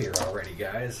camp here already,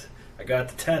 guys. I got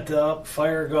the tent up,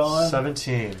 fire going.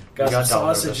 17. Got We some down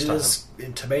there this sausages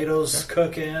and tomatoes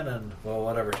cooking, and, well,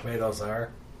 whatever tomatoes are.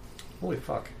 time. Holy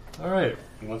fuck. Alright.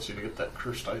 He wants you to get that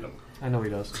cursed item. I know he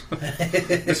does.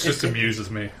 This just amuses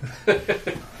me.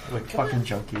 Like fucking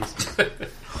junkies.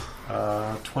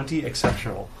 20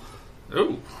 exceptional.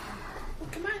 Ooh.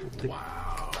 Come on.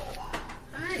 Wow.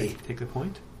 Hey. Take the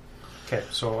point. Okay,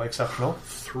 so exceptional.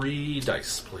 3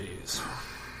 dice, please.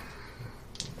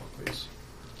 Please.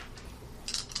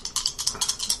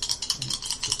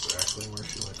 Exactly where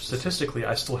she likes to Statistically,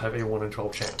 I still have a 1 in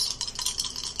 12 chance.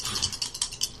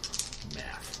 sit.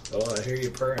 Math. Oh, I hear you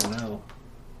purring now.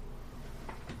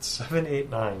 7, 8,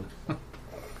 9.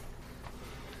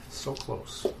 So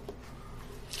close. You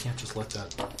can't just let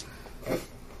that...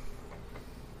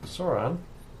 Sauron,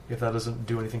 if that doesn't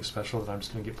do anything special, then I'm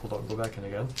just going to get pulled out and go back in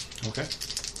again. Okay.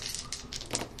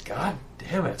 God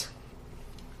damn it.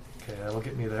 Okay, that'll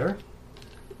get me there.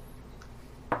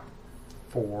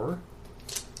 4.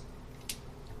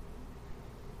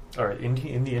 All right. In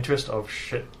the interest of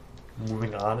shit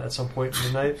moving on at some point in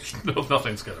the night. No,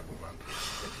 nothing's going to move on.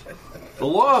 The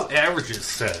law of averages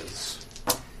says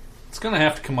it's going to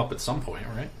have to come up at some point,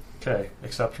 right? Okay.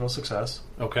 Exceptional success.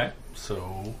 Okay,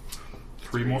 so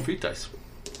 3 more feet dice.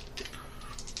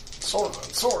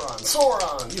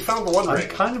 Sauron! You found the one I'm ring.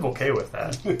 kind of okay with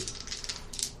that.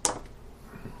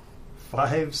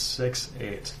 5, 6,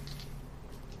 8.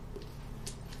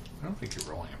 I don't think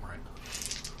you're rolling them right.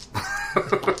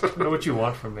 I know what you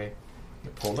want from me. You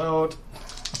pulled out.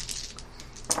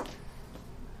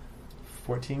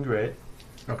 14, great.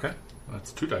 Okay,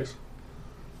 that's 2 dice.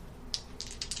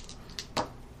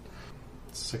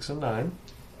 6 and 9.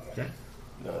 Okay.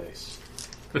 Nice.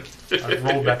 I've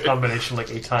rolled that combination like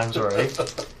 8 times already.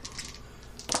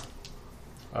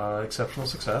 Exceptional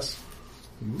success.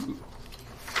 Ooh.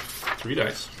 3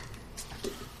 dice.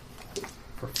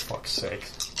 For fuck's sake.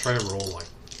 Try to roll like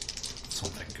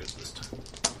something good this time.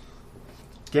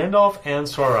 Gandalf and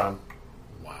Sauron.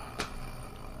 Wow.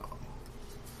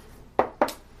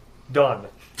 Done.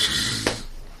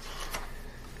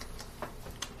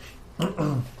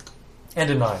 And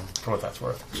a 9, for what that's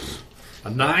worth. A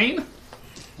 9?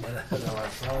 No,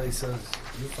 Molly says,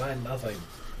 you find nothing.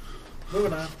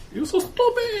 Moving on. You're so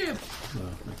stupid! No,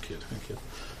 I kid.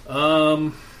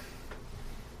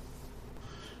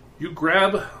 You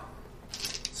grab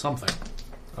something.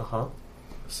 Uh-huh.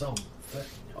 Something.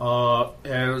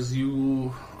 As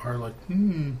you are like,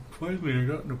 finally I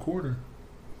got in a corner.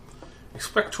 A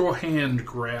spectral hand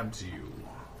grabs you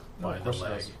by the course it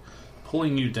leg, does.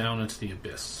 pulling you down into the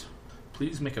abyss.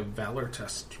 Please make a valor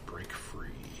test to break free.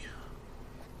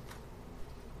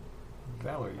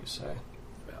 Valor, you say?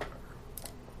 Valor.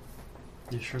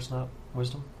 You sure it's not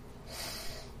wisdom?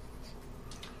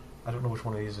 I don't know which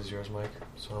one of these is yours, Mike.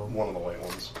 So One of the white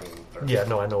ones. I mean, they're- yeah,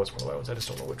 no, I know it's one of the ones. I just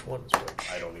don't know which one is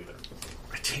which. I don't either.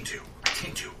 I taint you.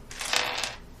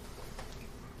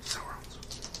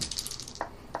 Sauron's.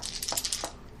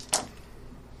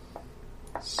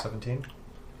 17.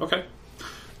 Okay.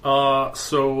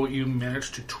 So you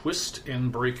manage to twist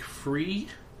and break free,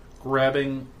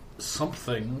 grabbing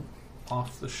something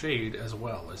off the shade as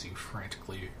well as you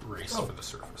frantically race for the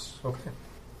surface. Okay.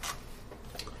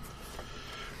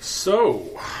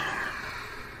 So,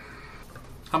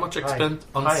 how much unspent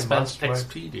Monster Mike.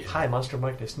 XP do you have? Hi, Monster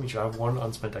Mike. Nice to meet you. I have 1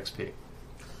 unspent XP.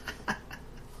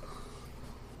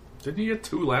 Didn't you get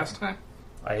 2 last time?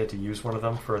 I had to use one of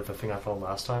them for the thing I found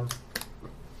last time.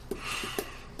 Do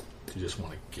you just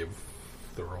want to give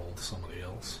the roll to somebody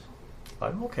else?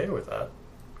 I'm okay with that.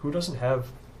 Who doesn't have...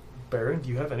 Baron, do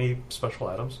you have any special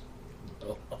items?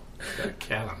 Got a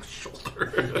cat on his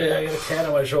shoulder. Yeah, I got a cat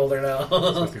on my shoulder now.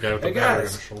 like the guy with the Hey battery on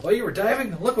guys, his shoulder. while you were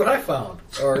diving, look what I found.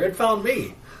 Or it found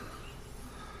me.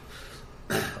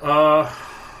 How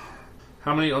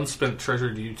many unspent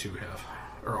treasure do you two have?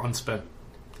 Or unspent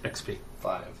XP?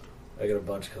 5. I got a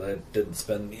bunch because I didn't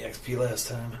spend the XP last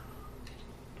time.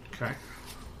 Okay.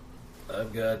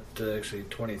 I've got actually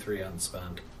 23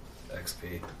 unspent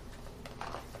XP.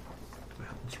 What the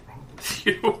hell's wrong with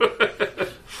you?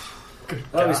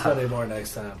 I'll be spending more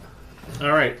next time.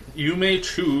 Alright, you may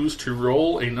choose to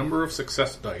roll a number of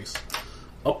success dice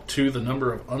up to the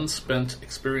number of unspent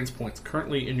experience points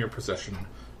currently in your possession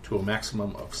to a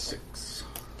maximum of 6.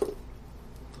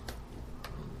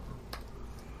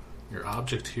 Your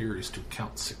object here is to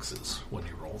count 6s. When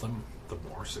you roll them, the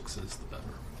more 6s, the better.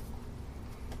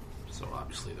 So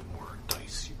obviously the more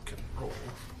dice you can roll,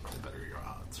 the better your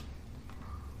odds.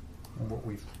 What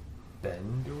we've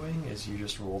been doing is you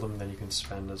just roll them, and then you can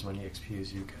spend as many XP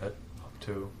as you get up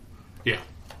to. Yeah.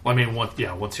 Well, I mean, once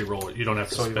you roll it, you don't have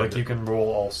to So spend like it. you can roll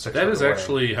all 6. That right is away.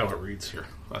 actually how it reads here.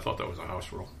 I thought that was a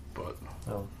house rule, but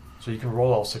Oh. So you can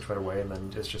roll all 6 right away, and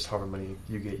then it's just however many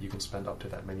you get. You can spend up to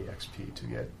that many XP to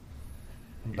get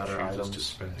better you choose items. to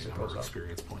spend as a it number goes of up.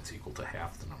 experience points equal to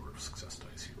half the number of success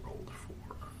dice you rolled for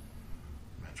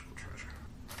magical treasure.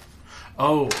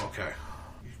 Oh, okay.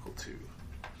 Equal to. You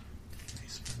may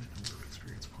spend a number of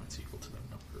experience points equal to the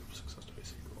number of success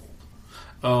dice you rolled.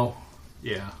 Oh,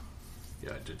 yeah.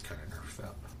 Yeah, I did kind of nerf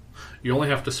that. You only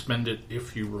have to spend it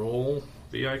if you roll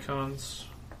the icons.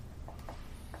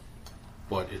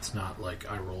 But it's not like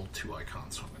I rolled 2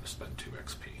 icons, so I'm going to spend 2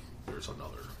 XP. There's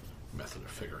another method of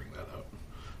figuring that out.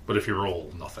 But if you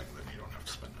roll nothing, then you don't have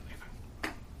to spend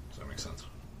anything. Does that make sense?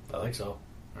 I think so.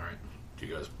 Alright. Do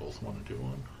you guys both want to do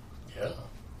one? Yeah.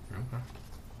 Okay.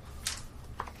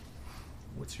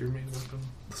 What's your main weapon?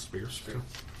 The spear? Spear.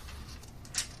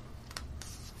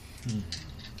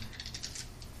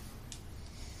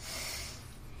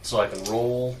 So I can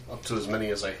roll up to as many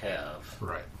as I have.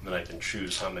 Right. Then I can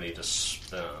choose how many to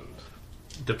spend.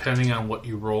 Depending on what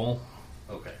you roll,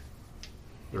 Okay.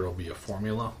 there will be a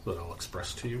formula that I'll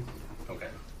express to you, Okay.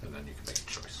 and then you can make a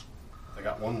choice. I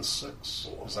got 1 6.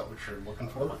 Is that what you're looking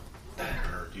for?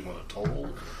 Or do you want a total?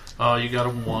 You got a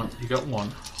 1. You got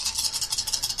 1.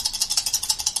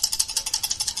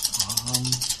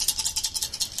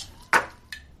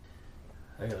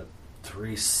 I got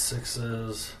 3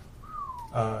 6s.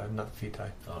 Not the feet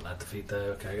die. Oh, not the feet die.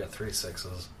 Okay, I got 3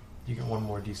 6s. You get one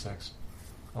more d6.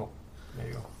 Oh, there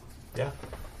you go. Yeah.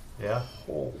 Yeah.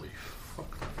 Holy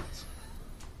fuck.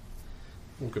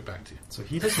 We'll get back to you. So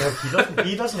he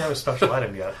doesn't have a special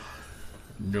item yet.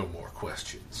 No more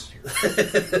questions here.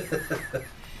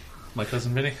 My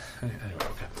cousin Vinny? Anyway,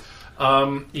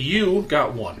 okay. You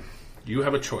got 1. You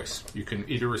have a choice. You can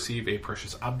either receive a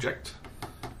precious object,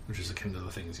 which is akin to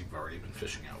the things you've already been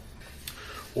fishing out,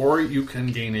 or you can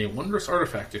gain a wondrous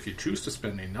artifact if you choose to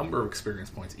spend a number of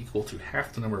experience points equal to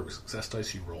half the number of success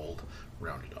dice you rolled,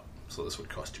 rounded up. So this would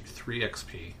cost you 3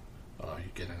 XP.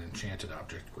 You get an enchanted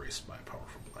object graced by a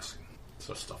powerful blessing.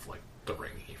 So stuff like the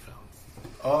ring he found.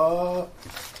 A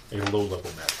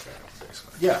low-level magic item,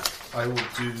 basically. Yeah. I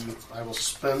will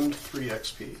spend 3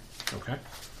 XP Okay.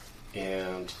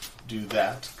 and do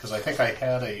that, because I think I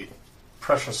had a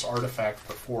precious artifact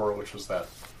before, which was that,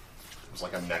 it was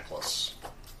like a necklace.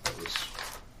 It was,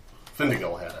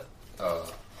 Findigal had it.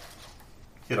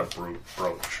 He had a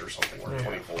brooch or something, like Yeah,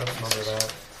 24 I don't remember pieces.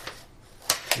 that.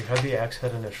 You had the axe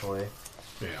head initially.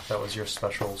 Yeah. That was your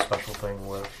special thing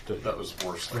with That was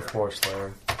worse there. Forest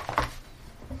Slayer.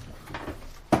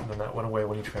 And then that went away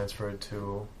when you transferred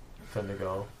to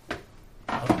Findigo.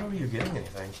 I don't remember you getting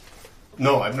anything.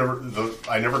 No, I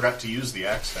never got to use the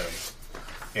axe head.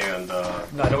 And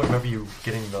No, I don't remember you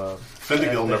getting the...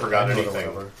 Findigal never got amulet or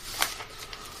anything. whatever.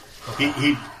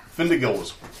 Findigal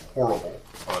was horrible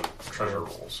on treasure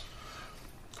rolls.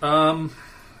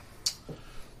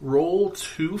 Roll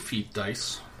 2 feet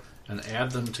dice and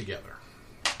add them together.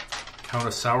 Count a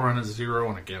Sauron as 0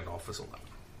 and a Gandalf as 11.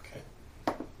 Okay.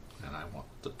 And I want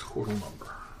the total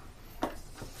number.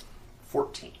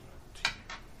 14.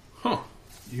 Huh.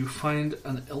 You find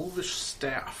an elvish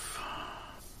staff.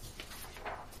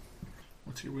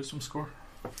 What's your wisdom score?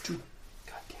 2.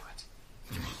 God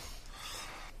damn it.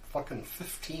 Fucking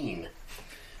 15.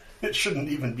 It shouldn't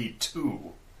even be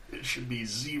 2. It should be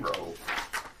 0.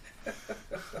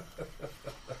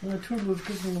 My tool was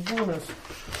giving the bonus.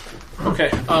 Okay,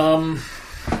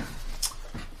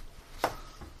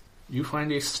 you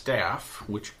find a staff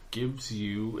which gives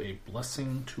you a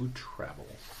blessing to travel.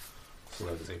 So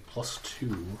that is a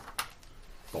 +2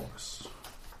 bonus.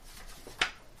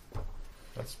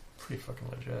 That's pretty fucking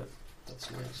legit. That's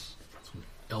nice. It's an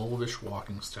elvish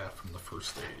walking staff from the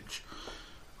first age.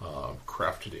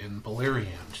 Crafted in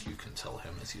Beleriand, you can tell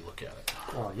him as you look at it.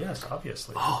 Oh, yes,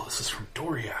 obviously. Oh, this is from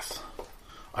Doriath.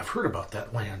 I've heard about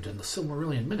that land in the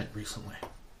Silmarillion Minute recently.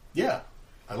 Yeah,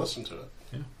 I listened to it.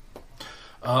 Yeah.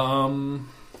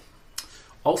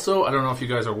 Also, I don't know if you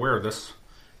guys are aware of this.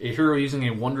 A hero using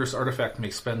a wondrous artifact may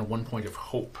spend 1 point of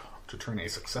hope to turn a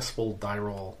successful die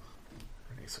roll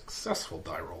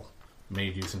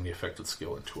made using the affected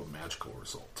skill into a magical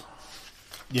result.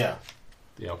 Yeah.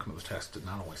 The outcome of the task did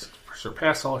not only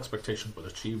surpass all expectations, but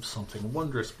achieved something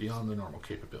wondrous beyond the normal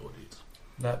capabilities.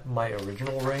 That my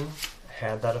original ring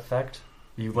had that effect.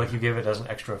 You gave it as an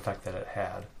extra effect that it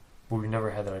had, but we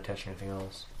never had that attached to anything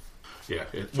else. Yeah,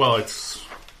 it's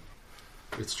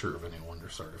true of any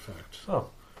wondrous artifact. Oh,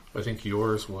 I think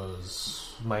yours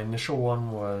was... my initial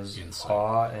one was Insight.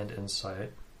 awe and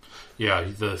insight, Yeah,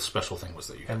 the special thing was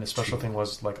that you... and the special thing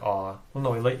was like awe. Well,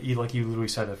 no, like you literally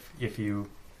said, if you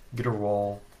get a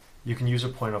roll, you can use a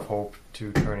point of hope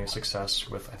to turn a success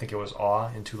with, I think it was awe,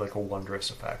 into like a wondrous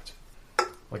effect.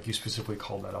 Like you specifically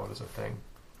called that out as a thing.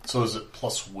 So is it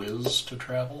plus whiz to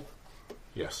travel?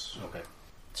 Yes. Okay.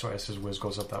 So as his whiz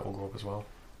goes up, that will go up as well.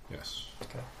 Yes.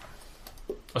 Okay.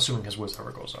 Assuming his whiz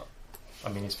ever goes up. I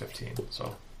mean, he's 15,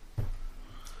 so. Oh.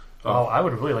 Oh, I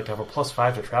would really like to have a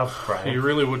 +5 to travel, Brian. You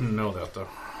really wouldn't know that, though.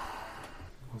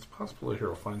 Well, it's possible a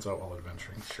hero finds out while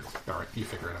adventuring. Sure. Alright, you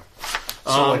figure it out.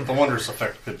 So like the wondrous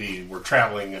effect could be we're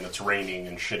traveling and it's raining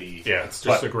and shitty. Yeah, it's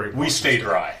just but a great we stay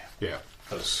dry. Yeah.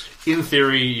 'Cause In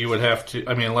theory, you would have to...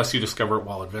 I mean, unless you discover it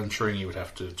while adventuring, you would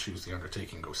have to choose the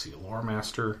undertaking, go see a lore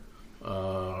master.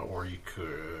 Or you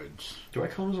could Do I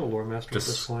count as a lore master at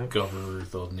this point? discover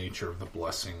the nature of the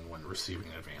blessing when receiving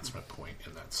an advancement point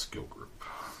in that skill group.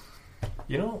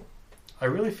 You know, I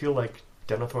really feel like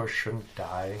Denethor shouldn't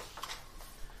die.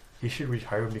 He should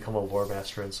retire and become a lore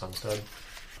master in Sunstead.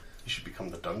 you should become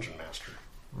the dungeon master.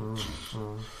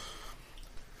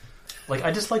 Like,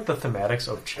 I just like the thematics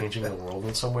of changing the world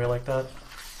in some way like that.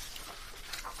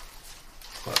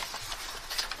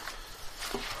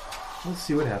 Let's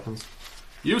see what happens.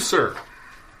 You, sir.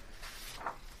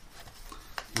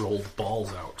 Rolled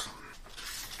balls out.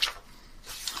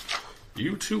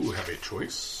 You too have a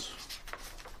choice.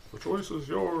 The choice is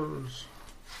yours.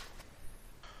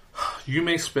 You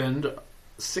may spend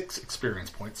 6 experience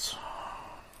points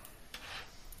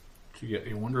to get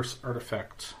a wondrous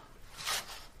artifact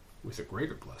with a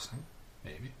greater blessing,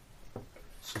 maybe.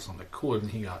 So something cooler than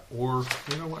he got. Or,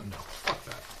 you know what? No. Fuck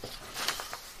that.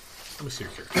 Let me see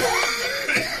your character.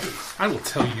 I will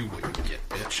tell you what you get,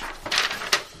 bitch.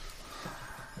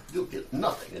 You'll get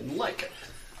nothing and like it.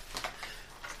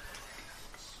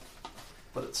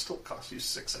 But it still costs you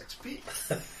 6 XP.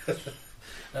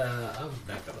 I'm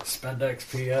not going to spend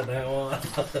XP on that one.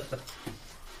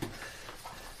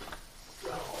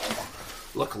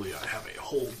 Luckily, I have a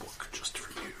whole book just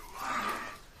for you.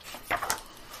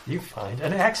 You find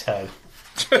an axe head.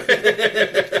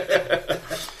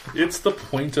 It's the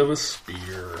point of a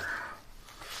spear.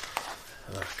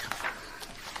 Come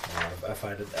I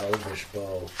find an elvish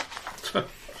bow. on.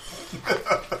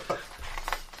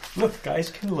 Look, guys,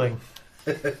 kindling.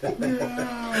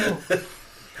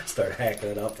 Start hacking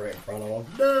it up right in front of him.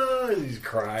 No, he's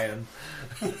crying.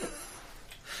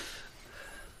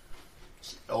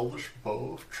 Elvish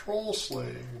bow of troll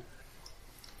slaying.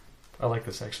 I like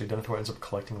this, actually. Denethor ends up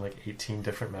collecting like 18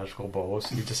 different magical bows.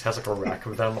 He just has like a rack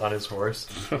of them on his horse.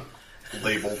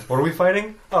 Labeled. What are we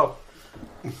fighting? Oh,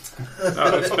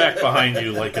 It's back behind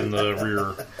you, like in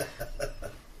the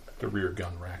rear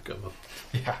gun rack of a...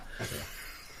 yeah.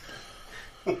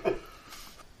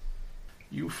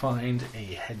 You find a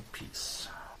headpiece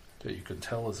that you can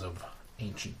tell is of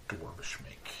ancient dwarvish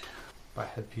make. By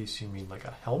headpiece, you mean like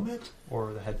a helmet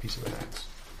or the headpiece of an axe?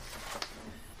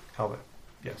 Helmet.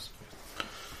 Yes.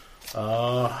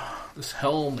 This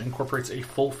helm incorporates a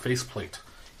full faceplate,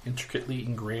 intricately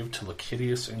engraved to look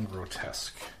hideous and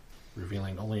grotesque,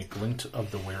 revealing only a glint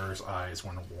of the wearer's eyes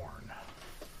when worn.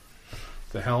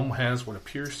 The helm has what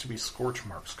appears to be scorch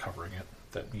marks covering it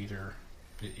that you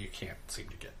can't seem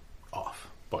to get off,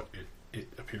 but it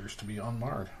appears to be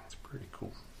unmarred. It's pretty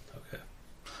cool. Okay.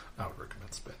 I would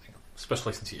recommend spending it,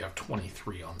 especially since you have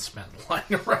 23 unspent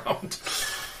lying around.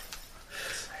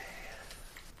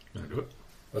 You gonna do it?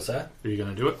 What's that? Are you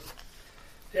gonna do it?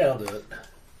 Yeah, I'll do it.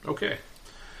 Okay.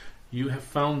 You have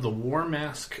found the War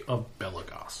Mask of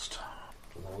Belagost.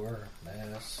 War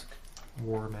mask.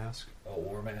 War mask. Oh,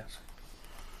 war mask.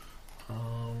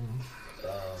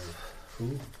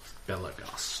 Who?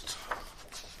 Belagost.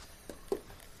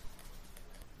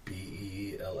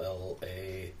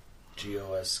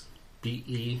 Bellagos.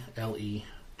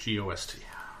 Belegost.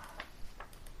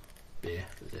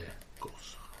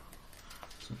 Belegos.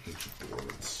 It's an ancient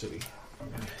dwarven city.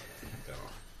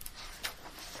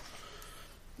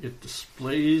 It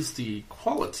displays the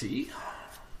quality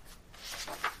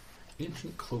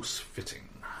Ancient Close Fitting,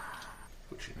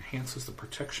 which enhances the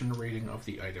protection rating of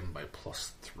the item by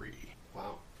 +3.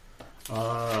 Wow.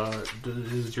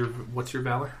 What's your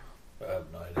valor? I have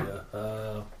no idea.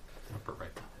 Upper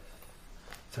right.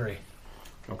 3.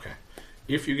 Okay.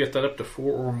 If you get that up to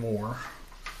 4 or more,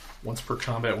 once per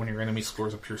combat, when your enemy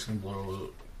scores a piercing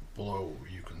blow,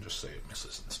 you can just say it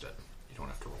misses instead. You don't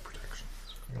have to roll protection.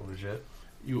 Legit.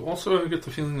 You also get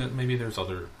the feeling that maybe there's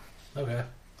Okay.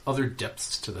 other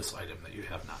depths to this item that you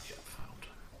have not yet found.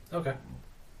 Okay.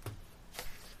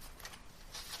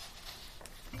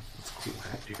 That's a cool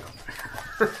hat you got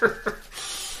there.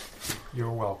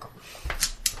 You're welcome.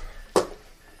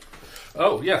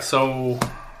 Oh, yeah, so...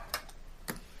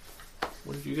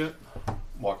 What did you get?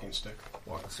 Walking stick.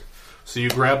 Walking stick. So you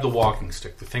grabbed the walking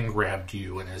stick, the thing grabbed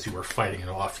you, and as you were fighting it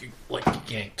off, you,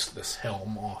 yanked this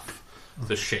helm off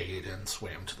the shade and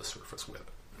swam to the surface with it.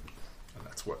 And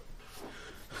that's what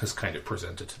is kind of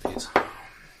presented to these.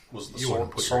 Was the You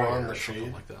wouldn't put your sword hair on or the something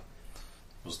shade? like that.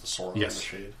 Was the sword Yes. on the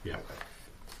shade? Yeah. Okay.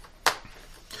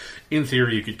 In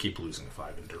theory, you could keep losing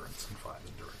 5 endurance and 5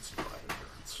 endurance and 5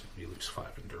 endurance. You lose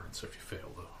 5 endurance if you fail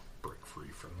to break free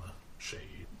from the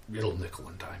shade. It'll nickel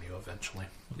and dime you eventually.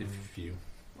 If you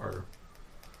are...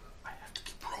 I have to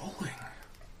keep rolling.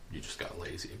 You just got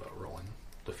lazy about rolling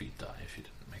the feat die if you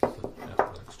didn't make the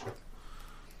athletics check.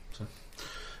 So,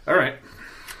 alright.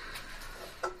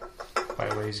 By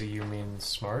lazy, you mean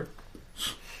smart?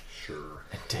 Sure.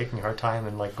 And taking our time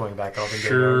and going back up and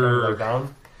Sure. getting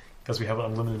down? Because we have an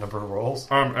unlimited number of rolls?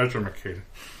 I'm educated.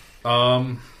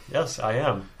 Yes, I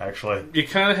am, actually. You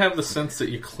kind of have the sense that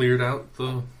you cleared out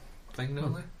the thing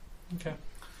down there. Okay.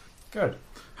 Good.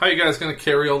 How you guys going to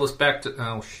carry all this back to...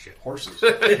 Oh, shit. Horses.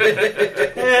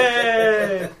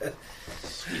 Hey!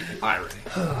 Irony.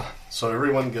 So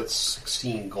everyone gets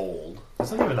 16 gold.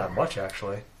 It's not even that much,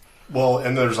 actually. Well,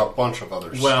 and there's a bunch of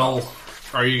other Well,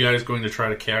 stuff. are you guys going to try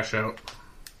to cash out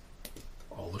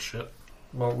all the shit?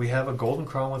 Well, we have a golden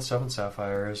crown with 7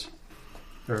 sapphires.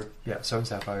 7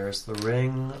 sapphires. The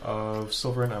ring of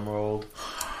silver and emerald.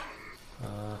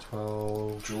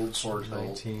 12. Jeweled sword hilt.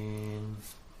 19.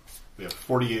 We have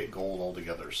 48 gold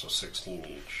altogether, so 16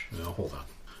 each. No, hold on.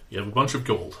 You have a bunch of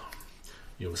gold.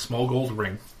 You have a small gold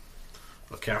ring,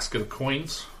 a casket of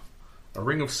coins, a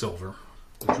ring of silver,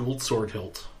 a jeweled sword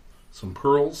hilt, some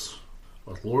pearls,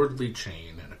 a lordly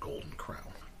chain, and a golden crown.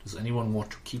 Does anyone want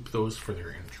to keep those for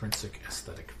their intrinsic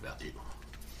aesthetic value?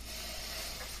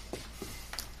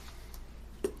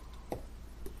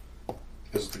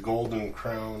 Is the golden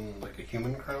crown like a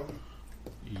human crown?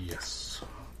 Yes.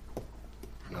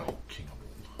 No. King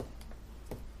of Gold.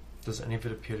 Does any of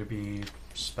it appear to be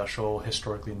special,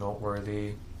 historically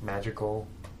noteworthy, magical?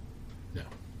 No.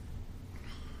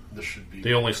 This should be...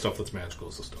 The only stuff that's magical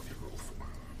is the stuff you roll for.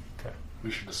 Okay.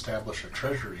 We should establish a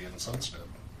treasury in Sunstead.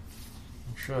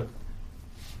 We should.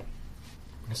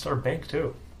 We can start a bank,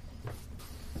 too.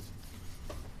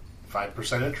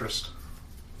 5% interest.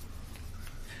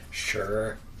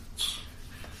 Sure.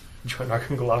 Join our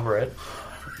conglomerate.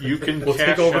 You can We'll cash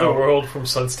take over out. the world from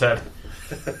Sunstead.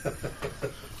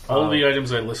 All of the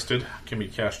items I listed can be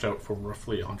cashed out for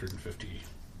roughly 150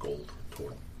 gold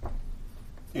total.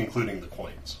 Including the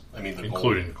coins. I mean the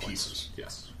Including the gold coins. pieces.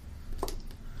 Yes.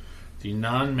 The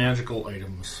non-magical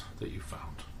items that you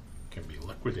found can be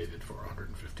liquidated for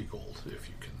 150 gold if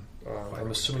you can.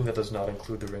 I'm assuming that does not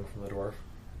include the ring from the dwarf.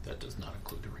 That does not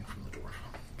include the ring from the dwarf.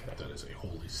 Okay. That is a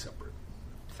wholly separate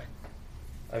thing.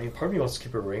 I mean, part of me wants to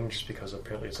keep a ring just because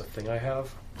apparently it's a thing I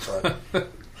have. But,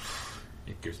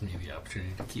 It gives me the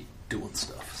opportunity to keep doing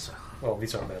stuff. So. well,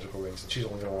 these aren't magical rings, and she's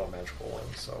only going to want magical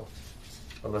ones, so...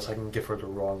 Unless I can give her the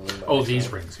wrong ring. by Oh, next these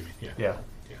time. rings, you mean? Yeah. Yeah.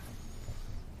 Yeah.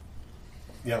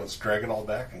 Yeah, let's drag it all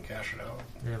back and cash it out.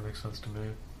 Yeah, it makes sense to me.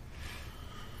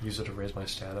 Use it to raise my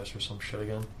status or some shit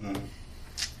again. Mm.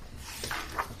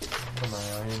 What am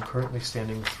I? I am currently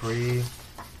standing 3.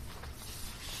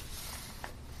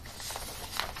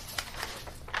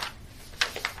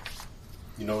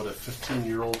 You know what a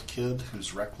 15-year-old kid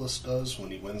who's reckless does when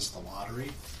he wins the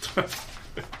lottery?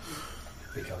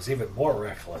 Becomes even more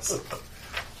reckless.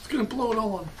 It's going to blow it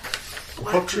all on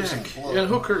Hookers and blackjack. blow. Yeah,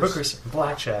 hookers. Hookers,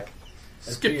 blackjack.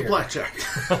 Skip the beer. blackjack.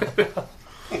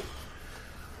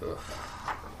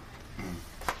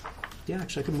 Yeah,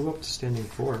 actually, I could move up to standing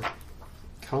 4.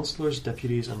 Counselors,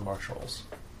 deputies, and marshals.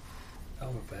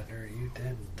 Oh, Benner, you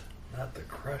didn't. Not the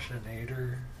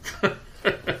Crushinator.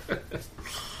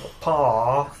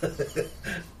 Paw.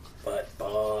 But,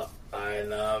 I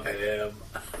love him.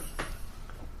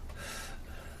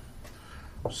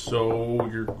 So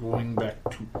you're going back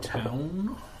to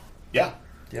town? Yeah,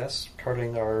 Yes,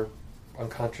 carting our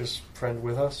unconscious friend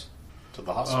with us. to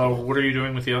the hospital. What are you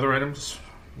doing with the other items?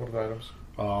 What are the items?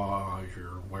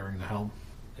 You're wearing the helm.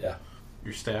 Yeah.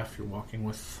 Your staff you're walking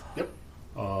with. Yep.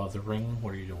 The ring,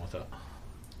 what are you doing with that?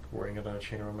 Wearing it on a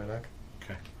chain around my neck.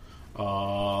 Okay.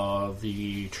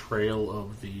 The trail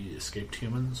of the escaped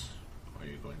humans, are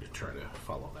you going to try to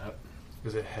follow that?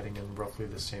 Is it heading in roughly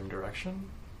the same direction?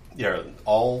 Yeah,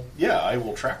 I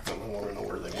will track them. I want to know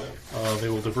where they went. They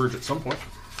will diverge at some point.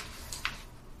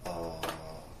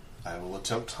 I will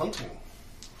attempt hunting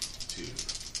to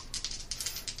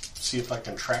see if I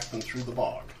can track them through the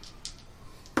bog.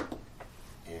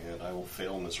 And I will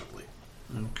fail miserably.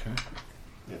 Okay.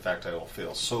 In fact, I will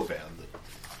fail so bad that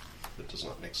it does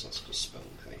not make sense to spend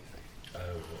anything. I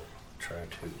will try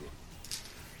to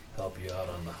help you out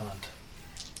on the hunt.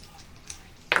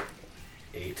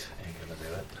 8 ain't gonna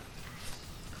do it.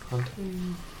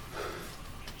 Hunting.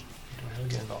 Do I have a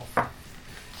Gandalf?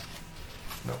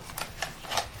 No.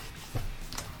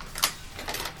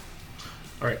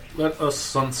 Alright, let us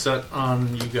sunset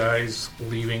on you guys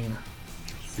leaving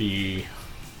the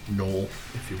knoll,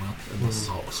 if you will, in the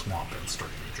swamp and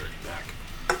starting the journey back.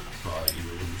 You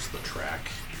lose the track.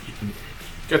 You can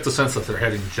get the sense that they're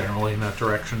heading generally in that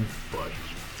direction, but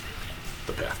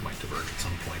the path might diverge at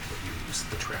some point, but you lose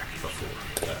the track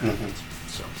before that happens.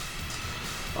 So,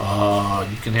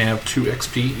 you can have 2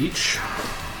 XP each.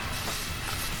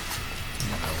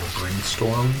 And I will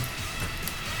brainstorm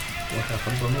what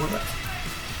happens on the way back.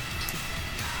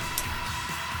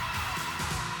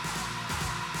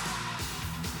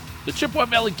 The Chippewa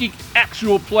Valley Geek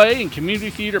Actual Play and Community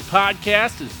Theater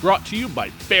podcast is brought to you by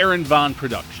Baron Von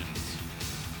Productions.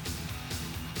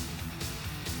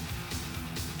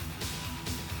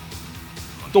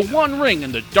 The One Ring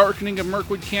and the Darkening of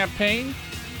Mirkwood campaign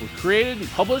were created and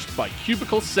published by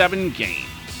Cubicle 7 Games.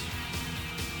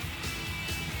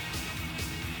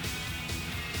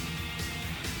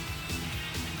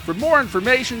 For more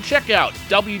information, check out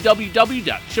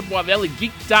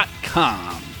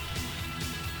www.chippewa.valleygeek.com.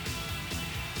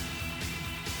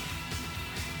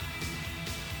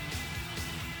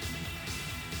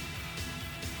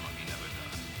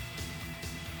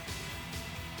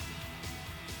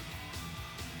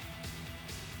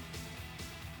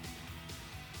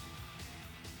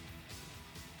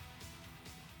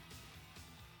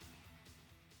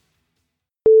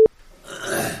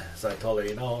 So I told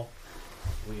her,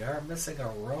 we are missing a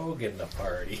rogue in the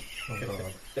party.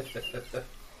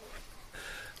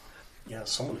 Yeah,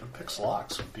 someone who picks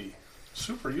locks would be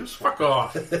super useful. Fuck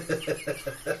off. That's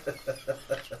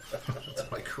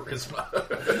my charisma.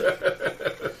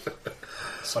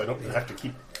 So I don't have to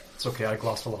keep It's okay, I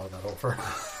glossed a lot of that over.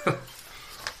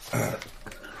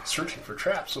 searching for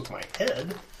traps with my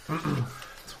head.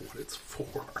 That's what it's for.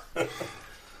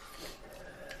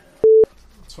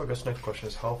 So I guess the next question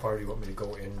is, how far do you want me to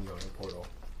go in your portal?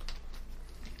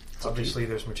 Obviously,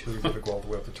 there's material to go all the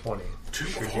way up to 20.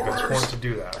 Should you guys want to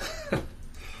do that?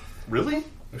 Really?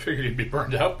 I figured you'd be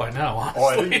burned out by now, honestly. Oh,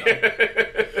 I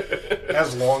didn't know.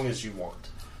 As long as you want.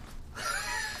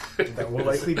 That will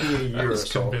likely be a year or was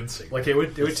so. convincing. Like it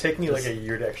would take me like a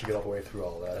year to actually get all the way through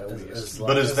all that at least.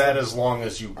 But is that as long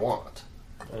as you want?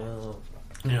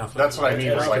 Yeah, That's what I mean.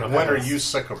 Is like, It when are you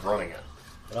sick of running it?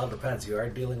 It all depends. You are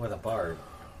dealing with a bard.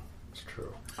 It's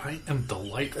true. I am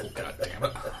delightful,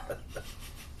 goddammit.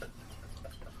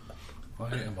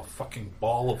 I am a fucking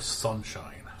ball of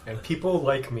sunshine. And people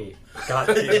like me. God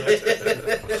damn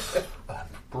it. I'm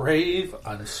brave,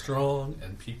 I'm strong,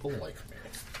 and people like me.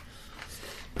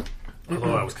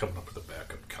 Although I was coming up with a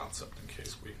backup concept in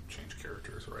case we change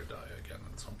characters or I die again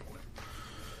at some point.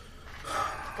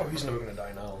 Oh, he's never going to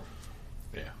die now.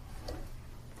 Yeah.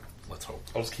 Let's hope.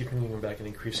 I'll just keep bringing him back in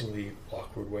increasingly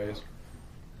awkward ways.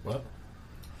 What?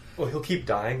 Well, he'll keep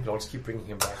dying, but I'll just keep bringing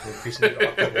him back in increasingly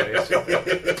awkward ways.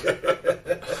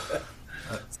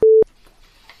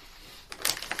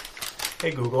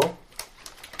 Hey, Google.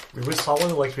 We would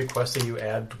someone like to request that you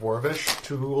add Dwarvish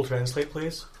to Google Translate,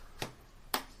 please?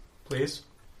 Please?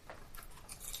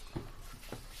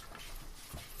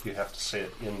 You have to say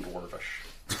it in Dwarvish.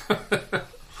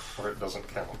 Or it doesn't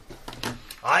count.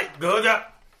 Alright, Google.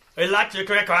 I'd like to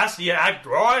request you add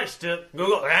Dwarvish to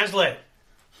Google Translate.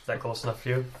 Is that close enough for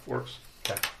you? Works.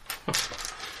 Okay.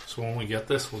 So when we get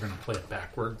this, we're going to play it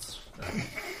backwards and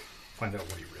find out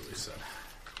what he really said.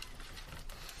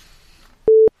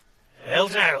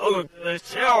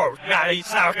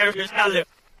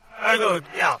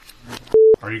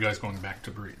 Are you guys going back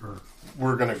to Bree? Or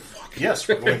We're going to... Yes,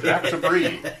 we're going back to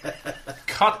Bree.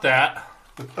 cut that.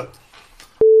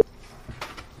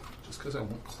 Just because I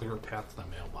won't clear a path to the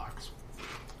mailbox.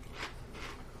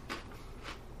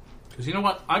 Because you know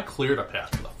what? I cleared a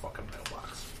path to the fucking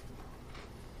mailbox.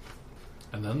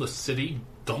 And then the city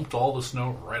dumped all the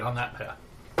snow right on that path.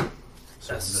 So That's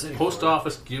when the sick, post bro.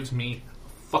 office gives me a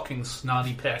fucking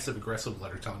snotty, passive-aggressive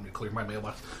letter telling me to clear my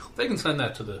mailbox, they can send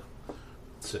that to the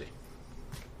city.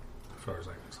 As far as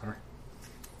I'm concerned.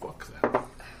 Fuck that.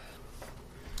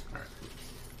 Alright.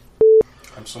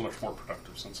 I'm so much more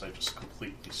productive since I just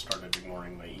completely started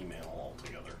ignoring my email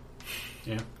altogether.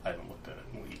 Yeah. I haven't looked at it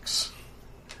in weeks.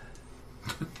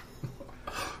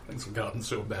 Things have gotten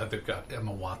so bad they've got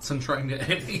Emma Watson trying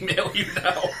to email you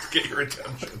now to get your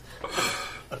attention.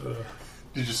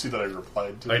 Did you see that I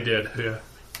replied to I it? did, yeah.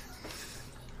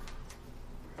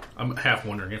 I'm half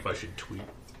wondering if I should tweet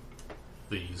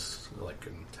these, like,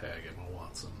 and tag Emma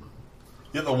Watson.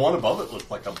 Yeah, the one above it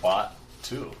looked like a bot,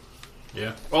 too.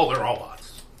 Yeah. Oh, they're all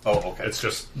bots. Oh, okay. It's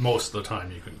just, most of the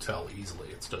time you can tell easily.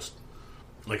 It's just,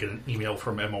 like, an email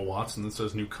from Emma Watson that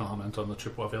says new comment on the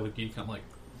Chippewa Valley Geek. I'm like,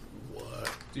 what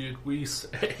did we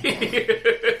say?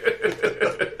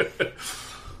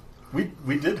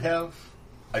 We did have...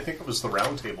 I think it was the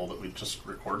round table that we just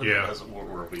recorded. Yeah. Because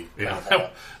where we... Yeah. kind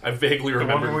of I vaguely The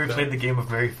remember one where we that. played the game of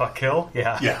Marry, Fuck, Kill?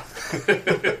 Yeah. Yeah.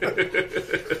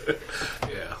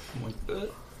 Yeah. I'm like,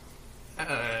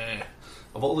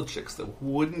 of all the chicks that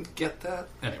wouldn't get that?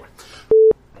 Anyway.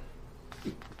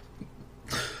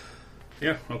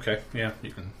 Yeah, okay. Yeah,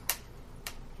 you can...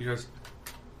 You guys...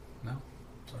 No?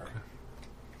 Okay.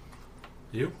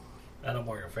 You? I know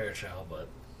more your fair child, but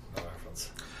no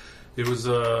reference. It was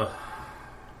a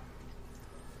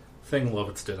thing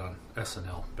Lovitz did on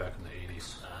SNL back in the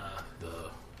 80s. The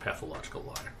Pathological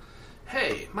Liar.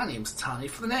 Hey, my name's Tony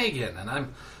Flanagan, and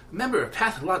I'm a member of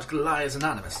Pathological Liars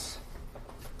Anonymous.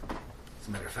 As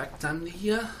a matter of fact, I'm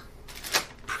the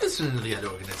president of the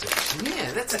organization.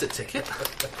 Yeah, that's the ticket.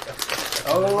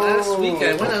 Last week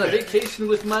I went on a vacation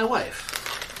with my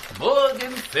wife,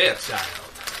 Morgan Fairchild.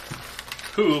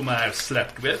 whom I've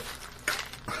slept with.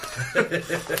 It's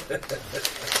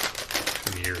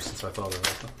been years since I thought of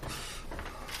that.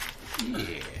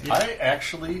 Yeah. I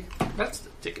actually That's the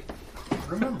ticket.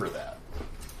 remember that.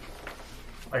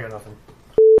 I got nothing.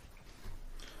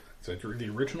 So I drew the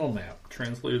original map,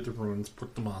 translated the runes,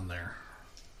 put them on there.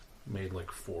 Made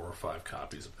like 4 or 5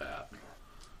 copies of that.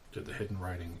 Did the hidden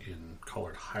writing in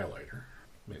colored highlighter.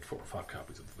 Made 4 or 5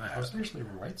 copies of that. I was actually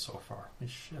right so far. Holy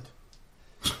shit.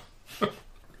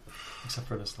 Except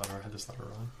for this letter. I had this letter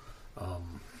wrong.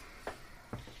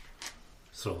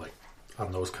 So like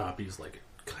on those copies, like it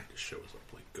kind of shows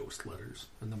up like ghost letters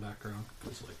in the background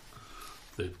because like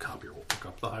the copier will pick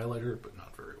up the highlighter, but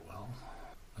not very well.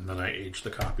 And then I aged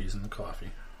the copies in the coffee.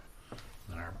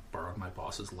 Then I borrowed my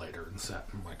boss's lighter and sat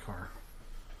in my car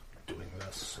doing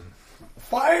this and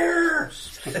Fire!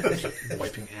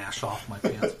 wiping ash off my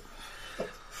pants.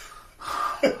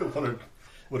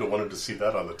 Would have wanted to see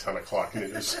that on the 10 o'clock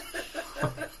news.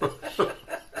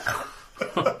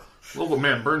 Local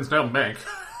man burns down bank.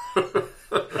 To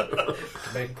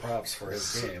make props for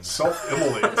his game.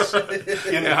 Self-immolates.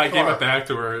 Yeah, I gave it back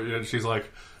to her, and she's like,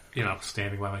 you know,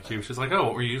 standing by my cube. She's like, "Oh,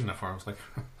 what were you using it for?" I was like,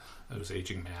 "I was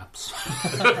aging maps."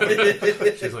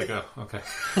 She's like, "Oh, okay."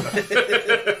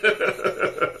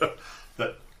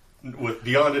 That, with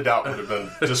beyond a doubt, would have been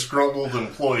disgruntled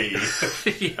employee.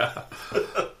 Yeah.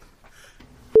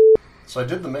 So I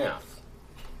did the math.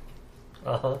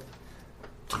 Uh-huh.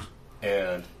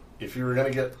 And if you were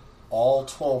going to get all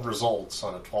 12 results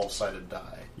on a 12-sided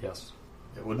die, Yes.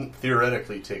 it wouldn't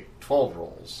theoretically take 12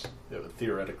 rolls. It would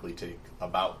theoretically take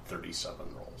about 37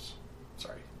 rolls.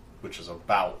 Sorry. Which is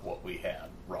about what we had,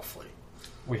 roughly.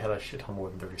 We had a shit ton more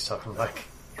than 37, like.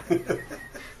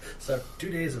 So 2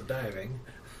 days of diving.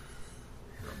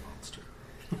 You're a monster.